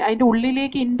ചെയ്തിട്ടായിരിക്കും, അത് അതിൻ്റെ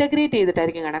ഉള്ളിലേക്ക് ഇൻ്റഗ്രേറ്റ്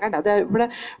ചെയ്തിട്ടായിരിക്കും കാണാം. കണ്ടോ, അത്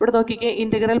ഇവിടെ നോക്കിക്കേ,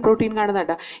 ഇൻ്റഗ്രൽ പ്രോട്ടീൻ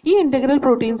കാണുന്നുണ്ട്. ഈ ഇൻ്റഗ്രൽ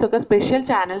പ്രോട്ടീൻസ് ഒക്കെ സ്പെഷ്യൽ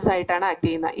ചാനൽസ് ആയിട്ടാണ് ആക്ട്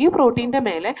ചെയ്യുന്നത്. ഈ പ്രോട്ടീൻ്റെ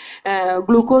മേലെ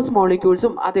ഗ്ലൂക്കോസ്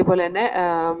മോളിക്യൂൾസും അതേപോലെ തന്നെ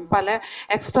പല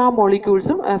എക്സ്ട്രാ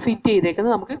മോളിക്യൂൾസും ഫിറ്റ്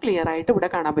ചെയ്തേക്കുന്നത് നമുക്ക് ക്ലിയർ ആയിട്ട് ഇവിടെ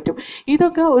കാണാൻ പറ്റും.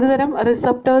 ഇതൊക്കെ ഒരുതരം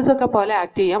റിസപ്റ്റേഴ്സ് ഒക്കെ പോലെ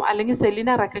ആക്ട് ചെയ്യാം, അല്ലെങ്കിൽ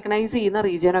സെല്ലിനെ റെക്കഗ്നൈസ് ചെയ്യുന്ന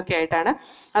റീജിയനൊക്കെ ആയിട്ടാണ്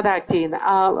അത് ആക്ട് ചെയ്യുന്നത്.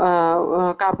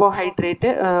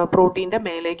 കാർബോഹൈഡ്രേറ്റ് പ്രോട്ടീൻ്റെ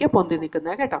മേലേക്ക് പൊന്തി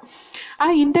നിൽക്കുന്നത് കേട്ടോ. ആ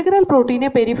ഇൻ്റഗ്രൽ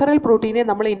പെരിഫറൽ പ്രോട്ടീനെ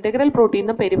നമ്മൾ ഇൻ്റഗ്രൽ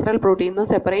പ്രോട്ടീനും പെരിഫറൽ പ്രോട്ടീനും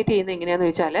സെപ്പറേറ്റ് ചെയ്യുന്നത്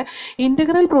എങ്ങനെയാണെന്ന് വെച്ചാൽ,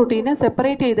 ഇൻ്റഗ്രൽ പ്രോട്ടീനെ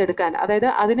സെപ്പറേറ്റ് ചെയ്തെടുക്കാൻ, അതായത്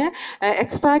അതിനെ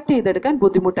എക്സ്ട്രാക്ട് ചെയ്തെടുക്കാൻ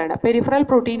ബുദ്ധിമുട്ടാണ്. പെരിഫറൽ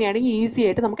പ്രോട്ടീനെ ആണെങ്കിൽ ഈസി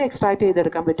ആയിട്ട് നമുക്ക് എക്സ്ട്രാക്ട്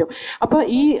ചെയ്തെടുക്കാൻ പറ്റും. അപ്പോൾ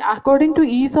ഈ according to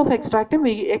ease of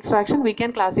extraction we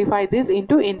can classify this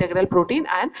into integral protein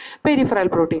and peripheral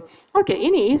protein. Okay,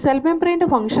 ഇനി ഈ സെൽ മെംബ്രെയിൻ്റെ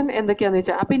ഫംഗ്ഷൻ എന്തൊക്കെയാണെന്ന്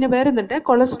വെച്ചാൽ, പിന്നെ വേറെ എന്തുണ്ട്,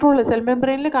 കൊളസ്ട്രോൾ, സെൽ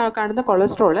മെംബ്രെയിനിൽ കാണുന്ന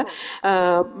കൊളസ്ട്രോൾ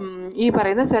ഈ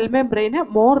പറയുന്ന സെൽ മെംബ്രെയിന്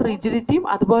മോർ റിജിഡിറ്റിയും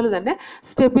അതുപോലെ തന്നെ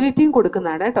സ്റ്റെബിലിറ്റിയും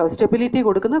കൊടുക്കുന്നതാണ് കേട്ടോ. സ്റ്റെബിലിറ്റി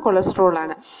കൊടുക്കുന്ന കൊളസ്ട്രോൾ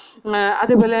ആണ്.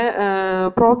 അതേപോലെ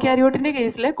പ്രോക്യാരിയോട്ടിൻ്റെ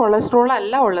കേസിൽ കൊളസ്ട്രോൾ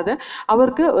അല്ല ഉള്ളത്,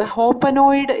 അവർക്ക്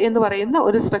ഹോപ്പനോയിഡ് എന്ന് പറയുന്ന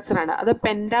ഒരു സ്ട്രക്ചറാണ്, അത്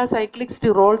പെൻഡാസൈക്ലിക്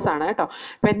സ്റ്റിറോൾസ് ആണ് കേട്ടോ.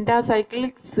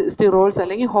 പെൻഡാസൈക്ലിക് സ്റ്റിറോൾസ്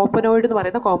അല്ലെങ്കിൽ ഹോപ്പനോയിഡ് എന്ന്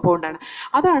പറയുന്ന കോമ്പൗണ്ടാണ്.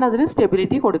 അതാണ് അതിന്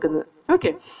സ്റ്റെബിലിറ്റി കൊടുക്കുന്നത്.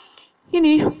 ഓക്കെ,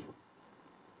 ഇനി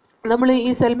നമ്മൾ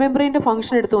ഈ സെൽ മെംബ്രെയിൻ്റെ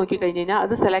ഫംഗ്ഷൻ എടുത്ത് നോക്കിക്കഴിഞ്ഞ് കഴിഞ്ഞാൽ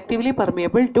അത് സെലക്റ്റീവ്ലി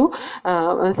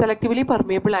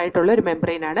പെർമിയബിൾ ആയിട്ടുള്ള ഒരു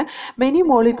മെംബ്രെയിൻ ആണ്. മെനി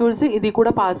മോളിക്യൂൾസ് ഇതിൽ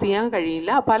കൂടെ പാസ് ചെയ്യാൻ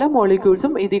കഴിയില്ല. പല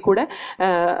മോളിക്യൂൾസും ഇതിൽ കൂടെ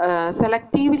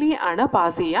സെലക്റ്റീവ്ലി ആണ്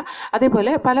പാസ് ചെയ്യുക.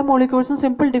 അതേപോലെ പല മോളിക്യൂൾസും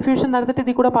സിമ്പിൾ ഡിഫ്യൂഷൻ നടത്തിയിട്ട്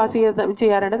ഇതിൽ കൂടെ പാസ്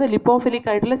ചെയ്യാറുണ്ട്. ലിപ്പോഫിലിക്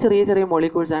ആയിട്ടുള്ള ചെറിയ ചെറിയ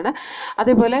മോളിക്യൂൾസ് ആണ്.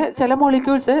 അതേപോലെ ചില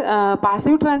മോളിക്യൂൾസ്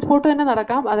പാസീവ് ട്രാൻസ്പോർട്ട് തന്നെ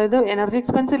നടക്കാം. അതായത് എനർജി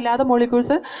എക്സ്പെൻസ് ഇല്ലാതെ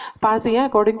മോളിക്യൂൾസ് പാസ് ചെയ്യാം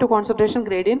അക്കോർഡിംഗ് ടു കോൺസെൻട്രേഷൻ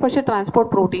ഗ്രേഡിയൻറ്റ്. പക്ഷേ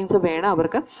ട്രാൻസ്പോർട്ട് പ്രോട്ടീൻസ് വേണം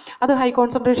അവർക്ക്. അത് ഹൈ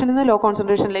കോൺസെൻട്രേഷനിൽ നിന്ന് ലോ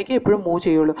കോൺസെൻട്രേഷനിലേക്ക് എപ്പോഴും മൂവ്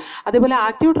ചെയ്യുള്ളൂ. അതേപോലെ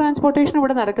ആക്റ്റീവ് ട്രാൻസ്പോർട്ടേഷൻ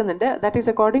ഇവിടെ നടക്കുന്നുണ്ട്. That is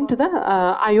according to the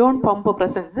ion pump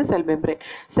present in the cell membrane.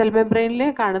 Cell മെംബ്രെയിനിൽ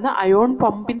കാണുന്ന അയോൺ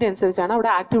പമ്പിൻ്റെ അനുസരിച്ചാണ്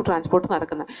അവിടെ ആക്റ്റീവ് ട്രാൻസ്പോർട്ട്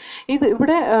നടക്കുന്നത്.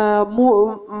 ഇവിടെ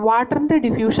വാട്ടറിൻ്റെ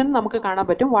ഡിഫ്യൂഷൻ നമുക്ക് കാണാൻ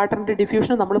പറ്റും. വാട്ടറിൻ്റെ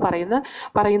ഡിഫ്യൂഷൻ നമ്മൾ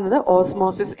പറയുന്നത്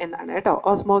ഓസ്മോസിസ് എന്നാണ് കേട്ടോ.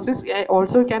 Osmosis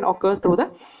also can occurs through the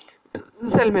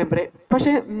cell membrane.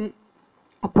 പക്ഷേ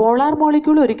പോളാർ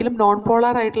മോളിക്യൂൾ ഒരിക്കലും നോൺ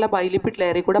പോളാർ ആയിട്ടുള്ള ബൈലിപ്പിഡ്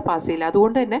ലെയറിൽ കൂടെ പാസ് ചെയ്യില്ല.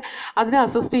 അതുകൊണ്ട് തന്നെ അതിനെ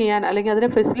അസിസ്റ്റ് ചെയ്യാൻ അല്ലെങ്കിൽ അതിനെ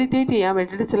ഫെസിലിറ്റേറ്റ് ചെയ്യാൻ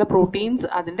വേണ്ടിയിട്ട് ചില പ്രോട്ടീൻസ്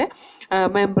അതിൻ്റെ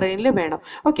മെംബ്രെയിനിൽ വേണം.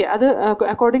 ഓക്കെ, അത്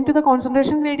according to the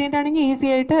concentration gradient ആണെങ്കിൽ ഈസി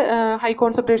ആയിട്ട് ഹൈ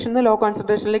കോൺസെൻട്രേഷനിൽ നിന്ന് ലോ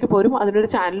കോൺസെൻട്രേഷനിലേക്ക് പോരും. അതിനൊരു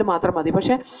ചാനൽ മാത്രം മതി.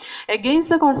 പക്ഷേ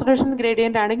എഗെയിൻസ്റ്റ് ദ കോൺസെൻട്രേഷൻ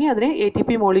ഗ്രേഡിയൻ്റ് ആണെങ്കിൽ അതിന്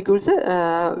ATP മോളിക്യൂൾസ്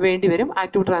വേണ്ടി വരും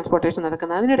ആക്റ്റീവ് ട്രാൻസ്പോർട്ടേഷൻ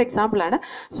നടക്കുന്നത്. അതിനൊരു എക്സാമ്പിളാണ്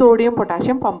സോഡിയം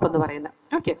പൊട്ടാഷ്യം പമ്പ് എന്ന് പറയുന്നത്.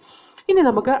 ഓക്കെ, ഇനി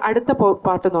നമുക്ക് അടുത്ത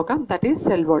പാർട്ട് നോക്കാം. That is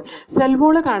cell wall. Cell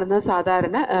wall കാണുന്നത്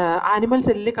സാധാരണ ആനിമൽ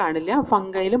സെല്ലിൽ കാണില്ല.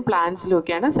 ഫംഗയിലും പ്ലാന്റ്സിലും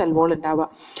ഒക്കെയാണ് സെൽ വോൾ ഉണ്ടാവുക.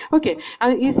 ഓക്കെ,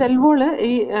 ഈ സെൽ വോള്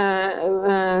ഈ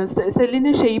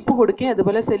സെല്ലിന് ഷേപ്പ് കൊടുക്കുകയും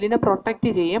അതുപോലെ സെല്ലിനെ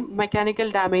പ്രൊട്ടക്റ്റ് ചെയ്യും. മെക്കാനിക്കൽ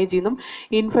ഡാമേജിൽ നിന്നും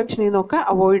ഇൻഫെക്ഷനിൽ നിന്നൊക്കെ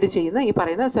അവോയ്ഡ് ചെയ്യുന്ന ഈ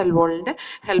പറയുന്ന സെൽ വോളിൻ്റെ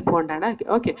ഹെൽപ്പ് കൊണ്ടാണ്.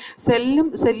 ഓക്കെ,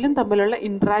 സെല്ലും തമ്മിലുള്ള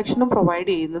ഇൻട്രാക്ഷനും പ്രൊവൈഡ്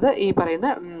ചെയ്യുന്നത് ഈ പറയുന്ന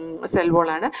സെൽ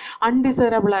വോളാണ്.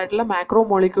 അൺഡിസൈറബിൾ ആയിട്ടുള്ള മാക്രോ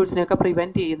മോളിക്യൂൾസിനെയൊക്കെ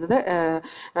പ്രിവെൻറ്റ് ചെയ്യുന്നത്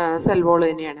സെൽ വോൾ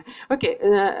തന്നെയാണ്. ഓക്കെ,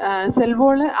 സെൽ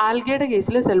വോൾ ആൽഗയുടെ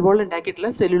കേസിൽ സെൽ വോൾ ഉണ്ടാക്കിയിട്ടുള്ള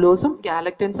സെല്ലുലോസും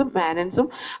ഗാലക്ടൻസും മാനൻസും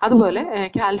അതുപോലെ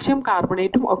കാൽഷ്യം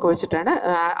കാർബണേറ്റും ഒക്കെ വെച്ചിട്ടാണ്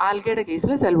ആൽഗയുടെ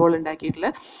കേസിൽ സെൽ വോൾ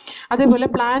ഉണ്ടാക്കിയിട്ടുള്ളത്. അതേപോലെ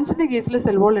പ്ലാന്റ്സിൻ്റെ കേസിൽ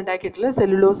സെൽ വോൾ ഉണ്ടാക്കിയിട്ടുള്ള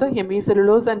cellulose, hemi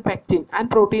cellulose and pectin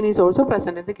and protein is also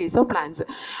present in the case of plants.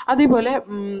 അതേപോലെ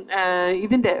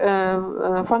ഇതിൻ്റെ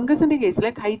ഫംഗസിൻ്റെ കേസിൽ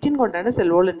കൈറ്റിൻ കൊണ്ടാണ്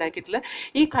സെൽ വോൾ ഉണ്ടാക്കിയിട്ടുള്ളത്.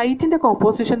 ഈ കൈറ്റിൻ്റെ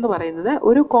കോമ്പോസിഷൻ എന്ന് പറയുന്നത്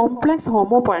ഒരു കോംപ്ലക്സ്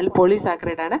ഹോമോ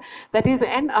പോളിസാക്കറൈഡ് ആണ്. That is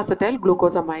N acetyl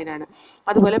glucosamine ആണ്.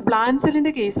 അതുപോലെ പ്ലാന്റ്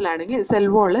സെല്ലിൻ്റെ കേസിലാണെങ്കിൽ cell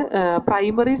wall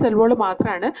primary cell wall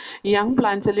മാത്രമാണ് യങ്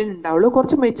പ്ലാന്റ് സെല്ലിൽ ഉണ്ടാവുള്ളൂ.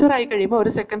 കുറച്ച് മെച്യൂർ ആയി കഴിയുമ്പോൾ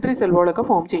ഒരു സെക്കൻഡറി സെൽ വോളൊക്കെ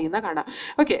ഫോം ചെയ്യുന്ന കാണാം.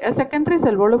 Okay, secondary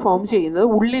cell wall form ചെയ്യുന്നത്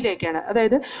ഉള്ളിലേക്കാണ്.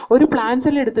 അതായത് ഒരു പ്ലാന്റ്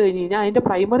സെൽ എടുത്തു കഴിഞ്ഞ് കഴിഞ്ഞാൽ അതിൻ്റെ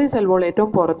പ്രൈമറി സെൽ വോൾ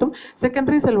ഏറ്റവും പുറത്തും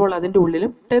സെക്കൻഡറി സെൽ വോൾ അതിൻ്റെ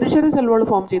ഉള്ളിലും ടെറിഷറി സെൽ വോൾ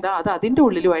ഫോം ചെയ്താൽ അത് അതിൻ്റെ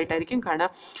ഉള്ളിലുമായിട്ടായിരിക്കും കാണാം.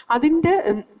 അതിൻ്റെ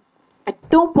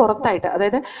ഏറ്റവും പുറത്തായിട്ട്,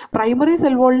 അതായത് പ്രൈമറി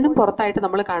സെൽ വോളിനും പുറത്തായിട്ട്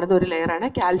നമ്മൾ കാണുന്ന ഒരു ലെയറാണ്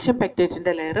കാൽഷ്യം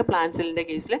പെക്റ്റേറ്റിൻ്റെ ലെയർ പ്ലാന്റ് സെല്ലിൻ്റെ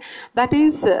കേസിൽ. That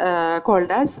is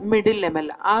called as middle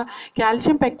ലെമല്ല. ആ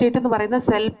കാൽഷ്യം പെക്റ്റേറ്റ് എന്ന് പറയുന്ന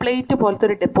സെൽ പ്ലേറ്റ് പോലത്തെ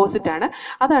ഒരു ഡെപ്പോസിറ്റ് ആണ്.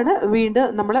 അതാണ് വീണ്ടും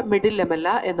നമ്മൾ മിഡിൽ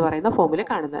ലെമല്ല എന്ന് പറയുന്ന ഫോമിൽ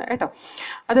കാണുന്നത് കേട്ടോ.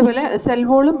 അതുപോലെ സെൽ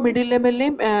വോളും മിഡിൽ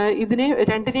ലെമല്ലയും ഇതിനെ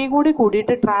രണ്ടിനെയും കൂടി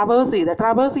കൂടിയിട്ട് ട്രാവേഴ്സ്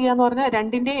ചെയ്യുക എന്ന് പറഞ്ഞാൽ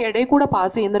രണ്ടിൻ്റെയും ഇടയിൽ കൂടെ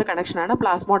പാസ് ചെയ്യുന്ന ഒരു കണക്ഷനാണ്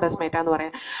പ്ലാസ്മോഡെസ്മേറ്റ എന്ന്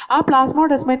പറയുന്നത്. ആ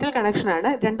പ്ലാസ്മോഡെസ്മേറ്റൽ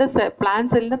കണക്ഷനാണ് രണ്ട്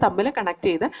പ്ലാന്റ് സെല്ലിന് തമ്മിൽ കണക്ട്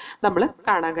ചെയ്ത് നമ്മൾ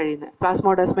കാണാൻ കഴിയുന്നത്.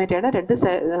 പ്ലാസ്മോഡെസ്മേറ്റയാണ് രണ്ട്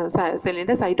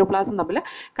സെല്ലിൻ്റെ സൈറ്റോപ്ലാസം തമ്മിൽ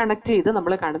കണക്ട് ചെയ്ത്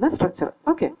നമ്മൾ കാണുന്ന structure.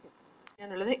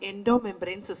 Okay, ുള്ളത് endo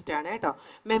membrane system ആണ് കേട്ടോ.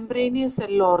 മെംബ്രെയിനിയസ്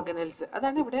സെൽ ഓർഗനൽസ്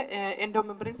അതാണ് ഇവിടെ എൻഡോ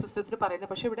മെംബ്രെയിൻ സിസ്റ്റത്തിൽ പറയുന്നത്.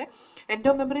 പക്ഷേ ഇവിടെ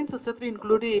എൻഡോ മെംബ്രെയിൻ സിസ്റ്റത്തിൽ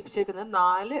ഇൻക്ലൂഡ് ചെയ്യിപ്പിച്ചേക്കുന്നത്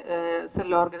 4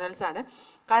 സെൽ ഓർഗനൽസ് ആണ്.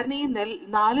 കാരണം ഈ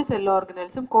 4 സെൽ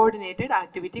ഓർഗനൽസും കോർഡിനേറ്റഡ്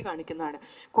ആക്ടിവിറ്റി കാണിക്കുന്നതാണ്.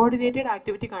 കോർഡിനേറ്റഡ്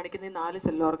ആക്ടിവിറ്റി കാണിക്കുന്ന ഈ 4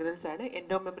 സെൽ ഓർഗനൽസ് ആണ്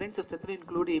എൻഡോ മെംബ്രെയിൻ സിസ്റ്റത്തിൽ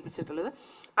ഇൻക്ലൂഡ് ചെയ്യിപ്പിച്ചിട്ടുള്ളത്.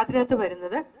 അതിനകത്ത്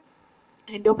വരുന്നത്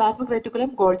endoplasmic reticulum,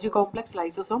 Golgi complex,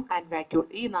 lysosome and vacuole.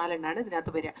 ഈ 4 എണ്ണമാണ്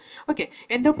ഇതിനകത്ത് വരിക. ഓക്കെ,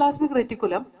 എൻഡോപ്ലാസ്മിക്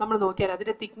റെറ്റിക്കുലം നമ്മൾ നോക്കിയാൽ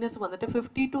അതിൻ്റെ തിക്നെസ് വന്നിട്ട്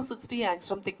 50 to 60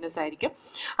 ആങ്സ്ട്രോം തിക്നെസ് ആയിരിക്കും.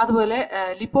 അതുപോലെ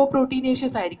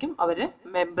ലിപ്പോപ്രോട്ടീനേഷ്യസ് ആയിരിക്കും അവർ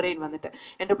മെംബ്രെയിൻ വന്നിട്ട്.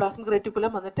 എൻഡോപ്ലാസ്മിക്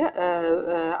റെറ്റിക്കുലം വന്നിട്ട്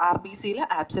RBCയിൽ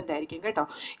ആബ്സെൻ്റ് ആയിരിക്കും കേട്ടോ.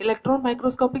 ഇലക്ട്രോൺ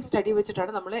മൈക്രോസ്കോപ്പിക് സ്റ്റഡി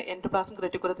വെച്ചിട്ടാണ് നമ്മൾ എൻഡോപ്ലാസ്മിക്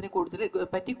റെറ്റിക്കുലത്തിനെ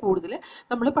കൂടുതൽ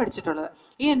നമ്മൾ പഠിച്ചിട്ടുള്ളത്.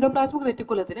 ഈ എൻഡോപ്ലാസ്മിക്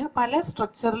റെറ്റിക്കുലത്തിന് പല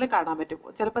സ്ട്രക്ചറിൽ കാണാൻ പറ്റും.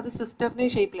 ചിലപ്പോൾ അത്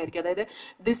സിസ്റ്ററിൻ്റെ ഷേപ്പിലായിരിക്കും, അതായത്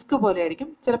ഡിസ്ക് പോലെ ആയിരിക്കും.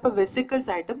 ചിലപ്പോൾ വെസിക്കിൾസ്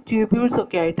ആയിട്ടും ട്യൂബ്യൂൾസ്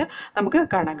ഒക്കെ ആയിട്ട് നമുക്ക്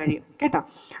കാണാൻ കഴിയും കേട്ടോ.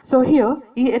 സോ ഹിയർ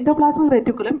ഈ endoplasmic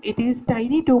reticulum it is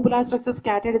tiny tubular structure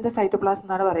scattered in the cytoplasm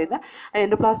എന്നാണ് പറയുന്നത്.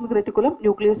 എൻഡോപ്ലാസ്മിക് റെറ്റിക്കുലം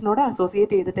ന്യൂക്ലിയസിനോട്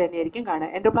അസോസിയേറ്റ് ചെയ്തിട്ട് തന്നെയായിരിക്കും കാണുക.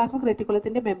 എൻഡോപ്ലാസ്മിക്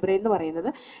റെറ്റിക്കുലത്തിന്റെ മെംബ്രെയിൻ എന്ന് പറയുന്നത്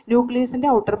ന്യൂക്ലിയസിന്റെ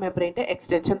ഔട്ടർ മെംബ്രെയിൻ്റെ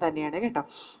എക്സ്റ്റൻഷൻ തന്നെയാണ് കേട്ടോ.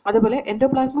 അതുപോലെ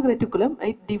endoplasmic reticulum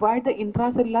it divide the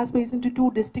intracellular space into 2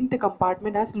 distinct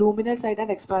compartment as ലൂമിനൽ side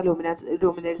and extra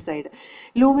ലൂമിനൽ side.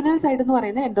 ലൂമിനൽ side എന്ന്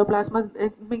പറയുന്നത്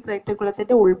എൻഡോപ്ലാസ്മിക്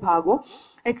റെറ്റിക്കുലത്തിന്റെ ഉൾഭാഗവും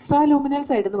എക്സ്ട്രാലൂമിനൽ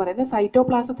സൈഡ് എന്ന് പറയുന്നത്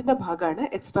സൈറ്റോപ്ലാസത്തിന്റെ ഭാഗമാണ്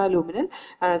എക്സ്ട്രാലൂമിനൽ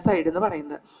സൈഡ് എന്ന്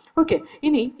പറയുന്നത്. ഓക്കെ,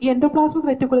 ഇനി ഈ എൻഡോപ്ലാസ്മിക്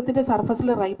റെറ്റിക്കുലത്തിന്റെ സർഫസിൽ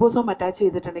റൈബോസോം അറ്റാച്ച്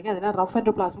ചെയ്തിട്ടുണ്ടെങ്കിൽ അതിനെ റഫ്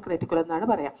എൻഡോപ്ലാസ്മിക് റെറ്റിക്കുലം എന്നാണ്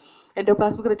പറയാം.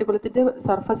 എൻഡോപ്ലാസ്മിക് റെറ്റിക്കുലത്തിന്റെ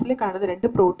സർഫസിൽ കാണുന്ന രണ്ട്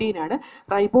പ്രോട്ടീനാണ്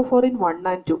റൈബോഫോറിൻ 1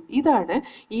 and 2. ഇതാണ്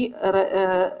ഈ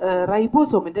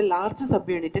റൈബോസോമിന്റെ ലാർജ്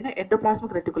സബ് യൂണിറ്റിന്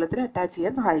എൻഡോപ്ലാസ്മിക് റെറ്റിക്കുലത്തിന് അറ്റാച്ച്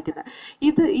ചെയ്യാൻ സഹായിക്കുന്നത്.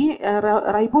 ഈ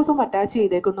റൈബോസോം അറ്റാച്ച്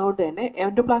ചെയ്തേക്കുന്നതുകൊണ്ട് തന്നെ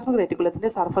എൻഡോപ്ലാസ്മിക് റെറ്റിക്കുലത്തിന്റെ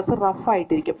സർഫസ് റഫ്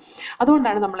ആയിട്ടിരിക്കും.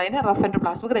 അതുകൊണ്ടാണ് നമ്മൾ അതിനെ റഫ്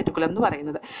എൻഡോപ്ലാസ്മിക് റെറ്റിക്കുലം എന്ന്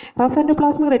പറയുന്നത്. റഫ്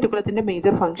എൻഡോപ്ലാസ്മിക് റെറ്റിക്കുലത്തിന്റെ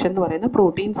മേജർ ഫംഗ്ഷൻ എന്ന് പറയുന്നത്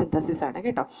പ്രോട്ടീൻ സിന്തസിസ് ആണ്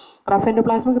കേട്ടോ. റഫ്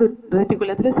എൻഡോപ്ലാസ്മിക്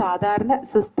റെറ്റിക്കുലത്തിൽ സാധാരണ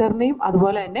സിസ്റ്ററിനെയും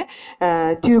അതുപോലെ തന്നെ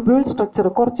ട്യൂബ്യൂൾ സ്ട്രക്ചർ,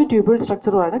 കുറച്ച് ട്യൂബ്യൂൾ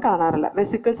സ്ട്രക്ചറുമാണ് കാണാറുള്ളത്.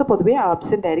 വെസിക്കിൾസ് പൊതുവേ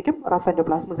ആബ്സെന്റ് ആയിരിക്കും റഫ്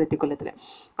എൻഡോപ്ലാസ്മിക് റെറ്റിക്കുലത്തിൽ.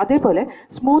 അതേപോലെ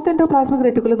സ്മൂത്ത് എൻഡോപ്ലാസ്മിക്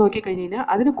റെറ്റിക്കുലം നോക്കിക്കഴിഞ്ഞാൽ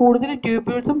അതിന് കൂടുതൽ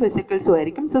ട്യൂബ്യൂൾസും വെസിക്കിൾസും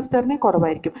ആയിരിക്കും, സിസ്റ്ററിനെ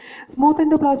കുറവായിരിക്കും. സ്മൂത്ത്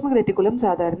എൻഡോപ്ലാസ്മിക് റെറ്റിക്കുലം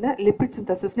സാധാരണ ലിപ്പിഡ്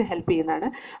സിന്തസിസിന് ഹെൽപ്പ് ചെയ്യുന്നതാണ്.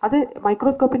 അത്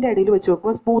മൈക്രോസ്കോപ്പിന്റെ അടിയിൽ വെച്ച്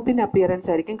നോക്കുമ്പോൾ സ്മൂത്ത് ഇൻ അപ്പിയറൻസ്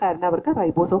ആയിരിക്കും, കാരണം അവർക്ക്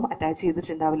റൈബോസോം അറ്റാച്ച്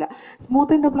ചെയ്തിട്ടുണ്ടാവില്ല.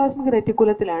 സ്മൂത്ത് എൻഡോപ്ലാസ്മിക്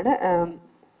റെറ്റിക്കുലത്തിലാണ്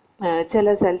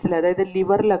ചില സെൽസിൽ, അതായത്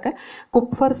ലിവറിലൊക്കെ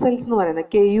കുപ്ഫർ സെൽസ് എന്ന് പറയുന്നത്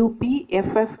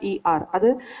KUPFFER, അത്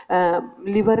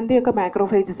ലിവറിൻ്റെയൊക്കെ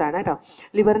മാക്രോഫേജസ് ആണ് കേട്ടോ.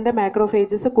 ലിവറിൻ്റെ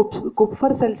മാക്രോഫേജസ്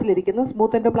കുപ്ഫർ സെൽസിലിരിക്കുന്ന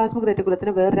സ്മൂത്ത് എൻഡോപ്ലാസ്മിക്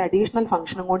റെറ്റിക്കുലത്തിന് വേറൊരു അഡീഷണൽ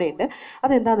ഫംഗ്ഷനും കൂടെ ഉണ്ട്.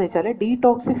 അതെന്താണെന്ന് വെച്ചാൽ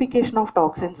ഡീടോക്സിഫിക്കേഷൻ ഓഫ്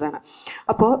ടോക്സിൻസ് ആണ്.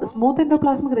 അപ്പോൾ സ്മൂത്ത്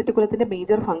എൻഡോപ്ലാസ്മിക് റെറ്റിക്കുലത്തിൻ്റെ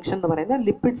മേജർ ഫംഗ്ഷൻ എന്ന് പറയുന്നത്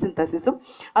ലിപ്പിഡ് സിന്തസിസും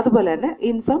അതുപോലെ തന്നെ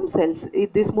in some cells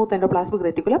the smooth endoplasmic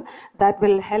reticulum that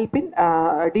will help in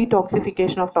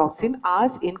detoxification of toxin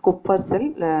as in കുപ്ഫർ cell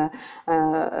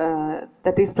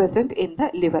that is present in the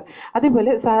liver.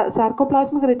 അതേപോലെ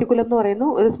sarcoplasmic reticulum എന്ന് പറയുന്ന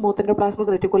ഒരു സ്മൂത്ത്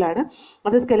എൻഡോപ്ലാസ്മിക് റെറ്റിക്കുലാണ്.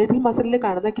 അത് skeletal മസിലിൽ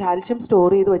കാണുന്ന കാൽഷ്യം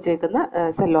സ്റ്റോർ ചെയ്ത് വെച്ചേക്കുന്ന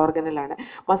സെൽ ഓർഗനലാണ്.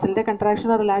 മസിലിന്റെ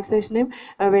കൺട്രാക്ഷനും റിലാക്സേഷനും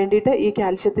വേണ്ടിയിട്ട് ഈ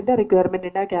കാൽഷ്യത്തിന്റെ റിക്വയർമെന്റ്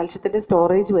ഉണ്ട്. ആ കാൽഷ്യത്തിന്റെ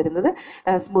സ്റ്റോറേജ് വരുന്നത്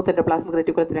സ്മൂത്ത് എൻഡോപ്ലാസ്മിക്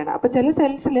റെറ്റിക്കുലത്തിലാണ്. അപ്പോൾ ചില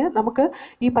സെൽസിൽ നമുക്ക്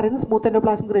ഈ പറയുന്ന സ്മൂത്ത്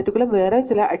എൻഡോപ്ലാസ്മിക് റെറ്റിക്കുലം വേറെ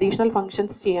ചില അഡീഷണൽ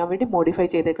ഫംഗ്ഷൻസ് ചെയ്യാൻ വേണ്ടി മോഡിഫൈ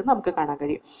ചെയ്തേക്കുന്നത് നമുക്ക് കാണാൻ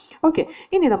കഴിയും. ഓക്കെ,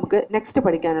 ഇനി നമുക്ക് നെക്സ്റ്റ്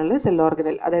പഠിക്കാനുള്ള സെൽ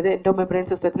ഓർഗനൽ, അതായത് എൻഡോമെംബ്രെയിൻ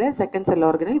സിസ്റ്റത്തിലെ second cell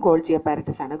organelle Golgi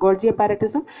apparatus ആണ്. ഗോൾജി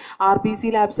അപ്പാരറ്റസും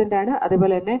RBCയിൽ ആബ്സെന്റ് ആണ്.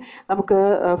 അതേപോലെ തന്നെ നമുക്ക്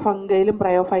ഫംഗയിലും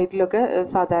ബ്രയോഫൈറ്റിലും ഒക്കെ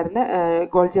സാധാരണ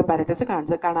ഗോൾജി അപ്പാരറ്റസ്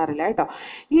കാണാറില്ല കേട്ടോ.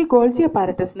 ഈ ഗോൾജി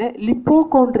അപ്പാരറ്റസിനെ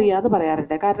ലിപ്പോകോൺട്രിയ എന്ന്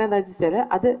പറയാറുണ്ട്. കാരണം എന്താണെന്ന് വെച്ചാൽ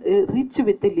അത് റിച്ച്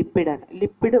വിത്ത് ലിപ്പിഡാണ്.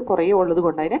 ലിപ്പിഡ് കുറേ ഉള്ളത്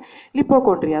കൊണ്ട് അതിനെ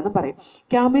ലിപ്പോകോൺട്രിയ എന്ന് പറയും.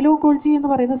 ക്യാമിലോ ഗോൾജി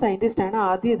എന്ന് പറയുന്ന സയന്റിസ്റ്റ് ആണ്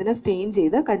ആദ്യം ഇതിനെ സ്റ്റെയിൻ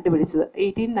ചെയ്ത് കണ്ടുപിടിച്ചത്.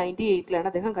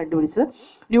 1898 അദ്ദേഹം കണ്ടുപിടിച്ചത്.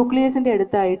 ന്യൂക്ലിയസിന്റെ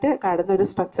അടുത്തായിട്ട് കാണുന്ന ഒരു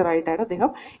സ്ട്രക്ചർ ആയിട്ടാണ്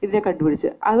അദ്ദേഹം ഇതിനെ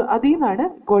കണ്ടുപിടിച്ചത്. അതിൽ നിന്നാണ്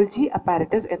ഗോൾജി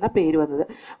അപ്പാരറ്റസ് എന്ന പേര് വന്നത്.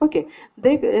 ഓക്കെ,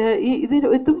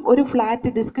 ഇതും ഒരു flat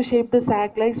disk shaped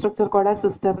sac like structure code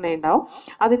സിസ്റ്ററിനെ ഉണ്ടാവും.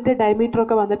 അതിന്റെ ഡയമീറ്റർ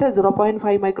ഒക്കെ വന്നിട്ട്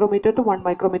 0.5 മൈക്രോമീറ്റർ ടു 1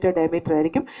 മൈക്രോമീറ്റർ ഡയമീറ്റർ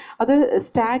ആയിരിക്കും. അത്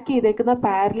സ്റ്റാക്ക് ചെയ്തേക്കുന്ന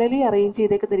പാരലലി അറേഞ്ച്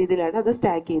ചെയ്തേക്കുന്ന രീതിയിലാണ് അത്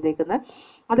സ്റ്റാക്ക് ചെയ്തേക്കുന്നത്.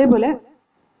 അതേപോലെ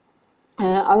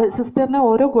സിസ്റ്ററിന്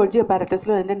ഓരോ ഗോൾജി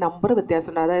അപ്പാരറ്റസിലും അതിൻ്റെ നമ്പർ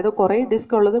വ്യത്യാസമുണ്ട്. അതായത് കുറേ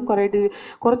ഡിസ്ക് ഉള്ളതും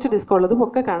കുറച്ച് ഡിസ്ക് ഉള്ളതും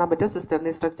ഒക്കെ കാണാൻ പറ്റും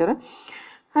സിസ്റ്ററിൻ്റെ സ്ട്രക്ചർ.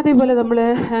 അതേപോലെ നമ്മൾ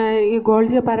ഈ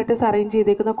ഗോൾജി അപ്പാരറ്റസ് അറേഞ്ച്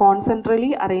ചെയ്തേക്കുന്ന കോൺസെൻട്രലി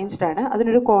അറേഞ്ച്ഡ് ആണ്.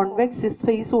 അതിനൊരു കോൺവെക്സ് സിസ്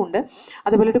ഫേസും ഉണ്ട്,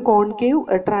 അതേപോലെ ഒരു കോൺകേവ്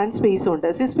ട്രാൻസ് ഫേസും ഉണ്ട്.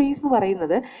 സിസ് ഫേസ് എന്ന്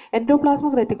പറയുന്നത്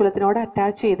എൻഡോപ്ലാസ്മിക് റെറ്റിക്കുലത്തിനോട്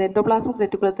അറ്റാച്ച് ചെയ്ത് എൻഡോപ്ലാസ്മിക്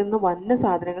റെറ്റിക്കുലത്തിൽ നിന്ന് വന്ന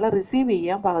സാധനങ്ങളെ റിസീവ്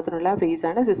ചെയ്യാൻ പാകത്തിനുള്ള ഫേസ്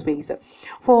ആണ് സിസ് ഫേസ്,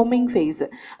 ഫോമിംഗ് ഫേസ്.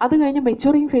 അത് കഴിഞ്ഞ്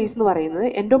മെച്ചുറിംഗ് ഫേസ് എന്ന് പറയുന്നത്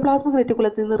എൻഡോപ്ലാസ്മിക്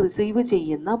റെറ്റിക്കുലത്തിൽ നിന്ന് റിസീവ്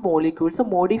ചെയ്യുന്ന മോളിക്യൂൾസ്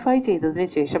മോഡിഫൈ ചെയ്തതിന്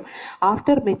ശേഷം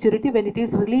after maturity when it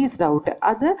is released out,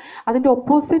 അത് അതിൻ്റെ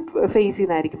ഒപ്പോസിറ്റ് ഫേസിൽ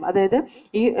നിന്നായിരിക്കും. അതായത്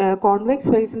ഈ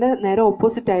കോൺവെക്സ് ഫേസിന്റെ നേരെ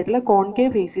ഓപ്പോസിറ്റ് ആയിട്ടുള്ള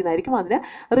കോൺകേവ് ഫേസിൽ നിന്നായിരിക്കും അതിനെ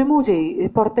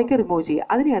പുറത്തേക്ക് റിമൂവ് ചെയ്യുക.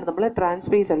 അതിനെയാണ് നമ്മൾ ട്രാൻസ്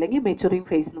ഫേസ് അല്ലെങ്കിൽ മെച്ചുറിംഗ്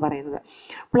ഫേസ് എന്ന് പറയുന്നത്.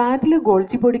 പ്ലാന്റിൽ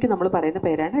ഗോൾജി ബോഡിക്ക് നമ്മൾ പറയുന്ന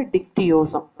പേരാണ്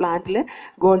ഡിക്റ്റിയോസം. പ്ലാന്റിൽ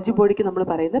ഗോൾജി ബോഡിക്ക് നമ്മൾ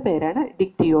പറയുന്ന പേരാണ്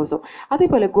ഡിക്റ്റിയോസം.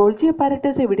 അതേപോലെ ഗോൾജി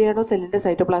അപ്പാരറ്റസ് എവിടെയാണോ സെല്ലിന്റെ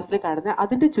സൈറ്റോപ്ലാസ്റ്റിൽ കാണുന്നത്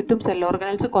അതിന്റെ ചുറ്റും സെൽ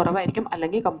ഓർഗനൽസ് കുറവായിരിക്കും,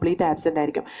 അല്ലെങ്കിൽ കംപ്ലീറ്റ് ആബ്സെന്റ്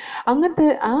ആയിരിക്കും. അങ്ങനത്തെ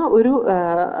ആ ഒരു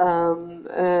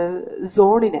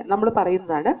സോണിനെ നമ്മൾ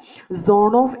പറയുന്നതാണ്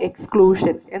സോൺ ഓഫ്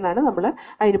എക്സ്ക്ലൂഷൻ എന്നാണ് നമ്മൾ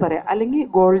അതിന് പറയാം, അല്ലെങ്കിൽ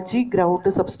ഗോൾജി ഗ്രൗണ്ട്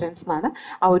സബ്സ്റ്റൻസ് എന്നാണ്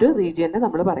ആ ഒരു റീജിയനെ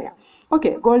നമ്മൾ പറയാം. ഓക്കെ,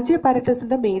 ഗോൾജി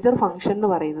അപ്പാരറ്റസിന്റെ മേജർ ഫംഗ്ഷൻ എന്ന്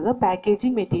പറയുന്നത്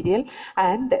packaging material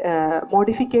and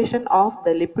modification of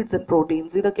the lipids and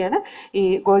proteins. ഇതൊക്കെയാണ് ഈ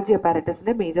ഗോൾജി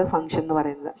അപ്പാരറ്റസിന്റെ മേജർ ഫംഗ്ഷൻ എന്ന്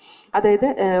പറയുന്നത്. അതായത്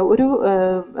ഒരു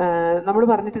നമ്മൾ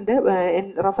പറഞ്ഞിട്ടുണ്ട്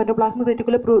റഫ് എൻഡോപ്ലാസ്മിക്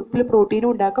റെറ്റിക്കുലത്തിൽ പ്രോട്ടീനും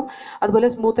ഉണ്ടാക്കും, അതുപോലെ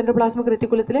സ്മൂത്ത് എൻഡോപ്ലാസ്മിക്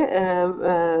റെറ്റിക്കുലത്തിൽ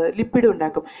ലിപ്പിഡും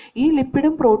ഉണ്ടാക്കും. ഈ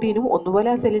ലിപ്പിഡും പ്രോട്ടീനും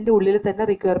ഒന്നുപോലെ ആ സെല്ലിന്റെ ഉള്ളിൽ തന്നെ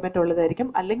റിക്വയർമെന്റ് ഉള്ളതായിരിക്കും,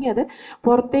 അല്ലെങ്കിൽ അത്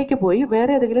പുറത്തേക്ക് പോയി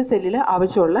വേറെ ഏതെങ്കിലും സെല്ലിൽ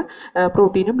ആവശ്യമുള്ള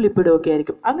പ്രോട്ടീനും ലിപ്പിഡും ഒക്കെ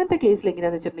ആയിരിക്കും. അങ്ങനത്തെ കേസിൽ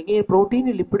എങ്ങനെയാണെന്ന് വെച്ചിട്ടുണ്ടെങ്കിൽ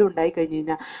പ്രോട്ടീനും ലിപ്പിഡും ഉണ്ടായി കഴിഞ്ഞ്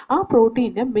കഴിഞ്ഞാൽ ആ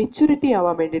പ്രോട്ടീന് മെച്യൂരിറ്റി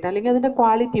ആവാൻ വേണ്ടിയിട്ട് അല്ലെങ്കിൽ അതിൻ്റെ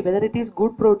quality whether it is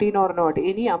good protein or not,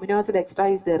 any amino acid extra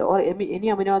is there or any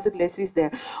amino acid less is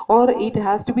there or it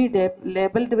has to B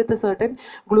labelled with certain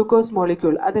glucose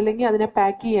molecule, അതല്ലെങ്കിൽ അതിനെ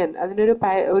pack ചെയ്യാൻ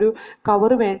ഒരു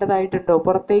cover വേണ്ടതായിട്ടുണ്ടോ,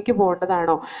 പുറത്തേക്ക്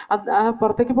പോകേണ്ടതാണോ,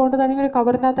 പുറത്തേക്ക് പോകേണ്ടതാണെങ്കിൽ ഒരു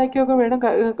കവറിനകത്താക്കിയൊക്കെ വേണം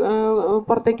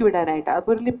പുറത്തേക്ക് വിടാനായിട്ട്.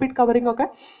 അപ്പോൾ ഒരു ലിപ്പിഡ് കവറിംഗ് ഒക്കെ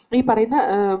ഈ പറയുന്ന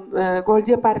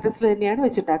ഗോൾജി അപ്പാരറ്റസിൽ തന്നെയാണ്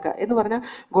വെച്ചിട്ടുണ്ടാക്കുക. എന്ന് പറഞ്ഞാൽ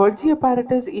Golgi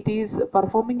apparatus it is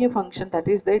performing A function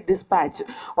that is the dispatch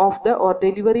of the or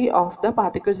delivery of the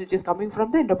particles which is coming from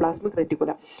the endoplasmic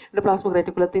reticulum. Endoplasmic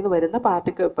റെറ്റിക്കുലത്തിൽ നിന്ന് വരുന്ന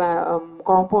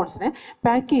കോമ്പൗണ്ട്സിനെ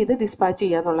പാക്ക് ചെയ്ത് ഡിസ്പാച്ച്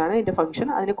ചെയ്യുക എന്നുള്ളതാണ് ഇതിൻ്റെ ഫംഗ്ഷൻ.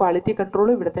 അതിന് ക്വാളിറ്റി കൺട്രോൾ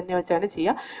ഇവിടെ തന്നെ വെച്ചാണ്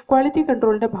ചെയ്യുക. ക്വാളിറ്റി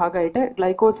കൺട്രോളിൻ്റെ ഭാഗമായിട്ട്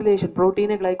ഗ്ലൈക്കോസിലേഷൻ,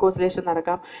 പ്രോട്ടീന് ഗ്ലൈക്കോസിലേഷൻ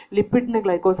നടക്കാം, ലിപ്പിഡിന്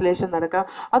ഗ്ലൈക്കോസിലേഷൻ നടക്കാം.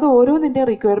 അത് ഓരോന്നിൻ്റെ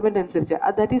റിക്വയർമെൻറ്റ് അനുസരിച്ച്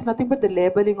that is nothing but the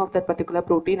labelling of the particular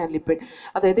protein and lipid.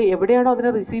 അതായത് എവിടെയാണോ അതിനെ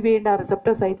റിസീവ് ചെയ്യേണ്ട ആ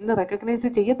റിസപ്റ്റർ സൈറ്റിനെ റെക്കഗ്നൈസ്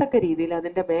ചെയ്യത്തക്ക രീതിയിൽ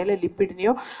അതിൻ്റെ മേലെ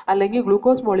ലിപ്പിഡിനെയോ അല്ലെങ്കിൽ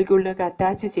ഗ്ലൂക്കോസ് മോളിക്യൂളിനെയോ ഒക്കെ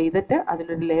അറ്റാച്ച് ചെയ്തിട്ട്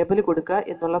അതിനൊരു ലേബൽ കൊടുക്കുക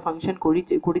എന്നുള്ള ഫംഗ്ഷൻ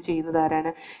കൂടി ചെയ്യുന്നത്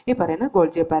ആരാണ്? ഈ പറയുന്ന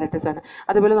ഗോൾജി അപ്പാരറ്റസ് ആണ്.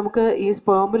 അതുപോലെ നമുക്ക് ഈ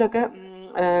സ്പേമിലൊക്കെ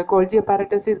ഗോൾജി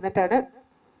അപ്പാരറ്റസ് ഇരുന്നിട്ടാണ്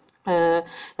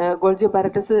ഗോൾജി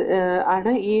അപ്പാരറ്റസ്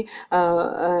ആണ് ഈ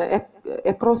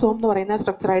എക്രോസോം എന്ന് പറയുന്ന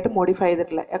സ്ട്രക്ചറായിട്ട് മോഡിഫൈ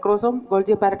ചെയ്തിട്ടുള്ളത്. എക്രോസോം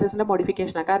ഗോൾജി അപ്പാരറ്റസിന്റെ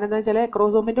മോഡിഫിക്കേഷനാണ്. കാരണം എന്താ വെച്ചാൽ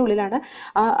എക്രോസോമിന്റെ ഉള്ളിലാണ്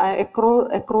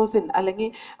എക്രോസിൻ അല്ലെങ്കിൽ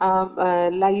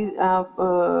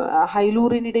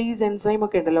ഹൈലൂറിനിഡേസ് എൻസൈം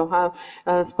ഒക്കെ ഉണ്ടല്ലോ.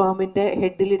 സ്പേമിന്റെ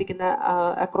ഹെഡിലിരിക്കുന്ന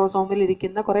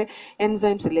എക്രോസോമിലിരിക്കുന്ന കുറെ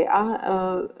എൻസൈംസ് ഇല്ലേ, ആ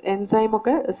എൻസൈം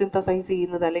ഒക്കെ സിന്തസൈസ്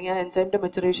ചെയ്യുന്നത് അല്ലെങ്കിൽ ആ എൻസൈമിന്റെ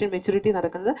മെച്യൂരിറ്റി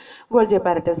നടക്കുന്നത് ഗോൾജി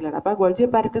അപ്പാരറ്റസിലാണ്. അപ്പോൾ ഗോൾജി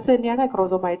അപ്പാരറ്റസ് തന്നെയാണ്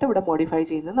എക്രോസോമായിട്ട് ഇവിടെ മോഡിഫൈ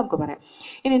ചെയ്യുന്നത് നമുക്ക് പറയാം.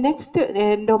 ഇനി next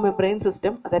എൻഡോമെംബ്രെയിൻ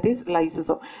system that is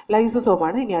lysosome.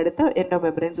 ലൈസോസോമാണ് ഇനി അടുത്ത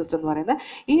എൻഡോമെംബ്രെയിൻ സിസ്റ്റം എന്ന് പറയുന്നത്.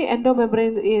 ഈ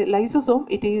എൻഡോമെംബ്രെയിൻ lysosome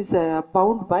it is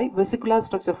bound by vesicular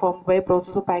structure formed by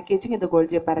process of packaging in the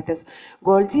Golgi apparatus.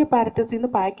 Golgi അപ്പാരറ്റസിൽ നിന്ന്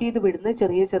പാക്ക് ചെയ്ത് വിടുന്ന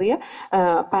ചെറിയ ചെറിയ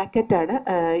പാക്കറ്റാണ്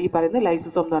ഈ പറയുന്ന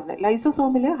ലൈസോസോം എന്ന് പറയുന്നത്.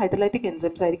 ലൈസോസോമിൽ ഹൈഡ്രോലൈറ്റിക്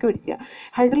എൻസൈംസ് ആയിരിക്കും ഇരിക്കുക.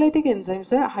 ഹൈഡ്രോലൈറ്റിക്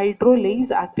എൻസൈംസ്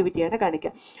ഹൈഡ്രോലേസ് ആക്ടിവിറ്റിയാണ്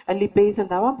കാണിക്കുക. ലിപ്പേസ്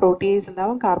ഉണ്ടാവാം, പ്രോട്ടിയേസ്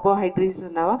ഉണ്ടാവാം, കാർബോഹൈഡ്രേറ്റ്സ്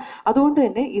ഉണ്ടാവാം. അതുകൊണ്ട്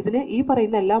തന്നെ ഇതിന് ഈ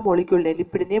പറയുന്ന എല്ലാ മോളിക്യൂളിനെയും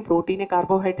ലിപ്പിഡിനെയും പ്രോട്ടീനെ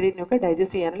കാർബോഹൈഡ്രേറ്റിനെയും ഒക്കെ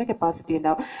ഡൈജസ്റ്റ് ചെയ്യാനുള്ള കപ്പാസിറ്റി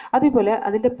ഉണ്ടാവും. അതേപോലെ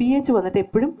അതിൻ്റെ pH വന്നിട്ട്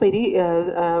എപ്പോഴും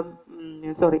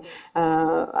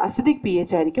അസിഡിക്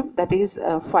pH ആയിരിക്കും, ദാറ്റ് ഈസ്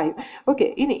 5. ഓക്കെ.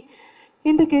 ഇനി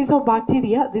in the case of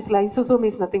bacteria, this lysosome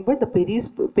is nothing but the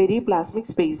periplasmic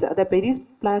space. The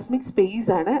periplasmic space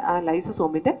ആണ് ആ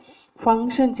ലൈസോസോമിന്റെ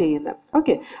ഫംഗ്ഷൻ ചെയ്യുന്നത്.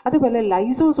 ഓക്കെ. അതുപോലെ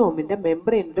ലൈസോസോമിന്റെ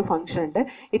മെംബ്രെയിനിന്റെ ഫംഗ്ഷൻ ഉണ്ട്.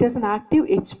 It has N active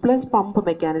H+ pump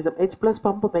mechanism. H+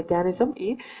 pump mechanism ഈ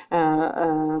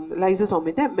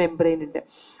ലൈസോസോമിന്റെ membrane ഉണ്ട്.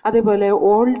 അതേപോലെ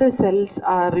old cells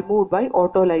are removed by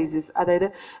ഓട്ടോലൈസിസ്. അതായത്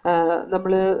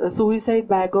നമ്മൾ സൂയിസൈഡ്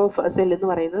ബാഗ് ഓഫ് സെൽ എന്ന്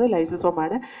പറയുന്നത്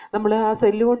ലൈസോസോമാണ്. നമ്മൾ ആ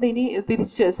സെല്ല് കൊണ്ട് ഇനി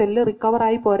തിരിച്ച് സെല്ല്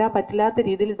റിക്കവറായി പോരാൻ പറ്റില്ലാത്ത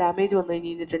രീതിയിൽ ഡാമേജ് വന്നു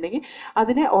കഴിഞ്ഞിട്ടുണ്ടെങ്കിൽ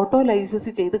അതിനെ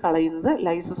ഓട്ടോലൈസിസ് ചെയ്ത് കളയുന്നത്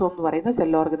ലൈസോസോം എന്ന് പറയുന്ന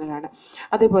സെൽ ഓർഗനിലാണ്.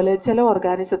 അതേപോലെ ചില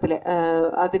ഓർഗാനിസത്തിൽ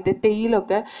അതിൻ്റെ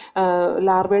ടെയിലൊക്കെ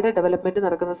ലാർവയുടെ ഡെവലപ്മെൻറ്റ്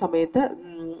നടക്കുന്ന സമയത്ത്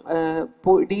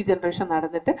ഡീജനറേഷൻ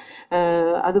നടന്നിട്ട്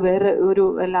അത് വേറെ ഒരു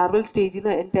ലാർവൽ സ്റ്റേജിൽ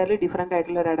നിന്ന് എൻറ്റയർലി ഡിഫറെൻ്റ്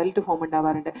ആയിട്ടുള്ള ഒരു അഡൽട്ട് ഫോം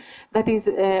ഉണ്ടാവാറുണ്ട്. That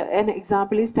is an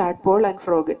example is tadpole and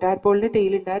frog. ടാഡ്പോളിൻ്റെ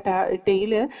ടെയിലുണ്ട്.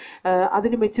 Tail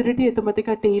അതിന് മെച്യൂരിറ്റി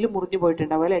എത്തുമ്പോഴത്തേക്ക് ആ ടെയിൽ മുറിഞ്ഞു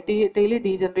പോയിട്ടുണ്ടാവും അല്ലെ, ടെയിൽ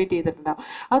ഡീജനറേറ്റ് ചെയ്തിട്ടുണ്ടാവും.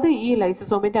 അത് ഈ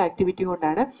ലൈസോസോമിൻ്റെ ആക്ടിവിറ്റി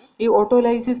കൊണ്ടാണ് ഈ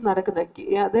ഓട്ടോലൈസിസ് നടക്കുന്നത്.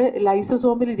 അത്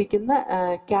ലൈസോസോമിൽ ഇരിക്കുന്ന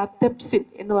കാറ്റെപ്സിൻ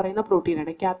എന്ന് പറയുന്ന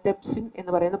പ്രോട്ടീനാണ്. കാറ്റെപ്സിൻ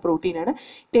എന്ന് പറയുന്ന പ്രോട്ടീനാണ്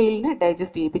ടെയിലിനെ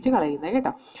ഡൈജസ്റ്റ് ചെയ്യിപ്പിച്ച് കളയുന്നത്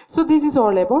കേട്ടോ. So this is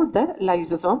all about the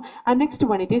lysosome. And next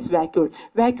one it is vacuole.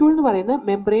 Vacuole എന്ന് പറയുന്ന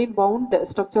membrane bound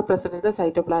structure present in the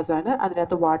cytoplasm ആണ്.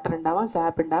 അതിനകത്ത് വാട്ടർ ഉണ്ടാവാം,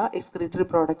 സാപ്പ് ഉണ്ടാവാം, എക്സ്ക്രീറ്ററി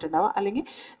പ്രോഡക്റ്റ് ഉണ്ടാവാം, അല്ലെങ്കിൽ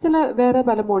ചില വേറെ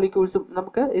പല മോളിക്യൂൾസും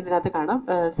നമുക്ക് ഇതിനകത്ത് കാണാം.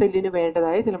 സെല്ലിന്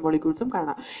വേണ്ടതായ ചില മോളിക്യൂൾസും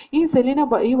കാണാം.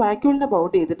 ഈ വാക്യൂളിനെ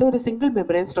ബൗണ്ട് ചെയ്തിട്ട് ഒരു സിംഗിൾ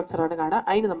മെംബ്രെയിൻ സ്ട്രക്ചറാണ് കാണാം.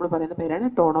 അതിന് നമ്മൾ പറയുന്ന പേരാണ്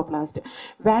ടോണോപ്ലാസ്റ്റ്.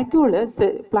 വാക്യൂള്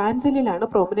പ്ലാന്റ് സെല്ലിലാണ്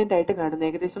പ്രോമിനൻ്റ് ആയിട്ട് കാണുന്നത്.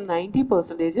 ഏകദേശം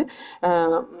 90%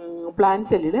 പ്ലാന്റ്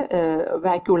സെല്ലിൽ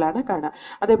വാക്യൂളാണ് കാണുക.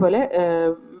 അതേപോലെ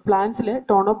പ്ലാന്റ്സിൽ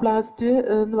ടോണോപ്ലാസ്റ്റ്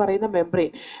എന്ന് പറയുന്ന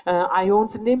മെംബ്രെയിൻ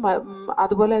അയോൺസിൻ്റെയും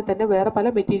അതുപോലെ തന്നെ വേറെ പല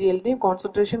മെറ്റീരിയലിൻ്റെയും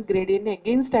കോൺസെൻട്രേഷൻ ഗ്രേഡിയന്റിന്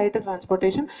എഗെയിൻസ്റ്റ് ആയിട്ട്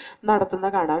ട്രാൻസ്പോർട്ടേഷൻ നടത്തുന്ന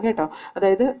കാണാം കേട്ടോ.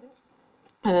 അതായത്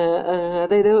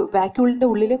വാക്യൂളിൻ്റെ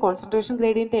ഉള്ളിൽ കോൺസെൻട്രേഷൻ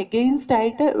ഗ്രേഡിയൻ്റ് എഗെയിൻസ്റ്റ്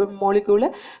ആയിട്ട് മോളിക്യൂൾ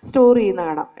സ്റ്റോർ ചെയ്യുന്ന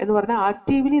കാണാം. എന്ന് പറഞ്ഞാൽ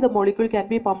actively the molecule can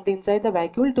be pumped inside the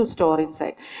vacuole to store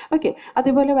inside. Okay.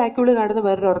 അതേപോലെ വാക്യൂൾ കാണുന്ന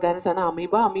വേറൊരു ഓർഗാനിസാണ്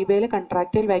അമീബ. അമീബയിൽ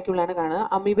കൺട്രാക്റ്റൈൽ വാക്യൂളാണ് കാണുക.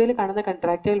 അമീബയിൽ കാണുന്ന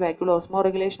കൺട്രാക്റ്റൈൽ വാക്യൂൾ ഓസ്മോ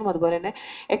റെഗുലേഷനും അതുപോലെ തന്നെ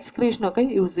എക്സ്ക്രീഷനും ഒക്കെ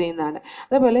യൂസ് ചെയ്യുന്നതാണ്.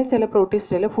 അതേപോലെ ചില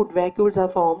പ്രോട്ടിസ്റ്റിൽ food vacuoles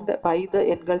are formed by the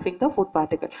engulfing the food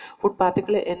particle. Food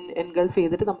particle engulf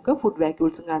ചെയ്തിട്ട് നമുക്ക് ഫുഡ്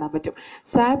വാക്യൂൾസും കാണാൻ പറ്റും.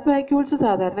 സാപ്പ് വാക്യൂൾസ്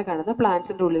സാധാരണ കാണുന്ന പ്ലാന്റ്സ്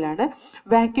വാക്യൂൾസിൻ്റെ ഉള്ളിലാണ്.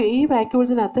 ഈ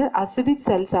വാക്യൂൾസിനകത്ത് അസിഡിക്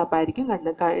സെൽ സാപ്പ് ആയിരിക്കും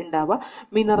ഉണ്ടാവുക.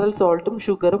 മിനറൽ സോൾട്ടും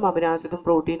ഷുഗറും അമിനോ ആസിഡും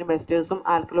പ്രോട്ടീനും എസ്റ്റേഴ്സും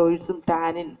ആൽക്കലോയിഡ്സും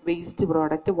tannin waste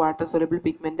product water soluble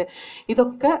pigment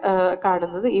ഇതൊക്കെ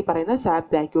കാണുന്നത് ഈ പറയുന്ന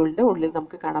സാപ്പ് വാക്യൂളിൻ്റെ ഉള്ളിൽ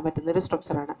നമുക്ക് കാണാൻ പറ്റുന്ന ഒരു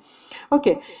സ്ട്രക്ചറാണ്.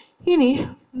 ഓക്കെ, ഇനി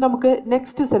നമുക്ക്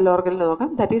നെക്സ്റ്റ് സെൽ ഓർഗനിൽ നോക്കാം.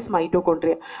 That is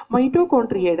mitochondria.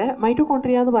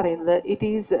 മൈറ്റോകോൺട്രിയ എന്ന് പറയുന്നത് it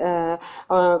is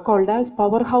called as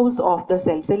power house of the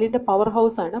cell. സെല്ലിൻ്റെ പവർ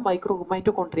ഹൗസ് ആണ്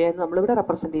മൈറ്റോകോൺട്രിയ എന്ന് നമ്മളിവിടെ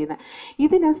റെപ്രസെൻറ്റ് ചെയ്യുന്നത്.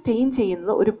 ഇതിനെ സ്റ്റെയിൻ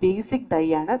ചെയ്യുന്നത് ഒരു ബേസിക് ഡൈ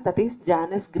ആണ്. ദാറ്റ് ഈസ്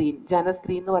ജാനസ് ഗ്രീൻ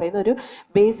എന്ന് പറയുന്ന ഒരു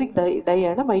ബേസിക് ഡൈ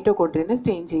ആണ് മൈറ്റോകോൺട്രിയനെ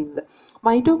സ്റ്റെയിൻ ചെയ്യുന്നത്.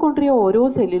 മൈറ്റോകോൺട്രിയ ഓരോ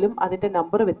സെല്ലിലും അതിൻ്റെ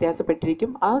നമ്പർ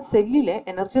വ്യത്യാസപ്പെട്ടിരിക്കും. ആ സെല്ലിലെ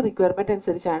എനർജി റിക്വയർമെൻറ്റ്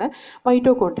അനുസരിച്ചാണ്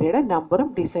മൈറ്റോകോൺട്രിയയുടെ നമ്പറും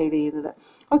ഡിസൈഡ് ചെയ്യുന്നത്.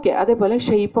 ഓക്കെ, അതേപോലെ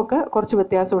ഷേപ്പൊക്കെ കുറച്ച്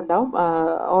വ്യത്യാസം ഉണ്ടാവും.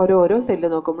 ഓരോ സെല്ല്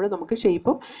നോക്കുമ്പോൾ നമുക്ക്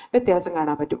ഷേപ്പും വ്യത്യാസം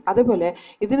കാണാൻ പറ്റും. അതേപോലെ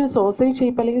ഇതിന് സോസേജ്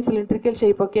ഷേപ്പ് അല്ലെങ്കിൽ സിലിണ്ട്രിക്കൽ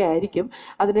ഷേപ്പൊക്കെ ആയിരിക്കും.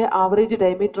 അതിന് ആവറേജ്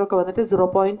ഡയമീറ്റർ ഒക്കെ വന്നിട്ട്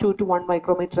 0.2 to 1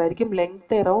 മൈക്രോമീറ്റർ ആയിരിക്കും.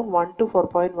 ലെങ്ത് അറൌണ്ട് 1 to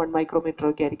 4.1 മൈക്രോമീറ്റർ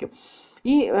ഒക്കെ ആയിരിക്കും.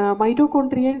 ഈ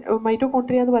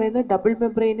മൈറ്റോകോൺട്രിയ എന്ന് പറയുന്നത് ഡബിൾ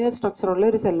മെംബ്രെയിനിയസ് സ്ട്രക്ചറുള്ള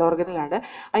ഒരു സെൽ ഓർഗനിലാണ്.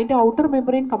 അതിൻ്റെ ഔട്ടർ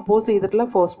മെംബ്രെയിൻ കമ്പോസ് ചെയ്തിട്ടുള്ള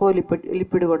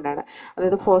ലിപ്പിഡ് കൊണ്ടാണ്.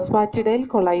 അതായത് ഫോസ്ഫാറ്റിഡൈൽ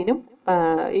കൊളൈനും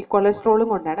ഈ കൊളസ്ട്രോളും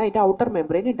കൊണ്ടാണ് അതിൻ്റെ ഔട്ടർ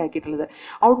മെംബ്രെയിൻ ഉണ്ടാക്കിയിട്ടുള്ളത്.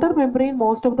 Outer membrane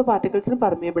most of the പാർട്ടിക്കിൾസിന്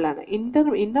permeable ആണ്.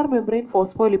 ഇന്നർ മെംബ്രെയിൻ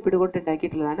ഫോസ്ഫോലിപ്പിഡ് കൊണ്ട്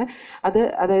ഉണ്ടാക്കിയിട്ടുള്ളതാണ്.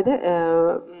 അതായത്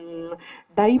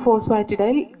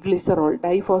ഡൈഫോസ്ഫാറ്റിഡൈൽ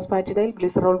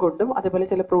ഗ്ലിസറോൾ കൊണ്ടും അതേപോലെ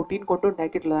ചില പ്രോട്ടീൻ കൊണ്ടും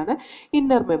ഉണ്ടാക്കിയിട്ടുള്ളതാണ്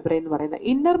ഇന്നർ മെംബ്രെയിൻ എന്ന്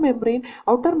പറയുന്നത്.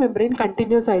 ഔട്ടർ മെംബ്രെയിൻ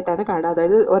കണ്ടിന്യൂസ് ആയിട്ടാണ് കാണുക,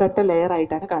 അതായത് ഒരൊറ്റ ലെയർ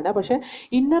ആയിട്ടാണ് കാണുക. പക്ഷേ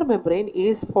inner membrane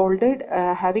is folded,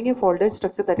 having A folded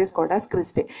structure that is called as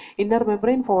ക്രിസ്റ്റേ. Inner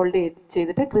membrane fold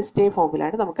ചെയ്തിട്ട് ക്രിസ്റ്റേ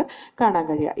ഫോമിലാണ് നമുക്ക് കാണാൻ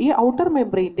കഴിയുക. ഈ ഔട്ടർ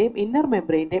മെംബ്രെയിൻ്റെയും ഇന്നർ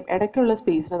മെംബ്രെയിൻ്റെയും ഇടയ്ക്കുള്ള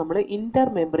സ്പേസിനെ നമ്മൾ ഇന്റർ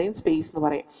മെംബ്രെയിൻ സ്പേസ് എന്ന്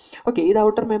പറയും. ഓക്കെ, ഇത്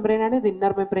ഔട്ടർ മെംബ്രെയിൻ ആണ്, ഇത്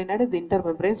ഇന്നർ മെംബ്രെയിൻ ആണ്, ഇത് ഇന്റർ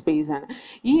മെംബ്രെയിൻ സ്പേസ് ആണ്.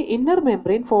 ഈ ഇന്നർ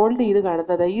മെംബ്രെയിൻ ഫോൾഡ് ചെയ്ത്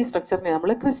കാണുന്നത് ഈ സ്ട്രക്ചറിനെ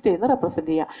നമ്മൾ ക്രിസ്റ്റേ എന്ന്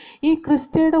റെപ്രസെന്റ് ചെയ്യുക. ഈ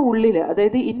ക്രിസ്റ്റയുടെ ഉള്ളിൽ,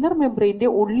 അതായത് ഇന്നർ മെംബ്രെയിൻ്റെ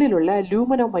ഉള്ളിലുള്ള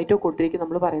അലൂമിനോ മൈറ്റോകോൺട്രിയയ്ക്ക്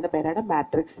നമ്മൾ പറയുന്ന പേരാണ്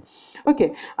മാട്രിക്സ്. ഓക്കെ,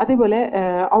 അതേപോലെ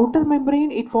outer membrane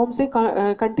it forms A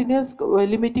continuous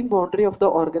limiting boundary of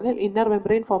the organelle. Inner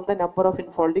membrane form the number of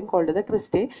ഇൻഫോൾഡിംഗ് called the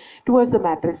ക്രിസ്റ്റേ towards the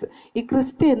matrix. ഈ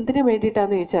ക്രിസ്റ്റേ എന്തിനു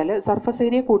വേണ്ടിയിട്ടാണെന്ന് ചോദിച്ചാൽ സർഫസ്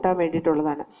ഏരിയ കൂട്ടാൻ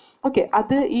വേണ്ടിയിട്ടുള്ളതാണ്. ഓക്കെ,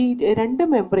 അത് ഈ രണ്ട്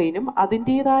മെംബ്രെയിനും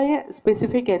അതിൻ്റെതായ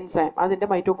സ്പെസിഫിക് എൻസൈം, അതിൻ്റെ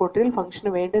മൈറ്റോകോൺട്രിയൽ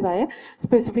ഫംഗ്ഷന് വേണ്ടതായ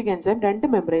സ്പെസിഫിക് എൻസൈം രണ്ട്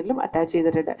മെംബ്രെയിനിലും അറ്റാച്ച്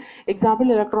ചെയ്തിട്ടുണ്ട്. Example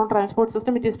electron transport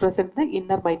system it is present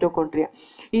inner mitochondria.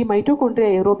 ഈ മൈറ്റോകോൺട്രിയ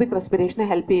എയറോബിക് റെസ്പിറേഷനെ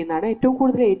ഹെൽപ്പ് ചെയ്യുന്നതാണ്. ഏറ്റവും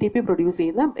കൂടുതൽ ATP പ്രൊഡ്യൂസ്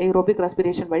ചെയ്യുന്ന എയറോബിക്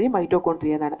റെസ്പിറേഷൻ വഴി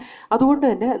മൈറ്റോകോൺട്രിയ എന്നാണ്. അതുകൊണ്ട്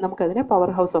തന്നെ നമുക്കതിനെ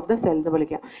power house of the cell എന്ന്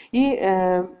വിളിക്കാം. ഈ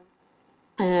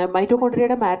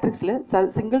മൈറ്റോകോൺട്രിയയുടെ മാട്രിക്സിൽ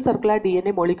സിംഗിൾ സർക്കുലർ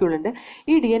DNA മോളിക്യൂൾ ഉണ്ട്.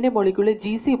 ഈ DNA മോളിക്യൂളിൽ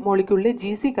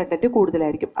GC കണ്ടന്റ്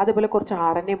കൂടുതലായിരിക്കും. അതേപോലെ കുറച്ച്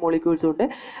RNA മോളിക്യൂൾസും ഉണ്ട്.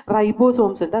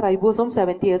 റൈബോസോംസ് ഉണ്ട്. റൈബോസോം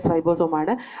 70S റൈബോസോം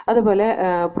ആണ്. അതുപോലെ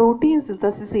പ്രോട്ടീൻ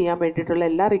സിന്തസിസ് ചെയ്യാൻ വേണ്ടിയിട്ടുള്ള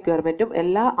എല്ലാ റിക്വയർമെൻറ്റും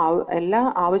എല്ലാ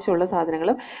ആവശ്യമുള്ള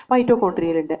സാധനങ്ങളും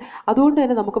മൈറ്റോകോൺട്രിയയിലുണ്ട്. അതുകൊണ്ട്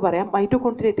തന്നെ നമുക്ക് പറയാം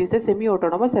mitochondria it is A semi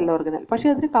autonomous cell organelle. പക്ഷേ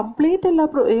അതിന് കംപ്ലീറ്റ് എല്ലാ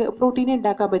പ്രോട്ടീനെ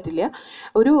ഉണ്ടാക്കാൻ പറ്റില്ല.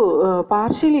 ഒരു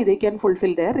partially they can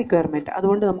fulfil there requirement.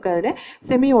 അതുകൊണ്ട് നമുക്കതിനെ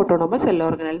സെമി ഓട്ടോണമസ് സെൽ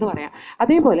ഓർഗനൽ എന്ന് പറയാം.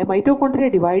 അതേപോലെ മൈറ്റോകോൺട്രിയ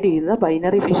ഡിവൈഡ് ചെയ്യുന്നത്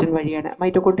ബൈനറി ഫിഷൻ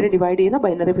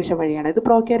വഴിയാണ്. ഇത്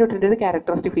പ്രോകാരിയോട്ടിൻ്റെ ഒരു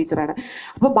ക്യാരക്ടറിസ്റ്റിക് ഫീച്ചറാണ്.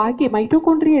 അപ്പോൾ ബാക്കി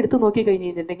മൈറ്റോകോൺട്രിയ എടുത്ത് നോക്കി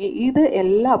കഴിഞ്ഞിട്ടുണ്ടെങ്കിൽ ഇത്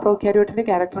എല്ലാ പ്രോകാരിയോട്ടിൻ്റെ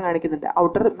ക്യാരക്ടർ കാണിക്കുന്നുണ്ട്.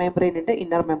 ഔട്ടർ മെംബ്രെയിൻ ഉണ്ട്,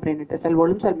 ഇന്നർ മെംബ്രെയിൻ ഉണ്ട്, സെൽ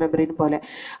വോളും സെൽ മെംബ്രെയിനും പോലെ.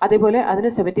 അതേപോലെ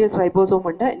അതിന് 70S റൈബോസോം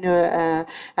ഉണ്ട്.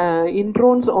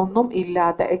 ഇൻട്രോൺസ് ഒന്നും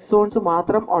ഇല്ലാത്ത എക്സോൺസ്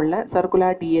മാത്രം ഉള്ള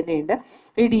സർക്കുലർ DNA ഉണ്ട്.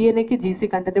 ഈ DNAക്ക് GC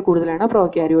കണ്ടന്റ് കൂടുതലാണ്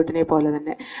പ്രോകാരിയോട്ടിനെ പോലെ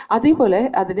തന്നെ. അതേപോലെ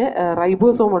അതിന്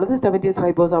റൈബോസോം ഉള്ളത് 70S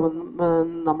റൈബോസോം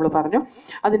നമ്മൾ പറഞ്ഞു.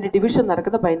 അതിൻ്റെ ഡിവിഷൻ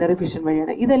നടക്കുന്ന ബൈനറി ഫിഷൻ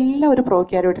വഴിയാണ്. ഇതെല്ലാം ഒരു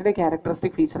പ്രോകാരിയോട്ടിൻ്റെ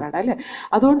ക്യാരക്ടറിസ്റ്റിക് ഫീച്ചറാണ് അല്ലേ.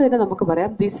 അതുകൊണ്ട് തന്നെ നമുക്ക്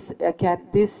പറയാം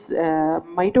this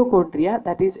mitochondria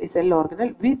that is A cell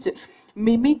organelle which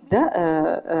mimic the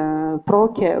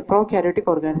prokaryotic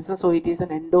organism. So it is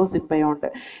an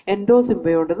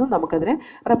endosymbiont എന്ന് നമുക്കതിനെ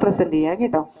റെപ്രസെന്റ് ചെയ്യാം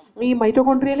കേട്ടോ. ഈ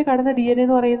മൈറ്റോകോൺട്രിയയിൽ കാണുന്ന DNA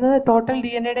എന്ന് പറയുന്നത് ടോട്ടൽ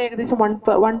DNAയുടെ ഏകദേശം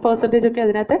 1% ഒക്കെ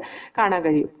അതിനകത്ത് കാണാൻ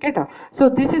കഴിയും കേട്ടോ. So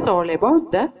this is all about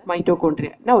the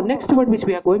mitochondria. Now next one which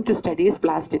we are going to study is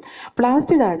plastid.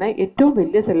 Plastid ആണ് ഏറ്റവും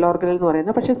വലിയ സെൽ ഓർഗനൽ എന്ന്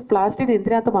പറയുന്നത്. പക്ഷേ പ്ലാസ്റ്റിഡ്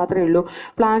എന്തിനകത്ത് മാത്രമേ ഉള്ളൂ?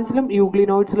 പ്ലാന്റ്സിലും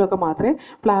യൂഗ്ലിനോയിഡ്സിലും ഒക്കെ മാത്രമേ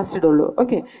പ്ലാസ്റ്റിഡ് ഉള്ളൂ.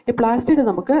 ഓക്കെ, ഈ പ്ലാസ്റ്റിഡ്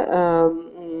നമുക്ക്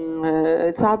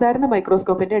സാധാരണ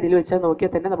മൈക്രോസ്കോപ്പിൻ്റെ അടിയിൽ വെച്ചാൽ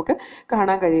നോക്കിയാൽ തന്നെ നമുക്ക്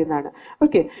കാണാൻ കഴിയുന്നതാണ്.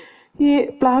 ഓക്കെ, ഈ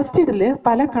പ്ലാസ്റ്റിഡിൽ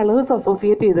പല കളേഴ്സ്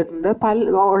അസോസിയേറ്റ് ചെയ്തിട്ടുണ്ട്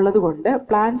ഉള്ളത് കൊണ്ട്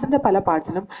പ്ലാന്റ്സിന്റെ പല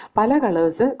പാർട്സിനും പല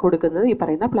കളേഴ്സ് കൊടുക്കുന്നത് ഈ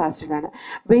പറയുന്ന പ്ലാസ്റ്റിഡാണ്.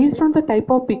 Based on the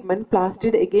type of pigment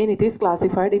plastid again it is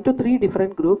classified in to 3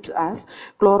 different groups as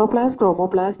chloroplast,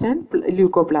 chromoplast and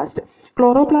leucoplast.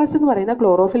 Chloroplast എന്ന് പറയുന്ന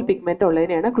ക്ലോറോഫിൽ പിഗ്മെന്റ്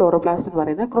ഉള്ളതിനെയാണ് ക്ലോറോപ്ലാസ്റ്റ് എന്ന്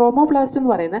പറയുന്നത്. ക്രോമോപ്ലാസ്റ്റ്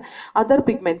എന്ന് പറയുന്ന അതർ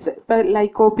പിഗ്മെന്റ്സ്, ഇപ്പൊ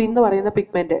ലൈക്കോപ്പിൻ എന്ന് പറയുന്ന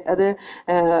പിഗ്മെന്റ്, അത്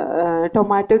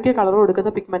ടൊമാറ്റോയ്ക്ക് കളർ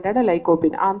കൊടുക്കുന്ന പിഗ്മെന്റ് ആണ്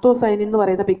ലൈക്കോപ്പിൻ. ആന്തോസൈനിൻ എന്ന്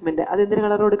പറയുന്ന പിഗ്മെന്റ്, അത് എന്തിന്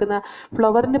കളർ കൊടുക്കുന്ന,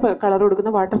 ഫ്ലവറിന് കളർ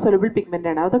കൊടുക്കുന്ന വാട്ടർ സൊല്യൂബിൾ പിഗ്മെന്റ്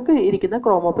ആണ്. അതൊക്കെ ഇരിക്കുന്ന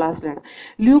ക്രോമോപ്ലാസ്റ്റിലാണ്.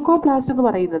 ല്യൂക്കോപ്ലാസ്റ്റ് എന്ന്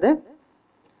പറയുന്നത്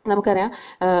നമുക്കറിയാം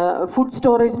ഫുഡ്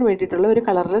സ്റ്റോറേജിന് വേണ്ടിയിട്ടുള്ള ഒരു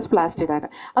കളർലെസ് പ്ലാസ്റ്റിഡ് ആണ്.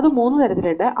 അത് 3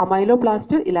 തരത്തിലുണ്ട്: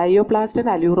 അമൈലോപ്ലാസ്റ്റ്, ഇലയോപ്ലാസ്റ്റ്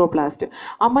ആൻഡ് അലൂറോപ്ലാസ്റ്റ്.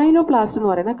 അമൈലോപ്ലാസ്റ്റ് എന്ന്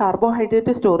പറയുന്ന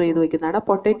കാർബോഹൈഡ്രേറ്റ് സ്റ്റോർ ചെയ്ത് വെക്കുന്നതാണ്.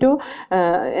 Potato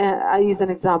is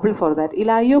an example for that.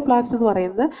 ഇലയോപ്ലാസ്റ്റ് എന്ന്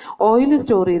പറയുന്നത് ഓയിൽ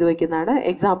സ്റ്റോർ ചെയ്ത് വെക്കുന്നതാണ്.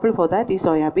 എക്സാമ്പിൾ ഫോർ ദാറ്റ് ഈ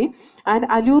സോയാബീൻ.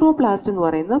 ആൻഡ് അലൂറോപ്ലാസ്റ്റ് എന്ന്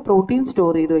പറയുന്നത് പ്രോട്ടീൻ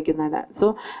സ്റ്റോർ ചെയ്ത് വെക്കുന്നതാണ്. So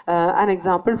an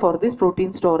example for this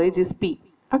protein storage is P.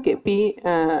 Okay, pea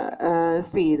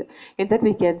seed. In that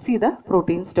we can see the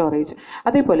protein storage.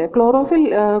 അതേപോലെ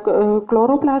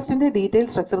ക്ലോറോപ്ലാസ്റ്റിന്റെ ഡീറ്റെയിൽ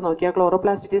സ്ട്രക്ചർ നോക്കിയാൽ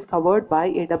chloroplast it is covered by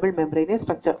A double മെംബ്രെയിനിയസ്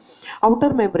structure.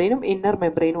 Outer മെംബ്രെയിനും inner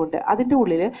മെംബ്രെയിനും ഉണ്ട്. അതിൻ്റെ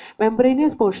ഉള്ളിൽ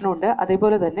മെംബ്രെയിനിയസ് പോർഷനും ഉണ്ട്,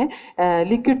 അതേപോലെ തന്നെ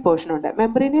liquid പോർഷനും ഉണ്ട്.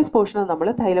 മെംബ്രെയിനിയസ് പോർഷനെ നമ്മൾ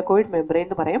തൈലക്കോയിഡ് മെംബ്രെയിൻ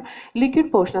എന്ന് പറയും,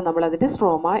 ലിക്വിഡ് പോർഷനെ നമ്മൾ അതിൻ്റെ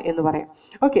സ്ട്രോമ എന്ന് പറയും.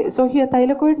 Okay, so here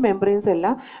thylakoid membranes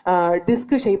എല്ലാം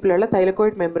ഡിസ്ക് ഷേപ്പിലുള്ള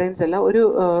തൈലക്കോയിഡ് മെംബ്രെയിൻസ് എല്ലാം ഒരു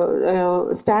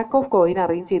സ്റ്റാക്ക് ഓഫ് കോയിൻ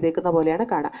അറേഞ്ച് ചെയ്തേക്കുന്ന പോലെയാണ്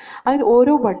കാണുക. അതിന്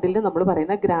ഓരോ ബണ്ടിലും നമ്മൾ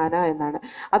പറയുന്ന ഗ്രാന എന്നാണ്.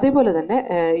 അതേപോലെ തന്നെ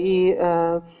ഈ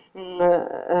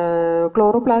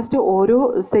ക്ലോറോപ്ലാസ്റ്റ് ഓരോ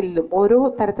സെല്ലിലും ഓരോ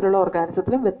തരത്തിലുള്ള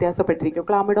ഓർഗാനിസത്തിലും വ്യത്യാസപ്പെട്ടിരിക്കും.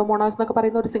 ക്ലാമിഡോമോണാസ് എന്നൊക്കെ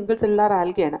പറയുന്ന ഒരു സിംഗിൾ സെല്ലുലാർ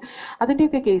ആൽഗയാണ്.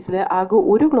 അതിൻ്റെയൊക്കെ കേസിൽ ആകെ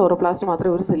ഒരു ക്ലോറോപ്ലാസ്റ്റ്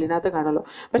മാത്രമേ ഒരു സെല്ലിനകത്ത് കാണുള്ളൂ.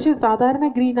 പക്ഷേ സാധാരണ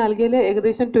ഗ്രീൻ ആൽഗയിൽ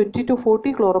ഏകദേശം 20 to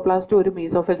 40 ക്ലോറോപ്ലാസ്റ്റ് ഒരു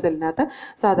മീസോഫിൽ സെല്ലിനകത്ത്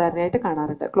സാധാരണയായിട്ട്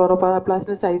കാണാറുണ്ട്.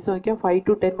 ക്ലോറോപ്ലാസ്റ്റിന്റെ സൈസ് നോക്കിയാൽ 5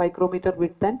 to 10 micrometer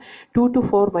width and 2 to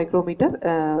 4 micrometer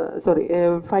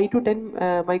 5 to 10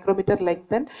 micrometer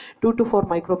length and 2 to 4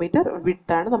 micrometer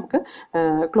width ആണ് നമുക്ക്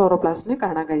ക്ലോറോപ്ലാസ്റ്റിനെ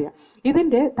കാണാൻ കഴിയുക.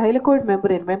 ഇതിൻ്റെ തൈലക്കോയിഡ്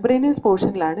മെംബ്രെയിനിയസ്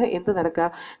പോർഷനിലാണ് എന്ത് നടക്കുക,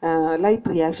 ലൈറ്റ്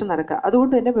റിയാക്ഷൻ നടക്കുക.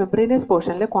 അതുകൊണ്ട് തന്നെ മെംബ്രെയിനിയസ്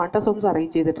പോർഷനിൽ ക്വാണ്ടസോംസ്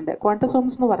അറേഞ്ച് ചെയ്തിട്ടുണ്ട്.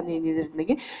 ക്വാണ്ടസോംസ് എന്ന് പറഞ്ഞു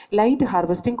കഴിഞ്ഞിട്ടുണ്ടെങ്കിൽ ലൈറ്റ്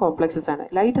ഹാർവെസ്റ്റിംഗ് കോംപ്ലക്സസ് ആണ്.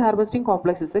 ലൈറ്റ് ഹാർവെസ്റ്റിംഗ്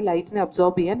കോംപ്ലക്സസ് ലൈറ്റിനെ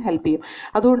അബ്സോർബ് ചെയ്യാൻ ഹെൽപ്പ് ചെയ്യും.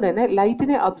 അതുകൊണ്ട് തന്നെ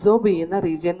ലൈറ്റിനെ അബ്സോർബ് ചെയ്യുന്ന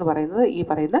റീജിയൻ എന്ന് പറയുന്നത് ഈ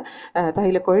പറയുന്ന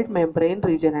തൈലക്കോയിഡ് മെംബ്രെയിൻ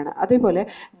റീജിയൻ ആണ്. അതേപോലെ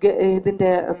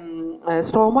ഇതിൻ്റെ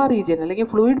സ്ട്രോമ റീജിയൻ അല്ലെങ്കിൽ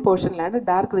ഫ്ലൂയിഡ് പോർഷനിലാണ്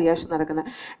ഡാർക്ക് റിയാക്ഷൻ നടക്കുന്നത്.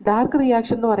 ഡാർക്ക്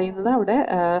റിയാക്ഷൻ എന്ന് പറയുന്നത് അവിടെ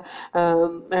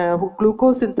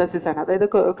ഗ്ലൂക്കോസ് സിന്തസിസ് ആണ്. അതായത്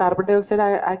കാർബൺ ഡൈ ഓക്സൈഡ്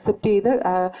ആക്സെപ്റ്റ് ചെയ്ത്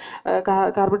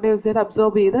കാർബൺ ഡൈ ഓക്സൈഡ്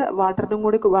അബ്സോർബ് ചെയ്ത് വാട്ടറും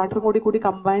കൂടി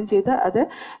കമ്പൈൻ ചെയ്ത് അത്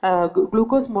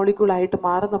ഗ്ലൂക്കോസ് മോളിക്യൂളായിട്ട്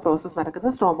മാറുന്ന പ്രോസസ്സ്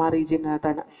നടക്കുന്ന സ്ട്രോമ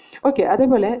റീജിയനകത്താണ്. ഓക്കെ,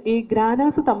 അതേപോലെ ഈ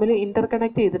ഗ്രാനാസ് തമ്മിൽ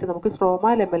ഇന്റർകണക്ട് ചെയ്തിട്ട് നമുക്ക്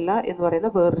സ്ട്രോമ ലെമല്ല എന്ന്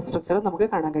പറയുന്ന വേറൊരു സ്ട്രക്ചർ നമുക്ക്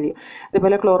കാണാൻ കഴിയും.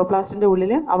 അതേപോലെ ക്ലോറോപ്ലാസ്റ്റിന്റെ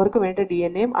ഉള്ളിൽ അവർക്ക് വേണ്ട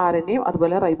DNA-യും RNA-യും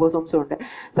അതുപോലെ റൈബോസോംസും ഉണ്ട്.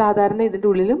 സാധാരണ ഇതിൻ്റെ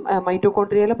ഉള്ളിലും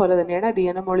മൈറ്റോകോൺട്രിയയിലെ പോലെ തന്നെയാണ്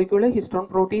DNA മോളിക്യൂൾ. ഹിസ്റ്റോൺ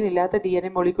പ്രോട്ടീൻ ഇല്ലാത്ത DNA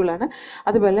മോളിക്യൂളാണ്.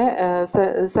 അതുപോലെ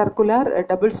circular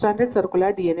double standard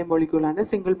circular DNA മോളിക്യൂളാണ്,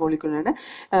 single മോളിക്യൂളാണ്.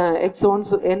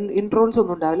 Exons introns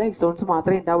ഒന്നും ഉണ്ടാവില്ല, എക്സോൺസ്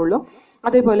മാത്രമേ ഉണ്ടാവുള്ളൂ.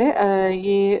 അതേപോലെ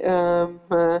ഈ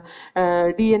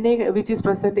DNA which is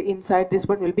present inside this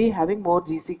one will be having more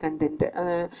GC content.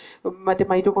 മറ്റേ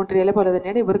മൈറ്റോകോൺട്രിയയിലെ പോലെ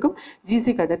തന്നെയാണ് ഇവർക്കും GC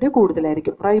കണ്ടന്റ്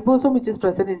കൂടുതലായിരിക്കും. Ribosome which is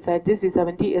present inside this ഈ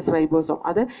 70S റൈബോസോം,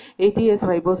 അത് 80S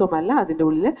റൈബോസോം അല്ല അതിൻ്റെ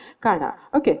ഉള്ളിൽ കാണാം.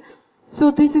 Okay, so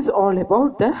this is all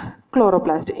about the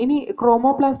chloroplast. ഇനി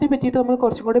ക്രോമോപ്ലാസ്റ്റിനെ പറ്റിയിട്ട് നമ്മൾ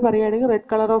കുറച്ചും കൂടി പറയുകയാണെങ്കിൽ red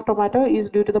colour of tomato is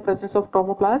due to the presence of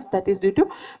chromoplast, that is due to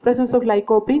presence of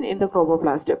lycopene in the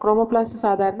chromoplast. Chromoplast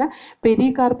സാധാരണ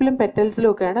പെരികാർപ്പിലും പെറ്റൽസിലും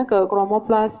ഒക്കെയാണ്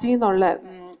ക്രോമോപ്ലാസ്റ്റി എന്നുള്ള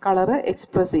കളറ്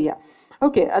എക്സ്പ്രസ് ചെയ്യുക.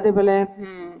 ഓക്കെ, അതേപോലെ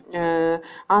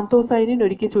ആന്തോസൈനിൻ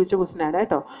ഒരിക്കൽ ചോദിച്ച ക്വസ്റ്റ്യൻ ആണ്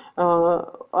കേട്ടോ.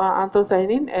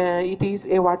 ആന്തോസൈനിൻ it is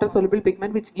A water soluble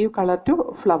pigment which give colour to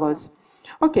flowers.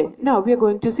 Okay, now we are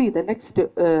going to see the next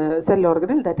cell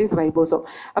organelle, that is ribosome.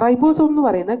 Ribosome എന്ന്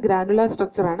പറയുന്ന ഗ്രാനുലാർ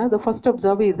സ്ട്രക്ചർ ആണ്. അത് ഫസ്റ്റ്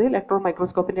ഒബ്സർവ് ചെയ്ത് electron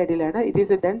മൈക്രോസ്കോപ്പിന്റെ അടിയിലാണ്. It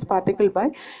is A dense particle by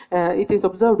it is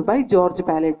observed by George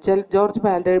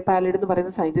പാലഡ് എന്ന്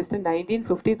പറയുന്ന scientist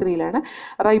 1953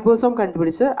 ribosome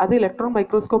കണ്ടുപിടിച്ചത്. അത് ഇലക്ട്രോൺ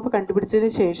മൈക്രോസ്കോപ്പ്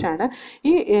കണ്ടുപിടിച്ചതിന് ശേഷമാണ്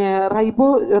ഈ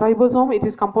ribosome it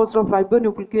is composed of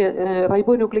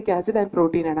ribonucleic acid and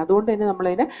protein ആണ്. അതുകൊണ്ട് തന്നെ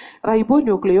നമ്മളതിനെ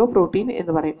റൈബോന്യൂക്ലിയോ പ്രോട്ടീൻ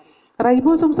എന്ന് പറയും.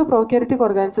 റൈബോസോംസ് പ്രോക്യാരിയോട്ടിക്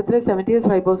ഓർഗാനിസത്തിൽ 70S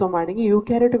റൈബോസോം ആണെങ്കിൽ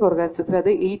യൂക്യാരിയോട്ടിക് ഓർഗാനിസത്തിൽ അത്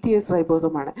 80S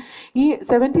റൈബോസോം ആണ്. ഈ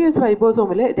 70S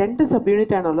റൈബോസോമിൽ 2 സബ്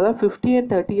യൂണിറ്റ് ആണുള്ളത്, 50 and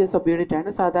 30S സബ് യൂണിറ്റ് ആണ്.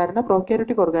 സാധാരണ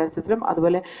പ്രോക്യാരിയോട്ടിക് ഓർഗാനിസത്തിലും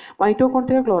അതുപോലെ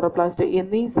മൈറ്റോകോൺട്രിയ, ക്ലോറോപ്ലാസ്റ്റ്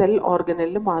എന്നീ സെൽ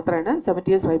ഓർഗനലിലും മാത്രമാണ്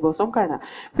 70S റൈബോസോം കാണുക.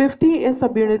 50S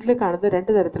സബ് യൂണിറ്റിൽ കാണുന്ന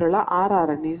 2 തരത്തിലുള്ള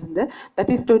rRNAs ഉണ്ട്,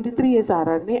 that is 23S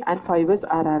rRNA and 5S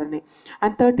rRNA.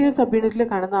 And 30S sub യൂണിറ്റിൽ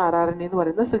കാണുന്ന rRNA എന്ന്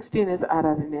പറയുന്നത് 16S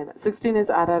rRNA ആണ്.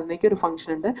 16S rRNAക്ക് ഒരു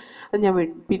ഫംഗ്ഷൻ ഉണ്ട്, അത് ഞാൻ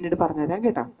പിന്നീട് പറഞ്ഞുതരാം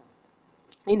കേട്ടോ.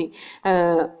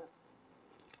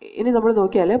 ഇനി നമ്മൾ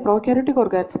നോക്കിയാൽ പ്രോകാരിയോട്ടിക്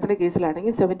ഓർഗാനിസത്തിന്റെ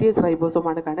കേസിലാണെങ്കിൽ 70S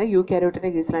റൈബോസോമാണ് കാണുക, യൂകാരിയോട്ടിന്റെ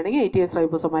കേസിലാണെങ്കിൽ 80S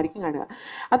റൈബോസോം ആയിരിക്കും കാണുക.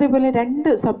 അതേപോലെ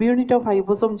 2 sub unit of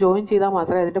ribosome join ചെയ്താൽ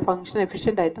മാത്രമേ അതിന്റെ ഫംഗ്ഷൻ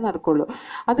എഫിഷ്യന്റ് ആയിട്ട് നടക്കുള്ളൂ.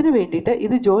 അതിന് വേണ്ടിയിട്ട്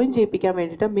ഇത് ജോയിൻ ചെയ്യിപ്പിക്കാൻ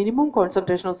വേണ്ടിയിട്ട് minimum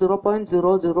concentration of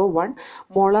 0.001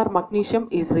 molar magnesium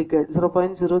is required.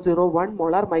 0.001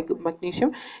 molar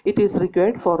magnesium it is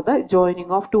required for the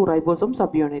joining of 2 ribosome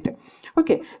sub unit.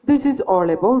 Okay, this is all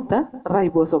about the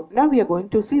ribosome. Now we are going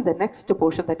to see the next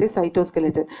portion, that is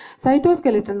cytoskeleton.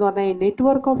 Cytoskeleton is a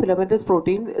network of filamentous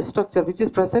protein structure which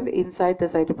is present inside the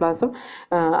cytoplasm.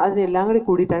 അതിനെല്ലാം കൂടി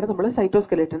കൂടിയിട്ടാണ് നമ്മൾ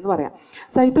cytoskeleton എന്ന് പറയാം.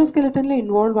 സൈറ്റോസ്കെലറ്റനിൽ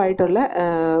involve ആയിട്ടുള്ള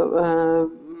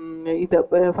ഇത്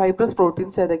fibrous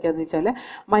proteins ഏതൊക്കെയാണെന്ന് വെച്ചാൽ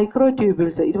മൈക്രോ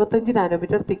ട്യൂബ്യൂൾസ്, 25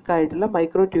 നാനോമീറ്റർ തിക്കായിട്ടുള്ള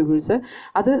മൈക്രോ ട്യൂബ്യൂൾസ്.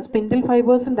 അത് സ്പിൻഡിൽ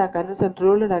ഫൈബേഴ്സ് ഉണ്ടാക്കാനും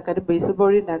സെൻട്രിയോൾ ഉണ്ടാക്കാനും ബേസൽ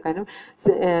ബോഡി ഉണ്ടാക്കാനും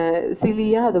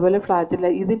സിലിയ അതുപോലെ ഫ്ലാജില്ല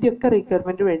ഇതിൻ്റെയൊക്കെ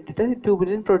റിക്വയർമെൻറ്റ് വേണ്ടിയിട്ട്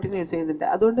ട്യൂബുലിൻ പ്രോട്ടീൻ യൂസ് ചെയ്യുന്നുണ്ട്.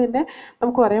 അതുകൊണ്ട് തന്നെ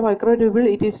നമുക്ക് പറയാം micro ട്യൂബിൾ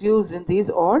it is used in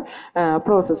these all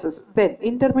processes. Then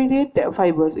intermediate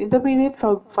fibres. Intermediate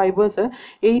fibres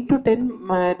 8 to 10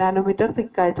 nanometre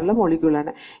തിക്കായിട്ടുള്ള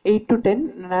മോളിക്യൂളാണ്. 8 to 10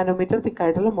 നാനോമീറ്റർ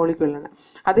തിക്കായിട്ടുള്ള മോളിക്യൂളാണ്.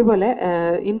 അതേപോലെ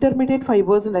ഇന്റർമീഡിയറ്റ്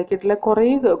ഫൈബേഴ്സ് ഉണ്ടാക്കിയിട്ടുള്ള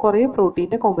കുറേ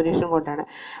പ്രോട്ടീൻ്റെ കോമ്പിനേഷൻ കൊണ്ടാണ്.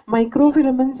 Micro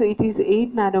filaments it is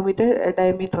 8 nanometre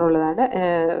diameter ഉള്ളതാണ്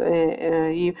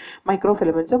ഈ മൈക്രോ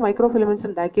ഫിലമെന്റ്സ്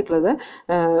ഉണ്ടാക്കിയിട്ടുള്ളത്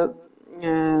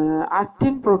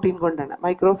ആക്റ്റിൻ പ്രോട്ടീൻ കൊണ്ടാണ്.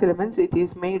 Micro filaments it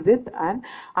is made with an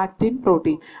actin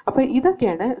protein. അപ്പോൾ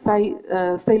ഇതൊക്കെയാണ്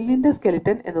സെല്ലിൻ്റെ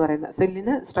സ്കെലിറ്റൻ എന്ന് പറയുന്നത്.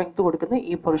 സെല്ലിന് സ്ട്രെങ്ത് കൊടുക്കുന്ന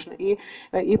ഈ പോർഷൻ,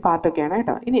 ഈ പാർട്ടൊക്കെയാണ്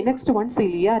കേട്ടോ. ഇനി next one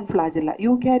cilia and ഫ്ലാജില്ല.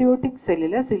 Eukaryotic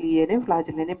സെല്ലിൽ സിലിയനെയും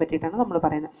ഫ്ലാജില്ലിനെയും പറ്റിയിട്ടാണ് നമ്മൾ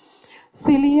പറയുന്നത്.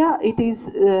 Cilia it is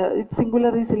it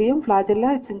singular is സിലിയം, ഫ്ലാജല്ല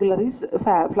it singular is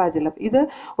ഫ്ലാജല്ലം. ഇത്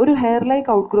ഒരു ഹെയർ ലൈക്ക്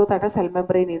ഔട്ട് ഗ്രോത്ത് ആണ് സെൽ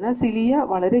മെംബ്രെയിനിൽ നിന്ന്. സിലിയ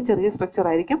വളരെ ചെറിയ സ്ട്രക്ചർ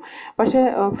ആയിരിക്കും, പക്ഷേ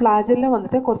ഫ്ലാജല്ല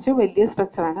വന്നിട്ട് കുറച്ച് വലിയ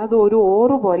സ്ട്രക്ചറാണ്. അത് ഒരു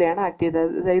ഓറ് പോലെയാണ് ആക്ട്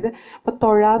ചെയ്തത്. അതായത് ഇപ്പോൾ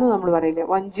തുഴാന്ന് നമ്മൾ പറയില്ലേ,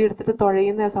 വഞ്ചി എടുത്തിട്ട്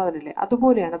തുഴയുന്ന സാധനമില്ലേ,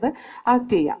 അതുപോലെയാണത്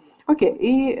ആക്ട് ചെയ്യുക. ഓക്കെ,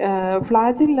 ഈ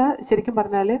ഫ്ലാജില്ല ശരിക്കും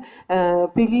പറഞ്ഞാൽ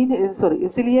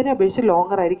സിലിയനെ അപേക്ഷിച്ച്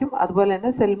ലോങ്ങർ ആയിരിക്കും. അതുപോലെ തന്നെ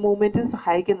സെൽ മൂവ്മെന്റിന്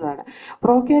സഹായിക്കുന്നതാണ്.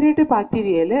 പ്രോകാരിയോട്ടിക്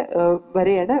ബാക്ടീരിയയിൽ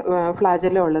വരെയാണ്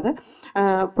ഫ്ലാജില്ല ഉള്ളത്.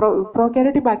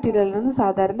 പ്രോകാരിയോട്ടിക് ബാക്ടീരിയയിൽ നിന്ന്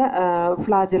സാധാരണ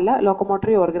ഫ്ലാജില്ല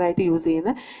ലോക്കോമോട്ടറി ഓർഗനായിട്ട് യൂസ്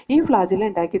ചെയ്യുന്ന ഈ ഫ്ലാജില്ല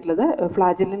ഉണ്ടാക്കിയിട്ടുള്ളത്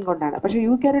ഫ്ലാജില്ലിൻ കൊണ്ടാണ്. പക്ഷേ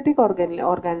യൂകാരിയോട്ടിക്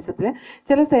ഓർഗാനിസത്തിൽ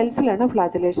ചില സെൽസിലാണ്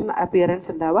ഫ്ലാജിലേഷൻ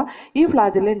അപ്പിയറൻസ് ഉണ്ടാവുക. ഈ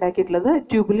ഫ്ലാജില്ല ഉണ്ടാക്കിയിട്ടുള്ളത്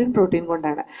ട്യൂബുലിൻ പ്രോട്ടീൻ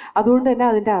കൊണ്ടാണ്. അതുകൊണ്ട് തന്നെ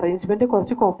അതിൻ്റെ അറേഞ്ച്മെന്റ്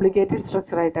കുറച്ച് കോംപ്ലിക്കേറ്റഡ്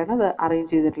സ്ട്രക്ചർ ആയിട്ടാണ് അത് അറേഞ്ച്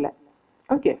ചെയ്തിട്ടുള്ളത്.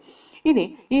 ഓക്കെ, ഇനി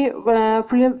ഈ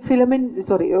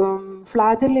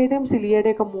ഫ്ലാജല്ലയുടെയും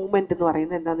സിലിയയുടെയും ഒക്കെ മൂവ്മെന്റ് എന്ന്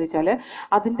പറയുന്നത് എന്താണെന്ന് വെച്ചാൽ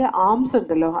അതിൻ്റെ ആംസ്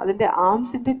ഉണ്ടല്ലോ, അതിൻ്റെ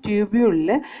ആംസിൻ്റെ ട്യൂബ്യൂളിൽ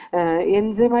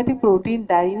എൻസൈമാറ്റിക് പ്രോട്ടീൻ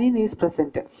ഡൈനിൻ ഈസ്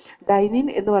പ്രസൻറ്റ്. ഡൈനിൻ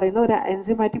എന്ന് പറയുന്ന ഒരു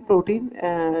എൻസൈമാറ്റിക് പ്രോട്ടീൻ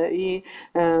ഈ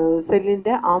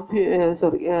സെല്ലിൻ്റെ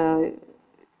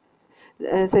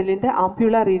സെല്ലിൻ്റെ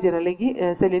ആംപ്യുലാർ റീജിയൻ അല്ലെങ്കിൽ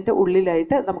സെല്ലിൻ്റെ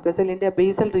ഉള്ളിലായിട്ട് നമുക്ക് സെല്ലിൻ്റെ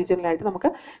ബേസൽ റീജിയനിലായിട്ട് നമുക്ക്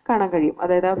കാണാൻ കഴിയും.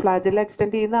 അതായത് ആ ഫ്ലാജല്ല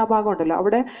എക്സ്റ്റെൻഡ് ചെയ്യുന്ന ആ ഭാഗം ഉണ്ടല്ലോ,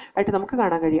 അവിടെ ആയിട്ട് നമുക്ക്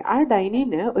കാണാൻ കഴിയും. ആ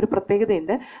ഡൈനിന് ഒരു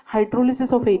പ്രത്യേകതയുണ്ട്,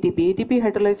 ഹൈഡ്രോളിസിസ് ഓഫ് ATP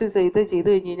ഹൈഡ്രോളൈസിസ് ചെയ്ത്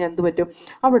കഴിഞ്ഞ് കഴിഞ്ഞാൽ എന്ത് പറ്റും,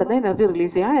 അവിടെ നിന്ന് എനർജി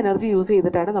റിലീസ് ചെയ്യുക. എനർജി യൂസ്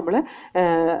ചെയ്തിട്ടാണ് നമ്മൾ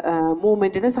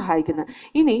മൂവ്മെൻറ്റിനെ സഹായിക്കുന്നത്.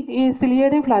 ഇനി ഈ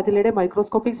സിലിയയുടെയും ഫ്ലാജല്ലയുടെയും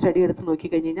മൈക്രോസ്കോപ്പിക് സ്റ്റഡി എടുത്ത്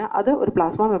നോക്കിക്കഴിഞ്ഞ് കഴിഞ്ഞാൽ അത് ഒരു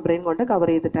പ്ലാസ്മ മെംബ്രെയിൻ കൊണ്ട്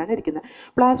കവർ ചെയ്തിട്ടാണ് ഇരിക്കുന്നത്.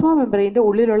 പ്ലാസ്മ മെംബ്രെയിൻ്റെ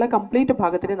ഉള്ളിലുള്ള കംപ്ലീറ്റ്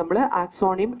ഭാഗത്തിന് നമ്മൾ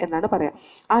ആക്സോണിയം എന്നാണ് പറയുക.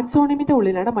 ആക്സോണിയമിന്റെ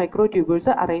ഉള്ളിലാണ് മൈക്രോ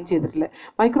ട്യൂബ്യൂൾസ് അറേഞ്ച് ചെയ്തിട്ടുള്ളത്.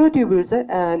 മൈക്രോ ട്യൂബ്യൂൾസ്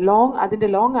അതിന്റെ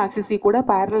ലോങ് ആക്സിസിൽ കൂടെ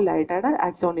പാരലൽ ആയിട്ടാണ്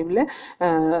ആക്സോണിയമിലെ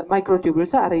മൈക്രോ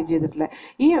ട്യൂബ്യൂൾസ് അറേഞ്ച് ചെയ്തിട്ടുള്ളത്.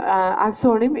 ഈ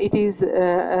ആക്സോണിയം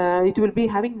it will be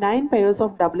having 9 pairs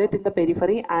of doublet in the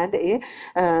periphery and a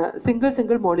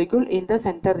single molecule in the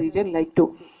center region like 2.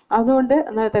 അതുകൊണ്ട്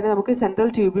തന്നെ നമുക്ക് സെൻട്രൽ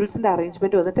ട്യൂബ്യൂൾസിന്റെ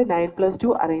അറേഞ്ച്മെന്റ് വന്നിട്ട് 9+2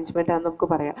 അറേഞ്ച്മെന്റ് ആണെന്ന് നമുക്ക്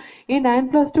പറയാം. ഈ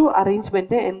 9+2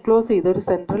 അറേഞ്ച്മെന്റ് എൻക്ലോസ് ചെയ്ത ഒരു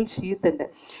സെൻട്രൽ ഷീത്ത് ഉണ്ട്.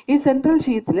 ഈ സെൻട്രൽ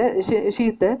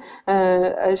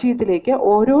ഷീത്തിലേക്ക്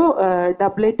ഓരോ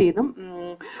ഡബ്ലെറ്റിൽ നിന്നും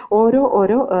ഓരോ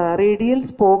റേഡിയൽ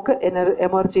സ്പോക്ക്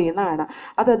എമർജ് ചെയ്യുന്നതാണ്.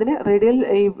 അതിന് റേഡിയൽ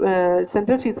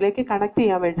സെൻട്രൽ ഷീത്തിലേക്ക് കണക്ട്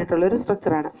ചെയ്യാൻ വേണ്ടിയിട്ടുള്ള ഒരു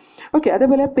സ്ട്രക്ചറാണ്. ഓക്കെ,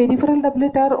 അതേപോലെ peripheral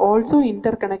ഡബ്ലെറ്റ് are also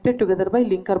Inter connected together by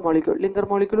linker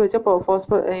molecule വെച്ച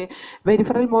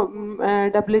പെരിഫറൽ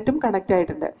ഡബ്ലെറ്റും കണക്ട്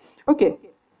ആയിട്ടുണ്ട്. ഓക്കെ,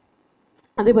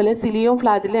 അതേപോലെ സിലിയോം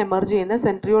ഫ്ലാജില്ല എമർജ് ചെയ്യുന്ന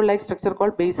centriole like structure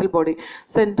called basal body.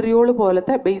 Centriole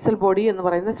പോലത്തെ ബേസൽ ബോഡി എന്ന്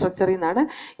പറയുന്ന സ്ട്രക്ചറിൽ നിന്നാണ്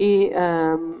ഈ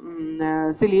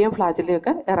സിലിയം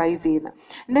ഫ്ലാജില്ലയൊക്കെ റൈസ് ചെയ്യുന്നത്.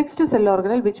 Next cell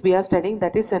organelle which we are studying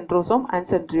that is centrosome and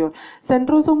centriole.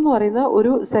 Centrosome എന്ന് പറയുന്ന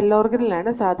ഒരു സെൽ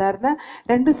ഓർഗനലാണ്. സാധാരണ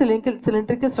 2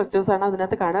 സിലിണ്ടറിക്കൽ സ്ട്രക്ചേഴ്സ് ആണ്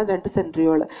അതിനകത്ത് കാണാൻ, 2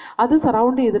 സെൻട്രിയോൾ. അത്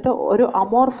സറൗണ്ട് ചെയ്തിട്ട് ഒരു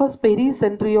അമോർഫസ്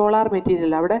പെരിസെൻട്രിയോളാർ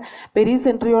മെറ്റീരിയൽ. അവിടെ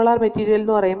പെരിസെൻട്രിയോളാർ മെറ്റീരിയൽ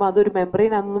എന്ന് പറയുമ്പോൾ അതൊരു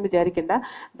മെംബ്രെയിൻ ആണെന്നൊന്നും വിചാരിക്കേണ്ട.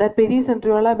 That പെരിസെൻട്രിയോളാർ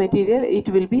material, it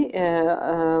will be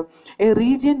a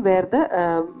region where the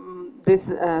this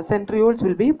centrioles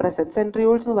will be present.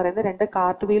 Centrioles എന്ന് പറയുന്ന രണ്ട്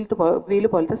കാർട്ട് വീൽ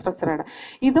പോലത്തെ സ്ട്രക്ചറാണ്.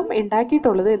 ഇതും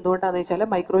ഉണ്ടാക്കിയിട്ടുള്ളത് എന്തുകൊണ്ടാണെന്ന് വെച്ചാൽ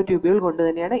മൈക്രോട്യൂബ്യൂൾ കൊണ്ട്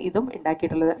തന്നെയാണ് ഇതും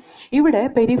ഉണ്ടാക്കിയിട്ടുള്ളത്. ഇവിടെ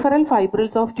peripheral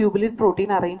fibrils of tubulin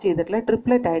protein arrange ചെയ്തിട്ടുള്ള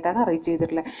ട്രിപ്ലെറ്റ് ആയിട്ടാണ് അറേഞ്ച്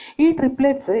ചെയ്തിട്ടുള്ളത്. ഈ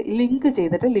ട്രിപ്ലെറ്റ്സ് ലിങ്ക്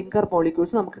ചെയ്തിട്ട് ലിങ്കർ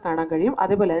മോളിക്യൂൾസ് നമുക്ക് കാണാൻ കഴിയും.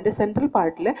 അതേപോലെ അതിന്റെ സെൻട്രൽ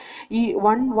പാർട്ടിൽ ഈ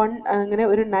 1 അങ്ങനെ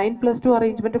ഒരു 9+2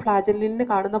 അറേഞ്ച്മെന്റ് ഫ്ലാജലിന്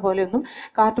കാണുന്ന പോലെയൊന്നും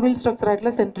കാർട്ട് വീൽ സ്ട്രക്ചർ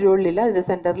ആയിട്ടുള്ള സെൻട്രിയോളിലില്ല. അതിന്റെ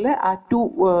സെന്ററിൽ ആ 2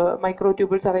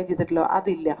 മൈക്രോട്യൂബിൾസ് അറേഞ്ച് ചെയ്തിട്ടുള്ളൂ,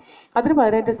 അതില്ല. അതിന്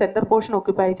പകരം അതിന്റെ സെന്റർ പോർഷൻ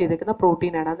ഓക്യുപ്പൈ ചെയ്തിരിക്കുന്ന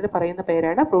പ്രോട്ടീൻ ആണ്. അതിന് പറയുന്ന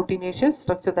പേരാണ് proteinaceous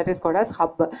structure, that is called as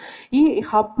hub. ഈ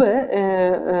ഹബ്ബ്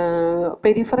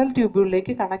പെരിഫറൽ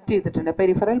ട്യൂബ്യൂളിലേക്ക് കണക്ട് ചെയ്തിട്ടുണ്ട്,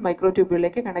 പെരിഫറൽ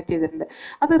മൈക്രോട്യൂബ്യൂളിലേക്ക് കണക്ട് ചെയ്തിട്ടുണ്ട്.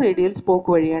 അത് റേഡിയൽ സ്പോക്ക്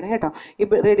വഴിയാണ് കേട്ടോ. ഈ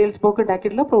റേഡിയൽ സ്പോക്ക്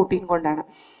ഉണ്ടാക്കിയിട്ടുള്ള പ്രോട്ടീൻ കൊണ്ടാണ്.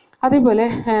 അതേപോലെ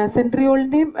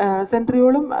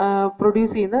സെൻട്രിയോളും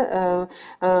പ്രൊഡ്യൂസ് ചെയ്യുന്ന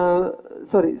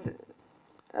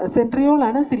സെൻട്രിയോൾ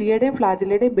ആണ് സിലിയയുടെയും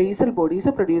ഫ്ലാജിലയുടെയും ബേസൽ ബോഡീസ്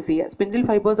പ്രൊഡ്യൂസ് ചെയ്യുക. സ്പിൻഡിൽ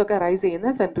ഫൈബേഴ്സ് ഒക്കെ അറൈസ് ചെയ്യുന്ന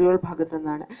സെൻട്രിയോൾ ഭാഗത്തു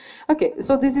നിന്നാണ്. Okay,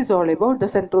 so this is all about the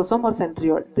centrosome or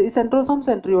centriole. ഈ സെൻട്രോസോം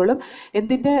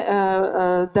എന്തിന്റെ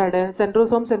ഇതാണ്?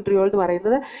 സെൻട്രിയോൾ എന്ന്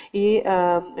പറയുന്നത് ഈ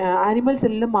ആനിമൽ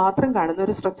സെല്ലിൽ മാത്രം കാണുന്ന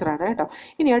ഒരു സ്ട്രക്ചറാണ് കേട്ടോ.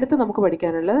 ഇനി അടുത്ത് നമുക്ക്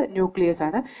പഠിക്കാനുള്ളത് ന്യൂക്ലിയസ്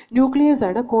ആണ്. ന്യൂക്ലിയസ്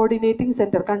ആണ് coordinating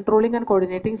centre, controlling and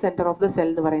coordinating centre of the cell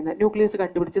എന്ന് പറയുന്നത്. ന്യൂക്ലിയസ്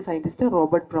കണ്ടുപിടിച്ച സയന്റിസ്റ്റ്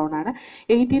റോബർട്ട് ബ്രൗൺ ആണ്.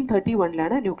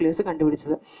 1831 ന്യൂക്ലിയസ്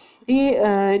കണ്ടുപിടിച്ചത്. ഈ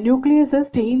ന്യൂക്ലിയസ്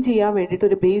സ്റ്റെയിൻ ചെയ്യാൻ വേണ്ടിയിട്ട്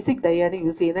ഒരു ബേസിക് ഡൈ ആണ്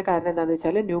യൂസ് ചെയ്യുന്നത്. കാരണം എന്താണെന്ന്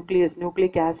വെച്ചാൽ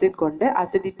ന്യൂക്ലിക് ആസിഡ് കൊണ്ട്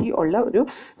അസിഡിറ്റി ഉള്ള ഒരു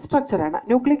സ്ട്രക്ചറാണ്.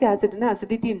 ന്യൂക്ലിക് ആസിഡിന്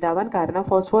അസിഡിറ്റി ഉണ്ടാവാൻ കാരണം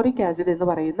ഫോസ്ഫോറിക് ആസിഡ് എന്ന്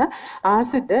പറയുന്ന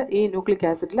ആസിഡ് ഈ ന്യൂക്ലിക്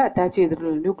ആസിഡിൽ അറ്റാച്ച്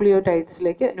ചെയ്തിട്ടുള്ള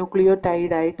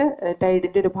ന്യൂക്ലിയോടൈഡായിട്ട്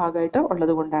ടൈഡിന്റെ ഒരു ഭാഗമായിട്ട്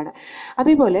ഉള്ളത് കൊണ്ടാണ്.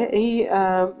 അതേപോലെ ഈ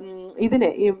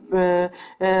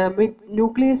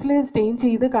ന്യൂക്ലിയസിൽ സ്റ്റെയിൻ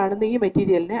ചെയ്ത് കാണുന്ന ഈ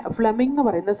മെറ്റീരിയലിനെ ഫ്ലെമിംഗ് എന്ന്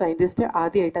പറയുന്ന സയന്റിസ്റ്റ്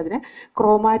ആദ്യമായിട്ട് അതിനെ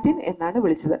ക്രോമാറ്റിൻ എന്നാണ്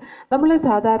വിളിച്ചത്. നമ്മൾ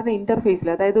സാധാരണ ഇന്റർഫേസിൽ,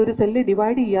 അതായത് ഒരു സെല്ല്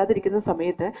ഡിവൈഡ് ചെയ്യാതിരിക്കുന്ന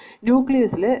സമയത്ത്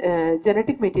ന്യൂക്ലിയസിൽ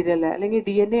ജനറ്റിക് മെറ്റീരിയൽ അല്ലെങ്കിൽ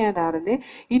DNA and RNA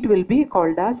it will be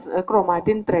called as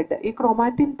chromatin thread. ഈ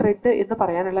ക്രോമാറ്റിൻ ത്രെഡ് എന്ന്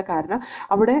പറയാനുള്ള കാരണം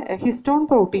അവിടെ ഹിസ്റ്റോൺ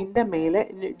പ്രോട്ടീനിന്റെ മേലെ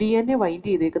DNA വൈൻഡ്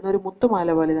ചെയ്തേക്കുന്ന ഒരു മുത്തുമാല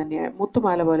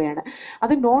പോലെയാണ്.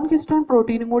 അത് നോൺ ഹിസ്റ്റോൺ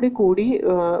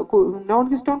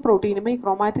പ്രോട്ടീനുമേ ഈ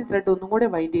ക്രോമാറ്റിൻ ത്രെഡ് ഒന്നും കൂടെ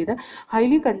വൈൻഡ് ചെയ്ത്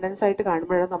ഹൈലി കണ്ടൻസ് ആയിട്ട്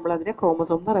കാണുമ്പോഴാണ് നമ്മൾ അതിനെ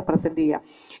ക്രോമസോം എന്ന് റെപ്രസെന്റ് ചെയ്യുക.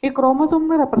 ഈ ക്രോമസോം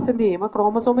എന്ന് റെപ്രസെന്റ് ചെയ്യുമ്പോൾ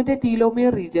ക്രോമസോമിന്റെ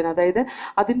ടീലോമിയർ റീജിയൻ, അതായത്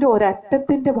അതിന്റെ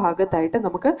ഒരറ്റത്തിന്റെ ഭാഗത്തായിട്ട്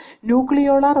നമുക്ക്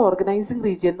ന്യൂക്ലിയോളാർ ഓർഗനൈസിംഗ്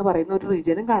റീജിയൻ എന്ന് പറയുന്ന ഒരു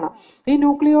റീജിയനും കാണാം. ഈ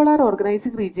ന്യൂക്ലിയോളാർ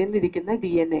ഓർഗനൈസിംഗ് റീജിയനിൽ ഇരിക്കുന്ന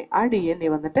DNA, ആ DNA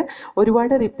വന്നിട്ട്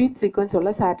ഒരുപാട് റിപ്പീറ്റ് സീക്വൻസ്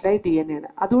ഉള്ള സാറ്റലൈറ്റ് DNA ആണ്.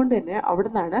 അതുകൊണ്ട് തന്നെ അവിടെ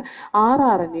നിന്നാണ്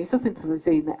RNAs സിന്തസൈസ്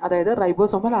ചെയ്യുന്നത്. അതായത്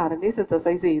റൈബോസോമൽ RNA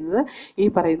സിന്തസൈസ് ചെയ്യുന്നത് ഈ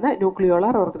പറയുന്ന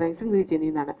ന്യൂക്ലിയോളാർ ഓർഗനൈസിംഗ് റീജിയനിൽ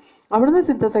നിന്നാണ്. അവിടുന്ന്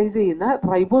സിന്തസൈസ് ചെയ്യുന്ന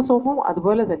റൈബോസോമും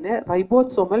അതുപോലെ തന്നെ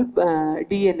റൈബോസോമൽ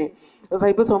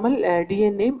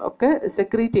DNAയും ഒക്കെ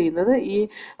സെക്രീറ്റ് ചെയ്യുന്നത് ഈ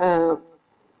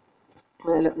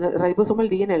റൈബോസോമൽ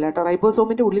DNA അല്ല കേട്ടോ,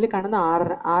 റൈബോസോമിന്റെ ഉള്ളിൽ കാണുന്ന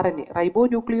RNA, റൈബോ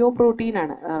ന്യൂക്ലിയോ പ്രോട്ടീൻ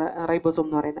ആണ് റൈബോസോം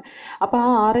എന്ന് പറയുന്നത്. അപ്പൊ ആ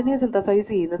RNA സിന്തസൈസ്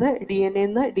ചെയ്യുന്നത്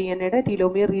DNAയുടെ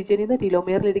ടീലോമിയർ റീജിയനിൽ നിന്ന്,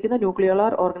 ടീലോമിയറിലിരിക്കുന്ന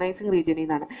ന്യൂക്ലിയോളാർ ഓർഗനൈസിംഗ് റീജിയനിൽ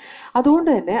നിന്നാണ്. അതുകൊണ്ട്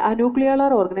തന്നെ ആ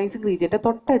ന്യൂക്ലിയോളാർ ഓർഗനൈസിംഗ് റീജിയന്റെ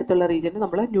തൊട്ടടുത്തുള്ള റീജിയന്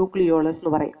നമ്മൾ ന്യൂക്ലിയോളസ്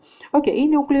എന്ന് പറയും. ഓക്കെ, ഈ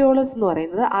ന്യൂക്ലിയോളസ് എന്ന്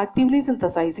പറയുന്നത് actively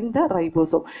synthesising the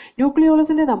ribosome.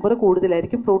 ന്യൂക്ലിയോളസിന്റെ number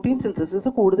കൂടുതലായിരിക്കും പ്രോട്ടീൻ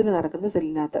സിന്തസിസ് കൂടുതൽ നടക്കുന്ന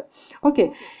സെല്ലിനകത്ത്. ഓക്കെ,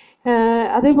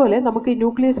 അതേപോലെ നമുക്ക് ഈ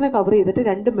ന്യൂക്ലിയസിനെ കവർ ചെയ്തിട്ട്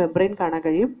 2 മെംബ്രെയിൻ കാണാൻ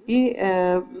കഴിയും. ഈ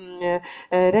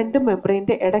 2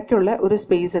 മെംബ്രെയിൻ്റെ ഇടയ്ക്കുള്ള ഒരു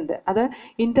സ്പേസ് ഉണ്ട്, അത്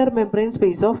Inter membrane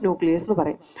space of nucleus എന്ന്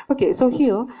പറയും. Okay, so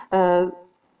here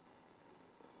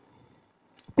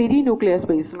perinuclear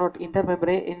space, not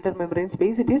intermembrane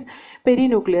space, it is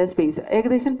perinuclear space.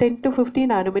 ഏകദേശം 10 to 15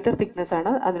 നാനോമീറ്റർ തിക്നെസ്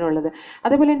ആണ് അതിനുള്ളത്.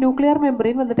 അതേപോലെ ന്യൂക്ലിയർ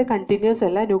മെംബ്രെയിൻ വന്നിട്ട് കണ്ടിന്യൂസ്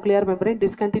അല്ല, ന്യൂക്ലിയർ മെംബ്രെയിൻ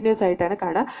ഡിസ്കണ്ടിന്യൂസ് ആയിട്ടാണ്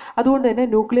കാണുക. അതുകൊണ്ട് തന്നെ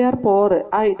ന്യൂക്ലിയർ പോർ,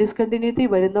 ആ ഡിസ്കണ്ടിന്യൂറ്റി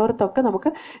വരുന്നവർക്കൊക്കെ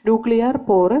നമുക്ക് ന്യൂക്ലിയർ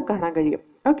പോർ കാണാൻ കഴിയും.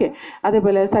 ഓക്കെ,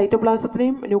 അതേപോലെ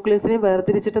സൈറ്റോപ്ലാസത്തിനെയും ന്യൂക്ലിയസിനെയും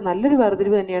വേർതിരിച്ചിട്ട് നല്ലൊരു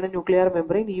വേർതിരിവ് തന്നെയാണ് nuclear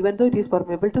membrane, even though it is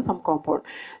permeable to some compound.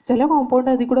 ചില കോമ്പൗണ്ട്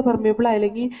അതിൽ കൂടെ പെർമിയബിൾ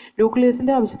അല്ലെങ്കിൽ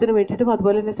ന്യൂക്ലിയസിന്റെ ആവശ്യത്തിന് വേണ്ടിയിട്ടും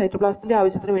അതുപോലെ തന്നെ സൈറ്റോപ്ലാസത്തിന്റെ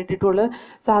ആവശ്യത്തിന് വേണ്ടിയിട്ടുള്ള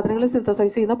സാധനങ്ങൾ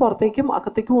സിന്തസൈസ് ചെയ്യുന്ന പുറത്തേക്കും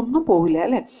അകത്തേക്കും ഒന്നും പോകില്ല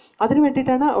അല്ലേ. അതിന്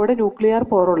വേണ്ടിയിട്ടാണ് അവിടെ ന്യൂക്ലിയർ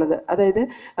പോറുള്ളത്. അതായത്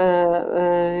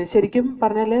ശരിക്കും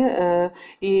പറഞ്ഞാൽ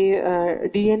ഈ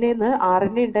DNA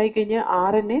RNA ഉണ്ടായിക്കഴിഞ്ഞാൽ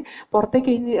RNA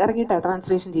പുറത്തേക്ക് ഇറങ്ങിയിട്ടാണ്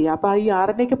ട്രാൻസ്ലേഷൻ ചെയ്യുക. അപ്പോൾ ഈ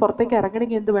RNAക്ക് പുറത്തേക്ക്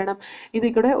ഇറങ്ങണമെങ്കിൽ എന്ത് വേണം? ഇതിൽ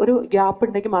കൂടെ ഒരു ഗ്യാപ്പ്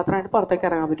ഉണ്ടെങ്കിൽ മാത്രമാണ് പുറത്തേക്ക്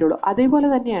ഇറങ്ങാൻ പറ്റുള്ളൂ. അതേപോലെ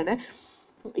തന്നെയാണ്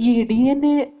ഈ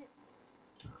DNA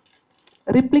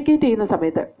റിപ്ലിക്കേറ്റ് ചെയ്യുന്ന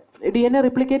സമയത്ത് DNA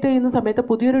റിപ്ലിക്കേറ്റ് ചെയ്യുന്ന സമയത്ത്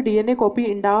പുതിയൊരു DNA കോപ്പി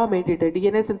ഉണ്ടാവാൻ വേണ്ടിയിട്ട്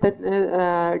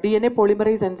DNA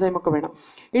പോളിമറൈസ് എൻസൈം ഒക്കെ വേണം.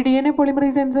 ഈ DNA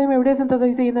പോളിമറൈസ് എൻസൈം എവിടെയാണ്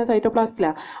സിന്തസൈസ് ചെയ്യുന്നത്?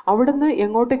 സൈറ്റോപ്ലാസ്റ്റിലാണ്. അവിടുന്ന്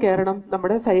എങ്ങോട്ട് കയറണം?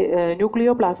 നമ്മുടെ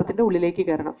ന്യൂക്ലിയോപ്ലാസത്തിൻ്റെ ഉള്ളിലേക്ക്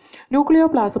കയറണം.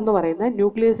 ന്യൂക്ലിയോപ്ലാസം എന്ന് പറയുന്ന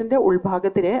ന്യൂക്ലിയസിൻ്റെ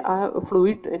ഉൾഭാഗത്തിനെ, ആ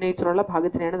ഫ്ലൂയിഡ് നേച്ചറുള്ള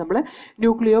ഭാഗത്തിനെയാണ് നമ്മൾ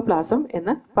ന്യൂക്ലിയോപ്ലാസം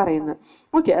എന്ന് പറയുന്നത്.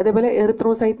 ഓക്കെ. അതേപോലെ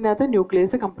എറിത്രോസൈറ്റിനകത്ത്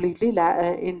ന്യൂക്ലിയസ് കംപ്ലീറ്റ്ലി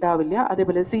ഉണ്ടാവില്ല.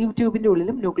 അതേപോലെ സീവ് ട്യൂബിൻ്റെ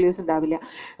ഉള്ളിലും ന്യൂക്ലിയസ് ഉണ്ടാവില്ല.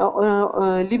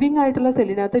 ലിവിങ് ആയിട്ടുള്ള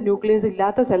സെല്ലിനകത്ത് ന്യൂക്ലിയസ്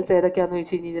ഇല്ലാത്ത സെൽസ് ഏതൊക്കെയാണെന്ന്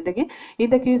വെച്ച് കഴിഞ്ഞിട്ടുണ്ടെങ്കിൽ, in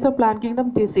the case of plant kingdom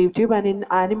it is sieve tube and in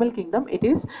animal kingdom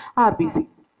it is RBC.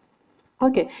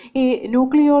 Okay. ഈ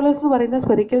ന്യൂക്ലിയോളസ് എന്ന് പറയുന്ന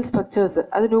സ്പെറിക്കൽ സ്ട്രക്ചേഴ്സ്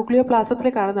അത് ന്യൂക്ലിയോപ്ലാസത്തിൽ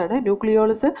കാണുന്നതാണ്.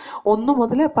 ന്യൂക്ലിയോളസ് 1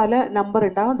 മുതൽ പല നമ്പർ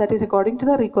ഉണ്ടാവും. That is according to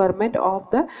the requirement of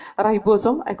the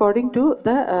ribosome, according to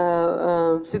the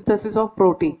synthesis of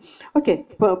protein. Okay.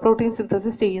 Protein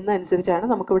synthesis ചെയ്യുന്ന അനുസരിച്ചാണ്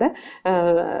നമുക്കിവിടെ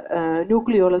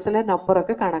ന്യൂക്ലിയോളസിന്റെ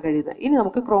നമ്പറൊക്കെ കാണാൻ കഴിയുന്നത്. ഇനി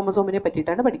നമുക്ക് ക്രോമസോമിനെ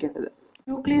പറ്റിയിട്ടാണ് പഠിക്കേണ്ടത്.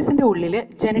 ന്യൂക്ലിയസിന്റെ ഉള്ളിൽ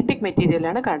ജനറ്റിക്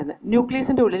മെറ്റീരിയലാണ് കാണുന്നത്.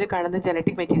 ന്യൂക്ലിയസിന്റെ ഉള്ളിൽ കാണുന്ന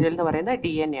ജനറ്റിക് മെറ്റീരിയൽ എന്ന് പറയുന്നത്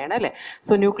DNA ആണ്, അല്ലേ?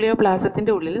 സോ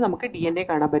ന്യൂക്ലിയോപ്ലാസത്തിന്റെ ഉള്ളിൽ നമുക്ക് DNA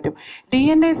കാണാൻ പറ്റും.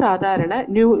 DNA സാധാരണ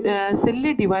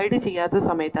സെല്ല് ഡിവൈഡ് ചെയ്യാത്ത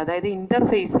സമയത്ത്, അതായത്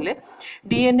ഇന്റർഫേസിൽ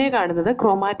DNA കാണുന്നത്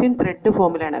ക്രോമാറ്റിൻ ത്രെഡ്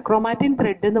ഫോമിലാണ്. ക്രോമാറ്റിൻ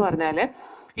ത്രെഡ് എന്ന് പറഞ്ഞാൽ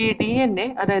ഈ DNA,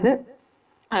 അതായത്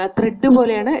ത്രെഡ്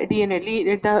പോലെയാണ് DNA.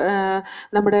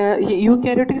 നമ്മുടെ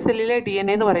യൂകാരിയോട്ടിക് സെല്ലിലെ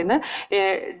DNA എന്ന് പറയുന്നത്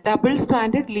ഡബിൾ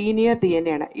സ്റ്റാൻഡേർഡ് ലീനിയർ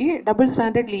DNA ആണ്. ഈ ഡബിൾ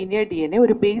സ്റ്റാൻഡേർഡ് ലീനിയർ DNA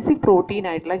ഒരു ബേസിക് പ്രോട്ടീൻ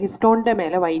ആയിട്ടുള്ള ഹിസ്റ്റോണിൻ്റെ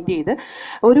മേലെ വൈൻഡ് ചെയ്ത്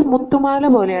ഒരു മുത്തുമാല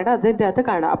പോലെയാണ് അതിൻ്റെ അകത്ത്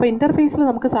കാണുക. അപ്പോൾ ഇൻ്റർഫേസിൽ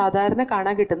നമുക്ക് സാധാരണ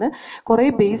കാണാൻ കിട്ടുന്ന കുറേ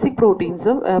ബേസിക്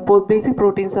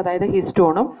പ്രോട്ടീൻസ് അതായത്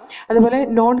ഹിസ്റ്റോണും അതുപോലെ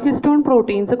നോൺ ഹിസ്റ്റോൺ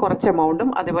പ്രോട്ടീൻസ് കുറച്ച്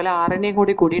എമൗണ്ടും അതുപോലെ RNA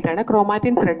കൂടി കൂടിയിട്ടാണ്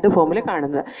ക്രോമാറ്റിൻ ത്രെഡ് ഫോമിൽ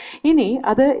കാണുന്നത്. ഇനി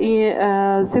അത് ഈ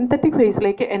സിന്തറ്റിക്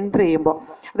ഫേസിലേക്ക് എൻ്റർ ചെയ്യുമ്പോൾ,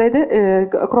 അതായത്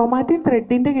ക്രോമാറ്റിൻ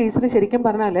ത്രെഡിൻ്റെ കേസിൽ ശരിക്കും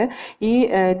പറഞ്ഞാൽ ഈ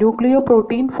ന്യൂക്ലിയോ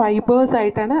പ്രോട്ടീൻ ഫൈബേഴ്സ്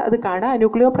ആയിട്ടാണ് അത് കാണുക.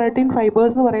 ന്യൂക്ലിയോ പ്രോട്ടീൻ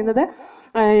ഫൈബേഴ്സ് എന്ന് പറയുന്നത്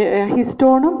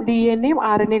ഹിസ്റ്റോണും DNA-യും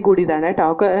RNA-യും കൂടിയതാണ്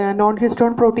കേട്ടോ. നോൺ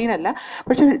ഹിസ്റ്റോൺ പ്രോട്ടീൻ അല്ല.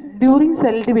 പക്ഷെ ഡ്യൂറിങ്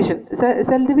സെൽ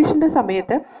ഡിവിഷൻ്റെ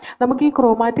സമയത്ത് നമുക്ക് ഈ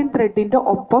ക്രോമാറ്റിൻ ത്രെഡിൻ്റെ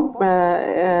ഒപ്പം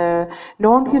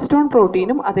നോൺ ഹിസ്റ്റോൺ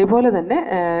പ്രോട്ടീനും അതേപോലെ തന്നെ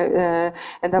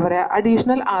എന്താ പറയുക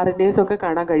അഡീഷണൽ RNAs ഒക്കെ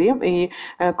കാണാൻ കഴിയും ഈ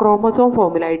ക്രോമസോം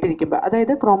ഫോമിലായിട്ടിരിക്കുമ്പോൾ.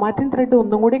 അതായത് ക്രോമാറ്റിൻ ത്രെഡ്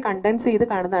ഒന്നും കൂടി കണ്ടൻസ് ചെയ്ത്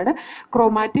കാണുന്നതാണ്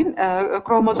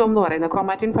ക്രോമസോം എന്ന് പറയുന്നത്.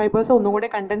 ക്രോമാറ്റിൻ ഫൈബേഴ്സ് ഒന്നും കൂടി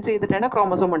കണ്ടൻസ് ചെയ്തിട്ടാണ്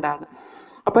ക്രോമസോം ഉണ്ടാകുന്നത്.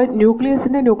 അപ്പോൾ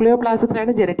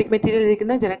ന്യൂക്ലിയോപ്ലാസത്തിലാണ് ജനറ്റിക് മെറ്റീരിയൽ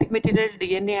ഇരിക്കുന്നത്. ജനറ്റിക് മെറ്റീരിയൽ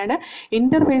DNA ആണ്.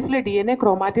 ഇന്റർഫേസിൽ DNA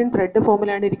ക്രോമാറ്റിൻ ത്രെഡ്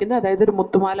ഫോമിലാണ് ഇരിക്കുന്നത്, അതായത് ഒരു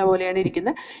മുത്തുമാല പോലെയാണ്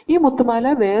ഇരിക്കുന്നത്. ഈ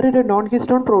മുത്തുമാല വേറൊരു നോൺ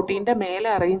ഹിസ്റ്റോൺ പ്രോട്ടീൻ്റെ മേലെ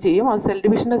അറേഞ്ച് ചെയ്യും. അത് സെൽ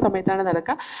ഡിവിഷൻ്റെ സമയത്താണ്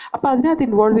നടക്കുക. അപ്പോൾ അതിനകത്ത്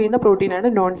ഇൻവോൾവ് ചെയ്യുന്ന പ്രോട്ടീനാണ്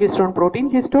നോൺ ഹിസ്റ്റോൺ പ്രോട്ടീൻ.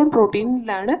 ഹിസ്റ്റോൺ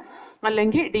പ്രോട്ടീനിലാണ്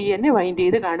അല്ലെങ്കിൽ DNA വൈൻഡ്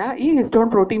ചെയ്ത് കാണുക. ഈ ഹിസ്റ്റോൺ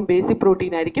പ്രോട്ടീൻ ബേസിക്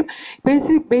പ്രോട്ടീൻ ആയിരിക്കും.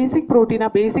 ബേസിക് പ്രോട്ടീൻ, ആ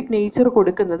ബേസിക് നേച്ചർ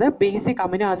കൊടുക്കുന്നത് ബേസിക്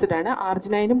അമിനോ ആസിഡാണ്.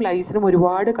 ആർജിനൈനും ലൈസിനും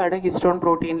ഒരുപാട് കാണും ഹിസ്റ്റോൺ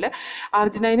പ്രോട്ടീനിൽ.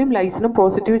 ആർജിനൈനും ലൈസിനും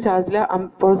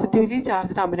positively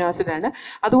charged amino ആസിഡാണ്.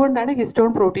 അതുകൊണ്ടാണ്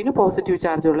ഹിസ്റ്റോൺ പ്രോട്ടീന് പോസിറ്റീവ്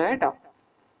ചാർജ് ഉള്ളത് കേട്ടോ.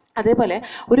 അതേപോലെ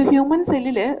ഒരു ഹ്യൂമൻ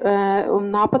സെല്ലിൽ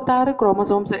 46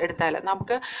 ക്രോമസോംസ് എടുത്താൽ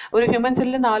നമുക്ക് ഒരു ഹ്യൂമൻ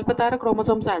സെല്ലിൽ 46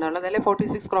 ക്രോമസോംസ് ആണ് ഉള്ളത്. അല്ലെ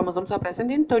 46 chromosomes R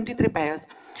present in 23 pairs.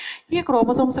 ഈ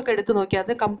ക്രോമസോംസ് ഒക്കെ എടുത്ത് നോക്കിയാൽ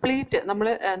അത് കംപ്ലീറ്റ് നമ്മൾ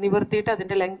നിവർത്തിയിട്ട്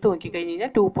അതിൻ്റെ ലെങ്ത് നോക്കിക്കഴിഞ്ഞ്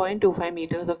കഴിഞ്ഞാൽ 2.25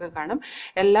 മീറ്റേഴ്സ് ഒക്കെ കാണും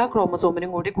എല്ലാ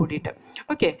ക്രോമസോമിനും കൂടിയിട്ട്.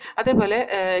 ഓക്കെ. അതേപോലെ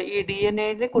ഈ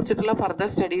DNA-നെ കുറിച്ചിട്ടുള്ള ഫർദർ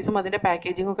സ്റ്റഡീസും അതിൻ്റെ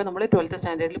പാക്കേജിങ്ങും ഒക്കെ നമ്മൾ 12th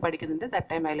സ്റ്റാൻഡേർഡിൽ പഠിക്കുന്നുണ്ട്. That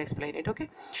time I will explain it. Okay.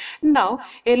 Now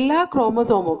എല്ലാ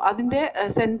ക്രോമസോമും അതിൻ്റെ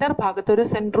സെൻറ്റർ ഭാഗത്ത് ഒരു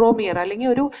സെൻട്രോമിയർ അല്ലെങ്കിൽ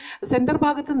ഒരു സെൻറ്റർ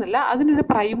ഭാഗത്ത് നിന്നല്ല, അതിനൊരു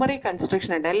പ്രൈമറി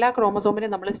കൺസ്ട്രക്ഷൻ ഉണ്ട്. എല്ലാ ക്രോമസോമിനെ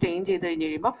നമ്മൾ സ്റ്റെയിൻ ചെയ്ത് കഴിഞ്ഞ്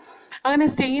കഴിയുമ്പോൾ അങ്ങനെ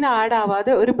സ്റ്റെയിൻ ആഡ്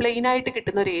ആവാതെ ഒരു പ്ലെയിൻ ആയിട്ട്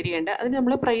കിട്ടുന്ന ഒരു ഏരിയ ഉണ്ട്. അതിന്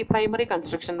നമ്മൾ പ്രൈമറി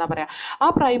കൺസ്ട്രക്ഷൻ എന്നാ പറയാം. ആ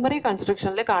പ്രൈമറി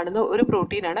കൺസ്ട്രക്ഷനിൽ കാണുന്ന ഒരു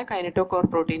പ്രോട്ടീനാണ് കൈനറ്റോകോർ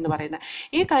പ്രോട്ടീൻ എന്ന് പറയുന്നത്.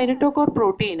 ഈ കൈനറ്റോകോർ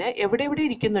പ്രോട്ടീന് എവിടെ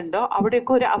ഇരിക്കുന്നുണ്ടോ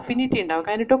അവിടെയൊക്കെ ഒരു അഫിനിറ്റി ഉണ്ടാവും.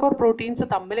 കൈനറ്റോകോർ പ്രോട്ടീൻസ്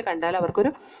തമ്മിൽ കണ്ടാൽ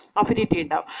അവർക്കൊരു അഫിനിറ്റി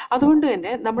ഉണ്ടാവും. അതുകൊണ്ട്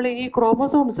തന്നെ നമ്മൾ ഈ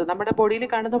ക്രോമസോംസ് നമ്മുടെ ബോഡിയിൽ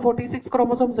കാണുന്ന 46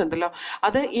 ക്രോമസോംസ് ഉണ്ടല്ലോ,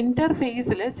 അത്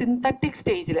ഇന്റർഫേസിൽ സിന്തറ്റിക്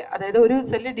സ്റ്റേജിൽ, അതായത് ഒരു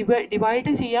സെല്ല്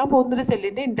ഡിവൈഡ് ചെയ്യാൻ പോകുന്നൊരു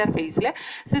സെല്ലിന്റെ ഇന്റർഫേസിൽ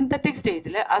സിന്തറ്റിക്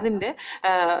സ്റ്റേജിൽ അതിന്റെ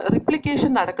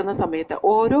റിപ്ലിക്കേഷൻ നടക്കുന്ന സമയത്ത്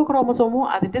ഓരോ ക്രോമസോമും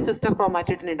അതിന്റെ സിസ്റ്റർ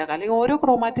ക്രോമാറ്റിഡിനെ ഉണ്ടാക്കും, അല്ലെങ്കിൽ ഓരോ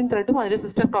ക്രോമാറ്റിൻ ത്രെഡും അതിന്റെ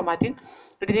സിസ്റ്റർ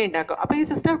ക്രോമാറ്റിഡിനെ ഉണ്ടാക്കും. അപ്പോൾ ഈ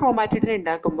സിസ്റ്റർ ക്രോമാറ്റിഡിനെ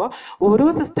ഉണ്ടാക്കുമ്പോൾ ഓരോ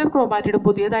സിസ്റ്റർ ക്രോമാറ്റിഡും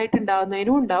പുതിയതായിട്ട്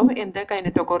ഉണ്ടാകുന്നതിനും ഉണ്ടാവും എന്താ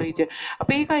കൈനറ്റോകോർ റീജിയൻ.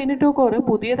 അപ്പോൾ ഈ കൈനറ്റോകോർ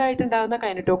പുതിയതായിട്ട് ഉണ്ടാകുന്ന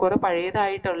കൈനറ്റോകോർ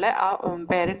പഴയതായിട്ടുള്ള ആ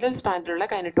പാരന്റൽ സ്ട്രാൻഡിലുള്ള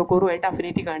കൈനറ്റോകോറുമായിട്ട്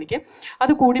അഫിനിറ്റി കാണിക്കും,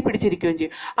 അത് കൂടി പിടിച്ചിരിക്കുകയും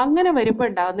ചെയ്യും. അങ്ങനെ വരുമ്പോൾ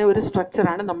ഉണ്ടാകുന്ന ഒരു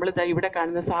സ്ട്രക്ചറാണ് ആണ് നമ്മൾ ഇതാ ഇവിടെ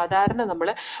കാണുന്നത്. സാധാരണ നമ്മൾ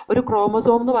ഒരു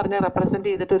ക്രോമസോം എന്ന് പറഞ്ഞ് റെപ്രസെന്റ്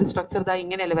ചെയ്തിട്ട് ഒരു സ്ട്രക്ചർ ഇതാ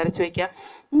ഇങ്ങനെയല്ല വരച്ചു വയ്ക്കുക.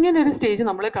 ഇങ്ങനെ ഒരു സ്റ്റേജ്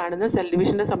നമ്മൾ കാണുന്ന സെൽ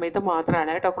ഡിവിഷന്റെ സമയത്ത്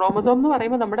മാത്രമാണ് കേട്ടോ. ക്രോമസോം എന്ന്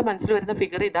പറയുമ്പോൾ നമ്മുടെ മനസ്സിൽ വരുന്ന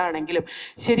ഫിഗർ ഇതാണെങ്കിലും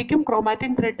ശരിക്കും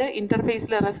ക്രോമാറ്റിൻ ത്രെഡ്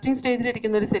ഇന്റർഫേസിൽ റെസ്റ്റിംഗ് സ്റ്റേജിൽ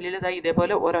ഇരിക്കുന്ന ഒരു സെല്ലിൽ ഇതാ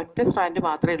ഇതേപോലെ ഒരൊറ്റ സ്ട്രാൻഡ്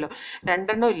മാത്രമേ ഉള്ളൂ,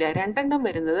 രണ്ടെണ്ണം ഇല്ല. രണ്ടെണ്ണം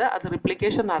വരുന്നത് അത്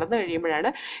റിപ്ലിക്കേഷൻ നടന്നു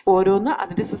കഴിയുമ്പോഴാണ് ഓരോന്ന്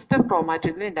അതിന്റെ സിസ്റ്റർ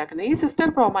ക്രോമാറ്റിഡിനെ ഉണ്ടാക്കുന്നത്. ഈ സിസ്റ്റർ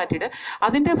ക്രോമാറ്റിഡ്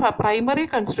അതിന്റെ പ്രൈമറി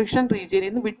കൺസ്ട്രക്ഷൻ റീജിയനിൽ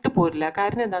നിന്ന് വിട്ടുപോരില്ല.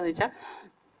 കാരണം എന്താണെന്ന് വെച്ചാൽ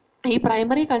ഈ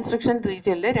പ്രൈമറി കൺസ്ട്രക്ഷൻ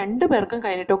റീജിയനിൽ രണ്ടു പേർക്കും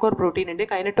കൈനറ്റോകോർ പ്രോട്ടീൻ ഉണ്ട്.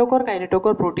 കൈനറ്റോകോർ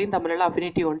പ്രോട്ടീൻ തമ്മിലുള്ള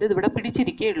അഫിനിറ്റി കൊണ്ട് ഇതിവിടെ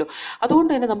പിടിച്ചിരിക്കുകയുള്ളൂ.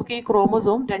 അതുകൊണ്ട് തന്നെ നമുക്ക് ഈ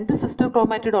ക്രോമസോം രണ്ട് സിസ്റ്റർ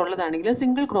ക്രോമാറ്റിഡ് ഉള്ളതാണെങ്കിലും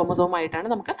സിംഗിൾ ക്രോമസോം ആയിട്ടാണ്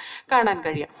നമുക്ക് കാണാൻ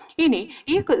കഴിയുക. ഇനി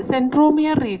ഈ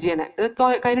സെൻട്രോമിയർ റീജിയന്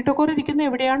കൈനറ്റോകോർ ഇരിക്കുന്ന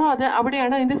എവിടെയാണോ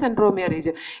അവിടെയാണ് അതിന്റെ സെൻട്രോമിയർ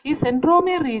റീജിയൻ. ഈ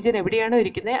സെൻട്രോമിയർ റീജിയൻ എവിടെയാണോ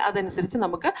ഇരിക്കുന്നത് അതനുസരിച്ച്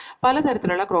നമുക്ക്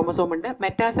പലതരത്തിലുള്ള ക്രോമസോം ഉണ്ട്.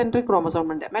 മെറ്റാസെൻട്രിക് ക്രോമസോം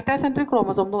ഉണ്ട്. മെറ്റാസെൻട്രിക്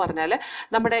ക്രോമസോം എന്ന് പറഞ്ഞാൽ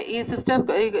നമ്മുടെ ഈ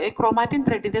ക്രോമാറ്റിൻ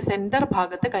ത്രെഡിന്റെ സെന്റർ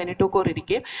ഭാഗത്ത് കൈനറ്റോകോർ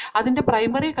ഇരിക്കുകയും അതിന്റെ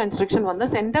പ്രൈമറി കൺസ്ട്രക്ഷൻ വന്ന്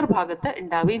സെന്റർ ഭാഗത്ത്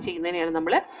ഉണ്ടാവുകയും ചെയ്യുന്നതിനെയാണ്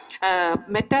നമ്മൾ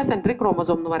മെറ്റാസെൻട്രിക്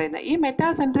ക്രോമസോം എന്ന് പറയുന്നത്. ഈ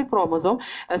മെറ്റാസെൻട്രിക് ക്രോമസോം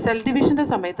സെൽ ഡിവിഷന്റെ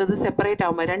സമയത്ത് ഇത് സെപ്പറേറ്റ്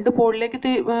ആകുമ്പോൾ രണ്ട് പോളിലേക്ക്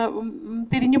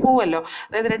തിരിഞ്ഞു പോവുമല്ലോ,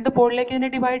 അതായത് രണ്ട് പോളിലേക്ക് ഇതിനെ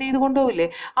ഡിവൈഡ് ചെയ്ത് കൊണ്ടുപോകില്ലേ,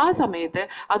 ആ സമയത്ത്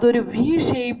അതൊരു വി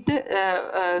ഷേപ്ഡ്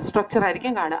സ്ട്രക്ചർ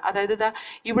ആയിരിക്കും കാണുക. അതായത് ഇതാ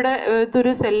ഇവിടെ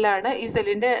ഇതൊരു സെല്ലാണ്, ഈ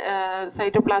സെല്ലിന്റെ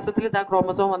സൈറ്റോപ്ലാസത്തിൽ ഇതാ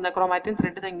ക്രോമസോം വന്ന ക്രോമാറ്റിൻ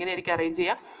ത്രെഡ് ഇത് എങ്ങനെയായിരിക്കും അറേഞ്ച്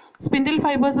ചെയ്യുക. സ്പിൻഡിൽ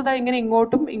ഫൈബേഴ്സ് ഇതാ ഇങ്ങനെ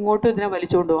ഇങ്ങോട്ടും ഇതിനെ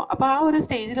വലിച്ചുകൊണ്ട് പോകും. അപ്പോൾ ആ ഒരു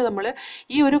സ്റ്റേജിൽ നമ്മൾ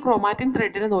ഈ ഒരു ക്രോമാറ്റിൻ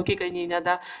ത്രെഡിനെ നോക്കിക്കഴിഞ്ഞ് കഴിഞ്ഞാൽ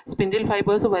അതാ സ്പിൻഡിൽ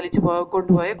ഫൈബേഴ്സ്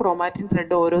കൊണ്ടുപോയ ക്രോമാറ്റിൻ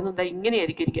ത്രെഡ് ഓരോന്നും ഇതാ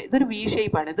ഇങ്ങനെയായിരിക്കും ഇരിക്കുക. ഇതൊരു വി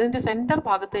ഷേപ്പാണ്. ഇതിന്റെ സെന്റർ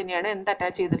ഭാഗത്ത് തന്നെയാണ് എന്ത്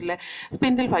അറ്റാച്ച് ചെയ്തിട്ടുള്ളത്,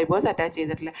 സ്പിൻഡിൽ ഫൈബേഴ്സ് അറ്റാച്ച്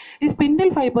ചെയ്തിട്ടുള്ളത്. ഈ സ്പിൻഡിൽ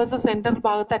ഫൈബേഴ്സ് സെന്റർ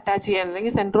ഭാഗത്ത് അറ്റാച്ച് ചെയ്യാൻ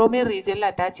അല്ലെങ്കിൽ സെൻട്രോമിയർ റീജിയനിൽ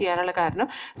അറ്റാച്ച് ചെയ്യാനുള്ള കാരണം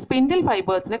സ്പിൻഡിൽ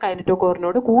ഫൈബേഴ്സിന്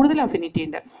കൈനറ്റോകോറിനോട് കൂടുതൽ അഫിനിറ്റി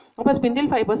ഉണ്ട്. അപ്പോൾ സ്പിൻഡിൽ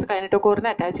ഫൈബേഴ്സ്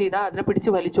കൈനറ്റോകോറിനെ അറ്റാച്ച് ചെയ്താൽ അതിനെ പിടിച്ച്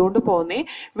വലിച്ചുകൊണ്ട് പോകുന്നേ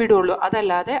വിടുള്ളൂ.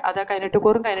 അതല്ലാതെ അത്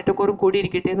കൈനറ്റോകോറും കൂടി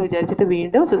ഇരിക്കട്ടെ എന്ന് വിചാരിച്ചിട്ട്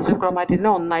വീണ്ടും സിസ്റ്റർ ക്രോമാറ്റിനെ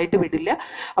ഒന്നായിട്ട് വിടില്ല.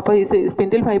 അപ്പോൾ ഈ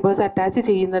സ്പിൻഡിൽ ഫൈബേഴ്സ് അറ്റാച്ച്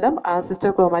ചെയ്യുന്നിടം ആ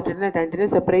സിസ്റ്റർ ക്രോമാറ്റിനെ രണ്ടിനെ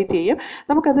സെപ്പറേറ്റ് ചെയ്യും.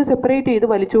 നമുക്കത് സെപ്പറേറ്റ് ചെയ്ത്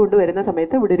വലിച്ചുകൊണ്ട് വരുന്ന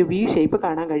സമയത്ത് ഇവിടെ ഒരു വി ഷേപ്പ്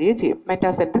കാണാൻ കഴിയുകയും ചെയ്യും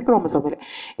മെറ്റാസെൻട്രിക് ക്രോമസോമിൽ.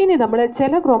 ഇനി നമ്മൾ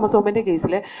ചില ക്രോമസോമിന്റെ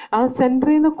കേസിൽ ആ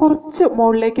സെൻറ്ററിൽ നിന്ന് കുറച്ച്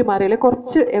മുകളിലേക്ക് മാറിയാൽ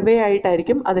കുറച്ച് എവേ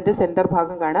ആയിട്ടായിരിക്കും അതിന്റെ സെന്റർ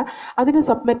ഭാഗം കാണുക. അതിന്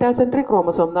സബ്മെറ്റാസെൻട്രിക്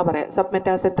ക്രോമസോം എന്നാണ് പറയാം.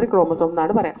 സബ്മെറ്റാസെൻട്രിക് ക്രോമസോം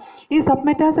എന്നാണ് പറയാം. ഈ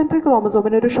സബ്മെറ്റാസെൻട്രിക്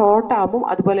ക്രോമസോമിന് ഒരു ഷോർട്ട് ആമും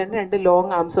അതുപോലെ തന്നെ രണ്ട്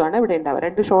ലോങ് ആംസും ആണ് ഇവിടെ ഉണ്ടാവുക.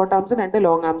 രണ്ട് ഷോർട്ട് ആംസും രണ്ട്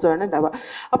ലോങ് ആംസും ആണ് ഉണ്ടാവുക.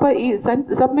 അപ്പോൾ ഈ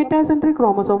സബ്മെറ്റാസെൻട്രിക്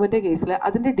ക്രോമസോമിന്റെ കേസിൽ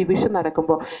അതിന്റെ ഡിവിഷൻ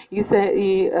നടക്കുമ്പോൾ ഈ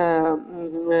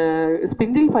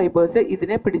സ്പിൻഡിൽ ഫൈബേഴ്സ്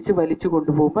ഇതിനെ പിടിച്ച് വലിച്ചു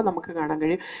കൊണ്ടുപോകുമ്പോൾ നമുക്ക് കാണാൻ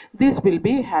കഴിയും this will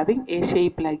be having A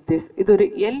shape like this. ഇതൊരു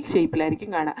എൽ ഷേപ്പിലായിരിക്കും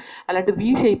കാണുക, അല്ലാണ്ട് വി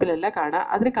ഷേപ്പിലല്ല കാണുക.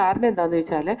 അതിന് കാരണം എന്താണെന്ന്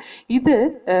വെച്ചാൽ ഇത്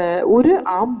ഒരു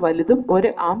ആം വലുതും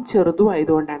ഒരു ആം ചെറുതും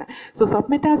ആയതുകൊണ്ടാണ്. So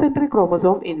സബ്മെറ്റാസെൻട്രിക്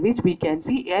chromosome in which we can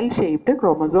see L shaped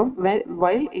chromosome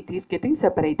while it is getting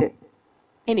separated.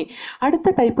 ഇനി അടുത്ത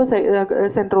ടൈപ്പ്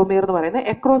സെൻട്രോമിയർ എന്ന് പറയുന്നത്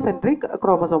എക്രോസെൻട്രിക്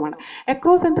ക്രോമസോമാണ്.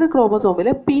 എക്രോസെൻട്രിക് ക്രോമസോമിൽ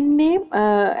പിന്നെയും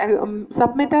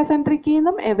സബ്മെറ്റാസെൻട്രിക്കിൽ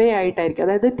നിന്നും എവേ ആയിട്ടായിരിക്കും,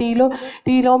 അതായത്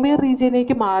ടീലോമിയർ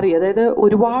റീജിയനിലേക്ക് മാറി, അതായത്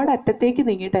ഒരുപാട് അറ്റത്തേക്ക്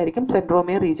നീങ്ങിയിട്ടായിരിക്കും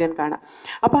സെൻട്രോമിയർ റീജിയൻ കാണാം.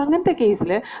 അപ്പോൾ അങ്ങനത്തെ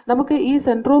കേസിൽ നമുക്ക് ഈ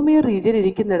സെൻട്രോമിയർ റീജിയൻ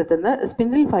ഇരിക്കുന്നിടത്ത് നിന്ന്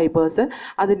സ്പിൻഡിൽ ഫൈബേഴ്സ്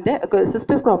അതിൻ്റെ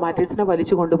സിസ്റ്റർ ക്രോമാറ്റിഡ്സിനെ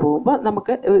വലിച്ചു കൊണ്ടുപോകുമ്പോൾ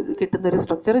നമുക്ക് കിട്ടുന്ന ഒരു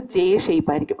സ്ട്രക്ചർ ജെ ഷേപ്പ്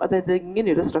ആയിരിക്കും. അതായത്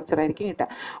ഇങ്ങനെയൊരു സ്ട്രക്ചർ ആയിരിക്കും കിട്ടുക,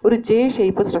 ഒരു ജെ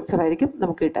ഷേപ്പ് സ്ട്രക്ചർ ആയിരിക്കും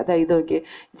നമുക്ക് കിട്ടുക. അതായത് നോക്കിയേ,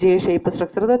 ജെ ഷേപ്പ്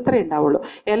സ്ട്രക്ചർ അത് എത്ര ഉണ്ടാവുള്ളൂ.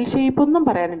 എൽ ഷേപ്പ് ഒന്നും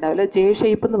പറയാനുണ്ടാവില്ല. ജെ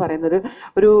ഷേപ്പ് എന്ന് പറയുന്നത്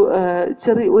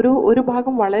ഒരു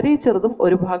ഭാഗം വളരെ ചെറുതും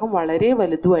ഒരു ഭാഗം വളരെ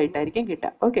വലുതുമായിട്ടായിരിക്കും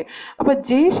കിട്ടുക. ഓക്കെ, അപ്പോൾ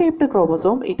J shaped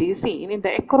chromosome it is seen in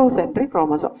the എക്രോസെൻട്രിക്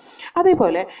chromosome.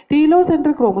 അതേപോലെ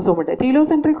ടീലോസെൻട്രിക് ക്രോമസോം ഉണ്ട്.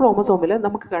 ടീലോസെൻട്രിക് ക്രോമസോമിൽ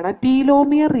നമുക്ക് കാണാം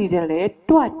ടീലോമിയർ റീജിയനിലെ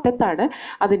ഏറ്റവും അറ്റത്താണ്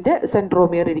അതിൻ്റെ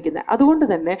സെൻട്രോമിയർ ഇരിക്കുന്നത്. അതുകൊണ്ട്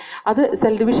തന്നെ അത്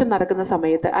സെൽ ഡിവിഷൻ നടക്കുന്ന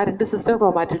സമയത്ത് ആ രണ്ട് സിസ്റ്റർ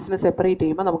ക്രോമാറ്റിഡ്സിനെ സെപ്പറേറ്റ്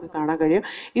ചെയ്യുമ്പോൾ നമുക്ക് കാണാൻ കഴിയും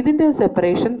ഇതിൻ്റെ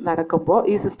സെപ്പറേഷൻ നടക്കുമ്പോൾ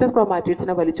ഈ സിസ്റ്റർ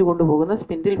ക്രോമാറ്റിഡ്സിനെ വലിച്ചു കൊണ്ടുപോകുന്ന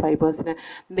സ്പിൻഡിൽ ഫൈബേഴ്സിന്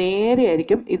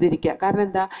നേരെയായിരിക്കും ഇതിരിക്കുക. കാരണം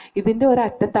എന്താ, ഇതിൻ്റെ ഒരു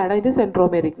അറ്റത്താണ് അതിൻ്റെ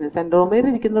സെൻട്രോമിയർ ഇരിക്കുന്നത്. സെൻട്രോമിയർ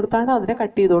ഇരിക്കുന്നിടത്താണ് അതിനെ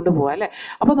കട്ട് ചെയ്തുകൊണ്ട് പോകുക അല്ലേ.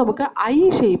 അപ്പോൾ നമുക്ക് ഐ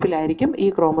ഷേപ്പിലായിരിക്കും ഈ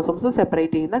ക്രോമസോംസ്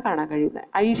സെപ്പറേറ്റ് ചെയ്യുന്ന കാണാൻ കഴിയുന്നത്.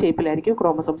 ഐ ഷേപ്പിലായിരിക്കും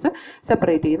ക്രോമസോംസ്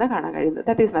സെപ്പറേറ്റ് ചെയ്യുന്ന കാണാൻ കഴിയുന്നത്.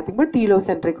 That is nothing but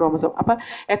telocentric chromosome. അപ്പോൾ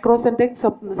എക്രോസെൻട്രിക്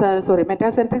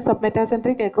മെറ്റാസെൻട്രിക്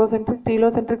സബ്മെറ്റാസെൻട്രിക് എക്രോസെൻട്രിക്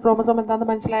ടീലോസെൻട്രിക് ക്രോമസോം എന്താണെന്ന്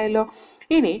മനസ്സിലായല്ലോ.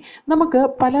 ഇനി നമുക്ക്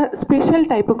പല സ്പെഷ്യൽ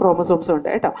ടൈപ്പ് ക്രോമസോംസ് ഉണ്ട്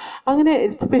കേട്ടോ. അങ്ങനെ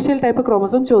സ്പെഷ്യൽ ടൈപ്പ്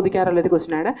ക്രോമസോം ചോദിക്കാറുള്ളൊരു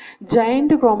ക്വസ്റ്റ്യൻ ആണ്.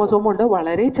 ജയന്റ് ക്രോമസോം ഉണ്ട്,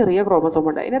 വളരെ ചെറിയ ക്രോമസോം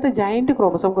ഉണ്ട്. ഇതിനകത്ത് ജയന്റ്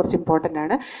ക്രോമസോം കുറച്ച് ഇമ്പോർട്ടൻ്റ്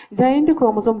ആണ്. ജയന്റ്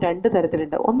ക്രോമസോം രണ്ട്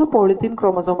തരത്തിലുണ്ട്. ഒന്ന് പോളിത്തീൻ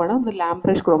ക്രോമസോം ആണ്, ഒന്ന്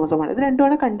ലാംബ്രഷ് ക്രോമസോം ആണ്. ഇത്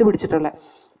രണ്ടുമാണ് കണ്ടുപിടിച്ചിട്ടുള്ളത്.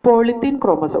 പോളിത്തീൻ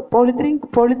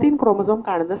ക്രോമസോം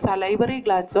കാണുന്ന salivary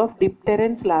glance of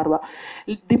dipterans larva.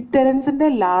 ഡിപ്റ്റെറൻസിന്റെ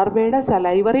ലാർവയുടെ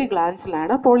salivary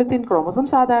ഗ്ലാൻസിലാണ് polythene chromosome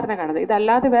സാധാരണ കാണുന്നത്.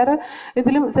 ഇതല്ലാതെ വേറെ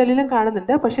ഇതിലും സെല്ലിലും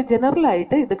കാണുന്നുണ്ട്, പക്ഷെ ജനറൽ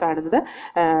ആയിട്ട് ഇത് കാണുന്നത്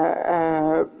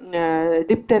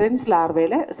ഡിപ്റ്ററൻസ്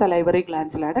ലാർവയിലെ സലൈവറി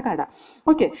ഗ്ലാൻസിലാണ് കാണാം.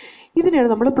 ഓക്കെ, ഇതിനെയാണ്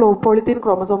നമ്മൾ പോളിത്തീൻ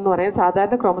ക്രോമസോം എന്ന് പറയുന്നത്.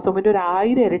 സാധാരണ ക്രോമസോമിൻ്റെ ഒരു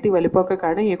 1000 ഇരട്ടി വലിപ്പമൊക്കെ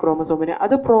കാണും ഈ ക്രോമസോമിന്.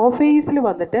 അത് പ്രോഫേസിൽ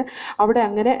വന്നിട്ട് അവിടെ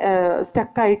അങ്ങനെ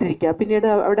സ്റ്റക്കായിട്ടിരിക്കുക. പിന്നീട്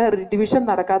അവിടെ ഡിവിഷൻ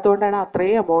നടക്കാത്തതുകൊണ്ടാണ്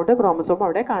അത്രയും എമൗണ്ട് ക്രോമസോം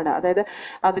അവിടെ കാണുക. അതായത്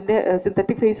അതിൻ്റെ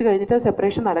സിന്തറ്റിക് ഫേസ് കഴിഞ്ഞിട്ട്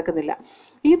സെപ്പറേഷൻ നടക്കുന്നില്ല.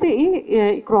 ഈ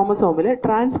ക്രോമസോമിൽ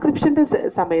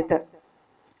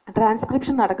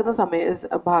ട്രാൻസ്ക്രിപ്ഷൻ നടക്കുന്ന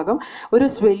ഭാഗം ഒരു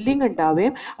സ്വെല്ലിംഗ്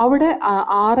ഉണ്ടാവുകയും അവിടെ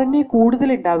RNA കൂടുതൽ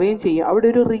ഉണ്ടാവുകയും ചെയ്യും. അവിടെ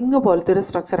ഒരു റിങ് പോലത്തെ ഒരു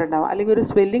സ്ട്രക്ചർ ഉണ്ടാവും, അല്ലെങ്കിൽ ഒരു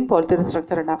സ്വെല്ലിംഗ് പോലത്തെ ഒരു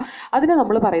സ്ട്രക്ചർ ഉണ്ടാവും. അതിനെ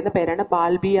നമ്മൾ പറയുന്ന പേരാണ്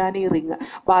ബാൽബിയാനി റിങ്.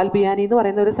 ബാൽബിയാനി എന്ന്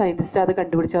പറയുന്ന ഒരു സയൻറ്റിസ്റ്റ് അത്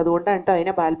കണ്ടുപിടിച്ചത്, അതുകൊണ്ടാണ് കേട്ടോ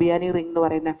അതിനെ ബാൽബിയാനി റിങ് എന്ന്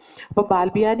പറയുന്നത്. അപ്പോൾ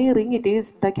ബാൽബിയാനി ring it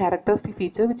is the characteristic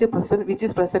feature which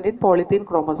is present in polythene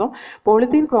chromosome.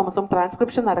 Polythene chromosome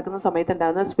transcription നടക്കുന്ന സമയത്ത്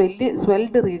ഉണ്ടാകുന്ന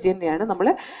സ്വെൽഡ് റീജിയനെയാണ് നമ്മൾ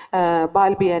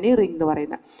ബാൽബിയാനി റിങ് എന്ന്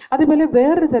പറയുന്നത്. അതുപോലെ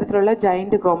വേറൊരു തരത്തിലുള്ള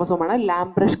ജൈന്റ് ക്രോമസോമാണ്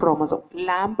ലാംബ് ബ്രഷ്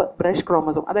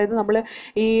ക്രോമസോം. അതായത് നമ്മൾ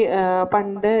ഈ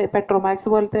പണ്ട് പെട്രോമാക്സ്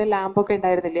പോലത്തെ ലാമ്പൊക്കെ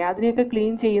ഉണ്ടായിരുന്നില്ലേ, അതിനെയൊക്കെ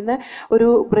ക്ലീൻ ചെയ്യുന്ന ഒരു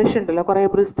ബ്രഷ് ഉണ്ടല്ലോ, കുറേ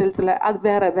ബ്രിസ്റ്റൽസിൽ. അത്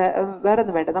വേറെ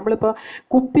ഒന്നും വേണ്ട, നമ്മളിപ്പോൾ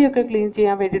കുപ്പിയൊക്കെ ക്ലീൻ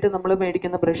ചെയ്യാൻ വേണ്ടിയിട്ട് നമ്മൾ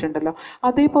മേടിക്കുന്ന ബ്രഷ് ഉണ്ടല്ലോ,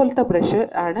 അതേപോലത്തെ ബ്രഷ്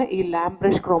ആണ് ഈ ലാംബ്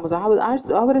ബ്രഷ് ക്രോമസോം.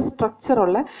 ആ ഒരു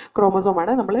സ്ട്രക്ചറുള്ള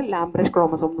ക്രോമസോമാണ് നമ്മൾ ലാംബ് ബ്രഷ്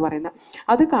ക്രോമസോം എന്ന് പറയുന്നത്.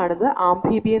 അത് കാണുന്നത്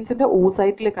ആംഫീബിയൻസിന്റെ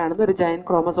ഓസൈറ്റിൽ കാണുന്ന ഒരു ജയന്റ്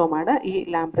ക്രോമസോമാണ് ഈ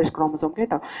ലാംബ് ബ്രഷ് ക്രോമസോം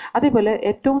കേട്ടോ. അതേപോലെ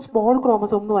ഏറ്റവും സ്മോൾ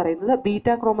ക്രോമസോം എന്ന് പറയുന്നത്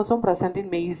ബീറ്റാ ക്രോമസോം പ്രസന്റ് ഇൻ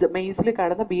മെയ്സിൽ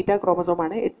കാണുന്ന ബീറ്റാ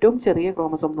ക്രോമസോമാണ് ഏറ്റവും ചെറിയ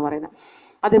ക്രോമസോം എന്ന് പറയുന്നത്.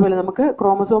 അതേപോലെ നമുക്ക്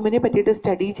ക്രോമസോമിനെ പറ്റിയിട്ട്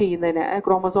സ്റ്റഡി ചെയ്യുന്നതിന്,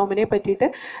 ക്രോമസോമിനെ പറ്റിയിട്ട്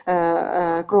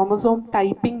ക്രോമസോം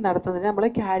ടൈപ്പിംഗ് നടത്തുന്നതിന് നമ്മൾ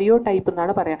കാരിയോ ടൈപ്പ്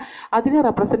എന്നാണ് പറയുക. അതിനെ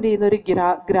റെപ്രസെന്റ് ചെയ്യുന്ന ഒരു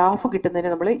ഗ്രാഫ്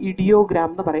കിട്ടുന്നതിന് നമ്മൾ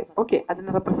ഇഡിയോഗ്രാം എന്ന് പറയും. ഓക്കെ,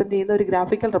 അതിനെ റെപ്രസെന്റ് ചെയ്യുന്ന ഒരു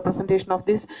graphical representation of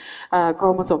this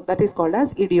chromosome that is called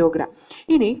as ഇഡിയോഗ്രാം.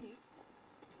 ഇനി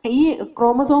ഈ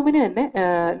ക്രോമസോമിന് തന്നെ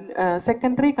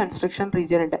സെക്കൻഡറി കൺസ്ട്രക്ഷൻ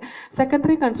റീജിയൻ ഉണ്ട്.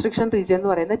 സെക്കൻഡറി കൺസ്ട്രക്ഷൻ റീജിയൻ എന്ന്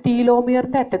പറയുന്നത്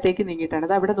ടീലോമിയറിന്റെ അറ്റത്തേക്ക് നീങ്ങിയിട്ടാണ്.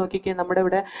 അത് അവിടെ നോക്കിക്കേ, നമ്മുടെ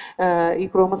ഇവിടെ ഈ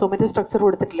ക്രോമസോമിന്റെ സ്ട്രക്ചർ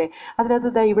കൊടുത്തിട്ടില്ലേ,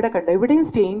 അതിനകത്ത് ഇവിടെ കണ്ടോ, ഇവിടെയും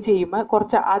സ്റ്റെയിൻ ചെയ്യുമ്പോൾ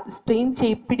കുറച്ച് സ്റ്റെയിൻ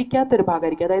പിടിക്കാത്തൊരു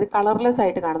ഭാഗമായിരിക്കും, അതായത് കളർലെസ്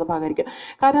ആയിട്ട് കാണുന്ന ഭാഗമായിരിക്കും.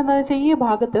 കാരണം എന്താണെന്ന് വെച്ചാൽ ഈ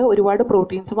ഭാഗത്ത് ഒരുപാട്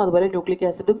പ്രോട്ടീൻസും അതുപോലെ ന്യൂക്ലിക്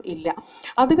ആസിഡും ഇല്ല.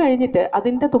 അത് കഴിഞ്ഞിട്ട്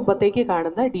അതിൻ്റെ തുമ്പത്തേക്ക്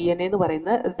കാണുന്ന DNA എന്ന്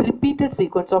പറയുന്നത് റിപ്പീറ്റഡ്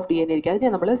സീക്വൻസ് ഓഫ് DNA ആയിരിക്കും.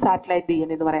 അതിനെ നമ്മൾ സാറ്റലൈറ്റ്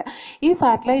DNA എന്ന് പറയാം. ഈ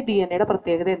സാറ്റലൈറ്റ് DNAയുടെ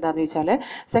പ്രത്യേകത എന്താണെന്ന് വെച്ചാൽ,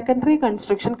 സെക്കൻഡറി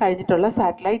കൺസ്ട്രക്ഷൻ കഴിഞ്ഞിട്ടുള്ള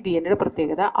സാറ്റലൈറ്റ് DNAയുടെ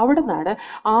പ്രത്യേകത അവിടെ നിന്നാണ്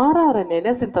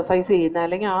rRNAനെ സിന്തസൈസ് ചെയ്യുന്ന,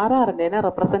 അല്ലെങ്കിൽ rRNAനെ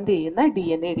റെപ്രസെന്റ് ചെയ്യുന്ന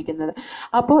DNA ഇരിക്കുന്നത്.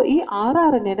 അപ്പോൾ ഈ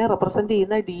rRNAനെ റെപ്രസെന്റ്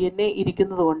ചെയ്യുന്ന DNA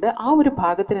ഇരിക്കുന്നത് കൊണ്ട് ആ ഒരു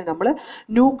ഭാഗത്തിന് നമ്മൾ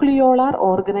ന്യൂക്ലിയോളാർ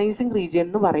ഓർഗനൈസിംഗ് റീജിയൻ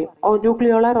എന്ന് പറയും.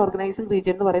 ന്യൂക്ലിയോളാർ ഓർഗനൈസിംഗ്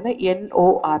റീജിയൻ എന്ന് പറയുന്ന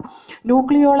NOR.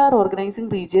 ന്യൂക്ലിയോളാർ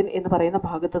ഓർഗനൈസിംഗ് റീജിയൻ എന്ന് പറയുന്ന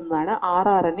ഭാഗത്തു നിന്നാണ്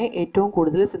rRNA ഏറ്റവും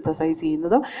കൂടുതൽ സിന്തസൈസ്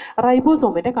ചെയ്യുന്നതും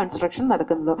റൈബോസോമിന്റെ കൺസ്ട്രക്ഷൻ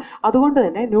നടക്കുന്നതും. അതുകൊണ്ട്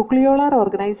തന്നെ ന്യൂക്ലിയോളാർ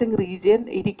ഓർഗനൈസിംഗ് റീജിയൻ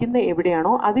ഇരിക്കുന്ന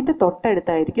എവിടെയാണോ അതിന്റെ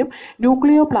തൊട്ടടുത്തായിരിക്കും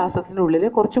ന്യൂക്ലിയോപ്ലാസത്തിനുള്ളിൽ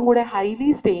കുറച്ചും കൂടെ ഹൈലി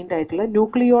സ്റ്റെയിൻഡ് ആയിട്ടുള്ള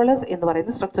ന്യൂക്ലിയോളസ് എന്ന്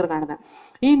പറയുന്ന സ്ട്രക്ചർ കാണുന്നത്.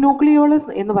 ഈ ന്യൂക്ലിയോളസ്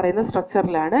എന്ന് പറയുന്ന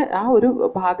സ്ട്രക്ചറിലാണ്, ആ ഒരു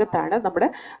ഭാഗത്താണ് നമ്മുടെ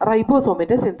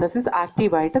റൈബോസോമിന്റെ സിന്തസിസ്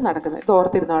ആക്റ്റീവായിട്ട് നടക്കുന്നത്. ഇത്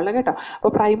ഓർത്തിരുന്നോളാം കേട്ടോ.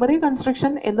 അപ്പോൾ പ്രൈമറി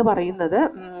കൺസ്ട്രക്ഷൻ എന്ന് പറയുന്നത്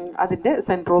അതിന്റെ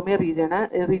സെൻട്രോമിയർ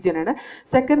റീജിയനാണ്.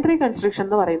 സെക്കൻഡറി കൺസ്ട്രക്ഷൻ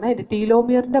എന്ന് പറയുന്നത് അതിന്റെ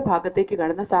ടീലോമിയറിന്റെ ഭാഗത്തേക്ക്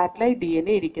കാണുന്ന സാറ്റലൈറ്റ്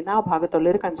DNA ഇരിക്കുന്ന ആ ഭാഗത്തുള്ള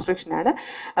ഒരു കൺസ്ട്രക്ഷനാണ്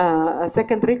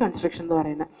സെക്കൻഡറി കൺസ്ട്രക്ഷൻ എന്ന് പറയുന്നത്.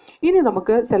 ഇനി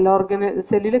നമുക്ക്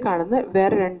സെല്ലിൽ കാണുന്ന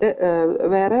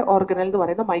വേറെ ഓർഗനൽ എന്ന്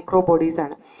പറയുന്ന മൈക്രോ ബോഡീസ്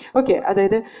ആണ്. ഓക്കെ,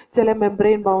 അതായത് ചില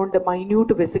മെംബ്രെയിൻ ബൗണ്ട്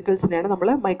മൈന്യൂട്ട് വെസിക്കിൾസിനെയാണ് നമ്മൾ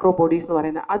മൈക്രോ ബോഡീസ് എന്ന്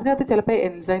പറയുന്നത്. അതിനകത്ത് ചിലപ്പോൾ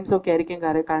എൻസൈംസ് ഒക്കെ ആയിരിക്കും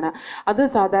കാണുക. അത്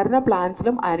സാധാരണ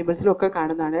പ്ലാന്റ്സിലും ആനിമൽസിലും ഒക്കെ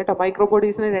കാണുന്നതാണ് കേട്ടോ. മൈക്രോ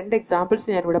ബോഡീസിന് 2 എക്സാമ്പിൾസ്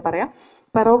ഞാനിവിടെ പറയാം.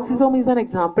 പെറോക്സിസോം ഈസ് ആൻ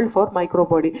എക്സാമ്പിൾ ഫോർ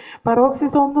മൈക്രോബോഡി.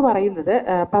 പെറോക്സിസോം എന്ന് പറയുന്നത്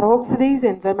പെറോക്സിഡൈസ്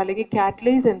എൻസൈം അല്ലെങ്കിൽ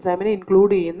കാറ്റലൈസ് എൻസൈമിനെ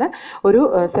ഇൻക്ലൂഡ് ചെയ്യുന്ന ഒരു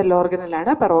സെൽ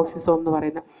ഓർഗനലാണ് പെറോക്സിസോം എന്ന്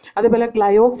പറയുന്നത്. അതുപോലെ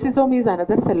ഗ്ലയോക്സിസോം ഈസ്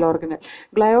അനദർ സെൽ ഓർഗനൽ.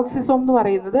 ഗ്ലയോക്സിസോം എന്ന്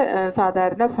പറയുന്നത്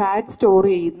സാധാരണ ഫാറ്റ് സ്റ്റോർ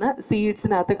ചെയ്യുന്ന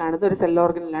സീഡ്സിനകത്ത് കാണുന്ന ഒരു സെൽ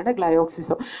ഓർഗനലാണ്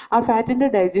ഗ്ലയോക്സിസോം. ആ ഫാറ്റിന്റെ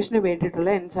ഡൈജഷന് വേണ്ടിയിട്ടുള്ള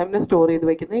എൻസൈമിനെ സ്റ്റോർ ചെയ്ത്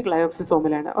വെക്കുന്നത് ഈ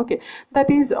ഗ്ലയോക്സിസോമിലാണ്. Okay,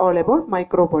 that is all about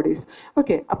മൈക്രോബോഡീസ്.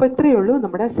 Okay, അപ്പോൾ ഇത്രയേ ഉള്ളൂ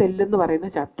നമ്മുടെ സെൽ എന്ന് പറയുന്ന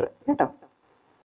ചാപ്റ്റർ കേട്ടോ.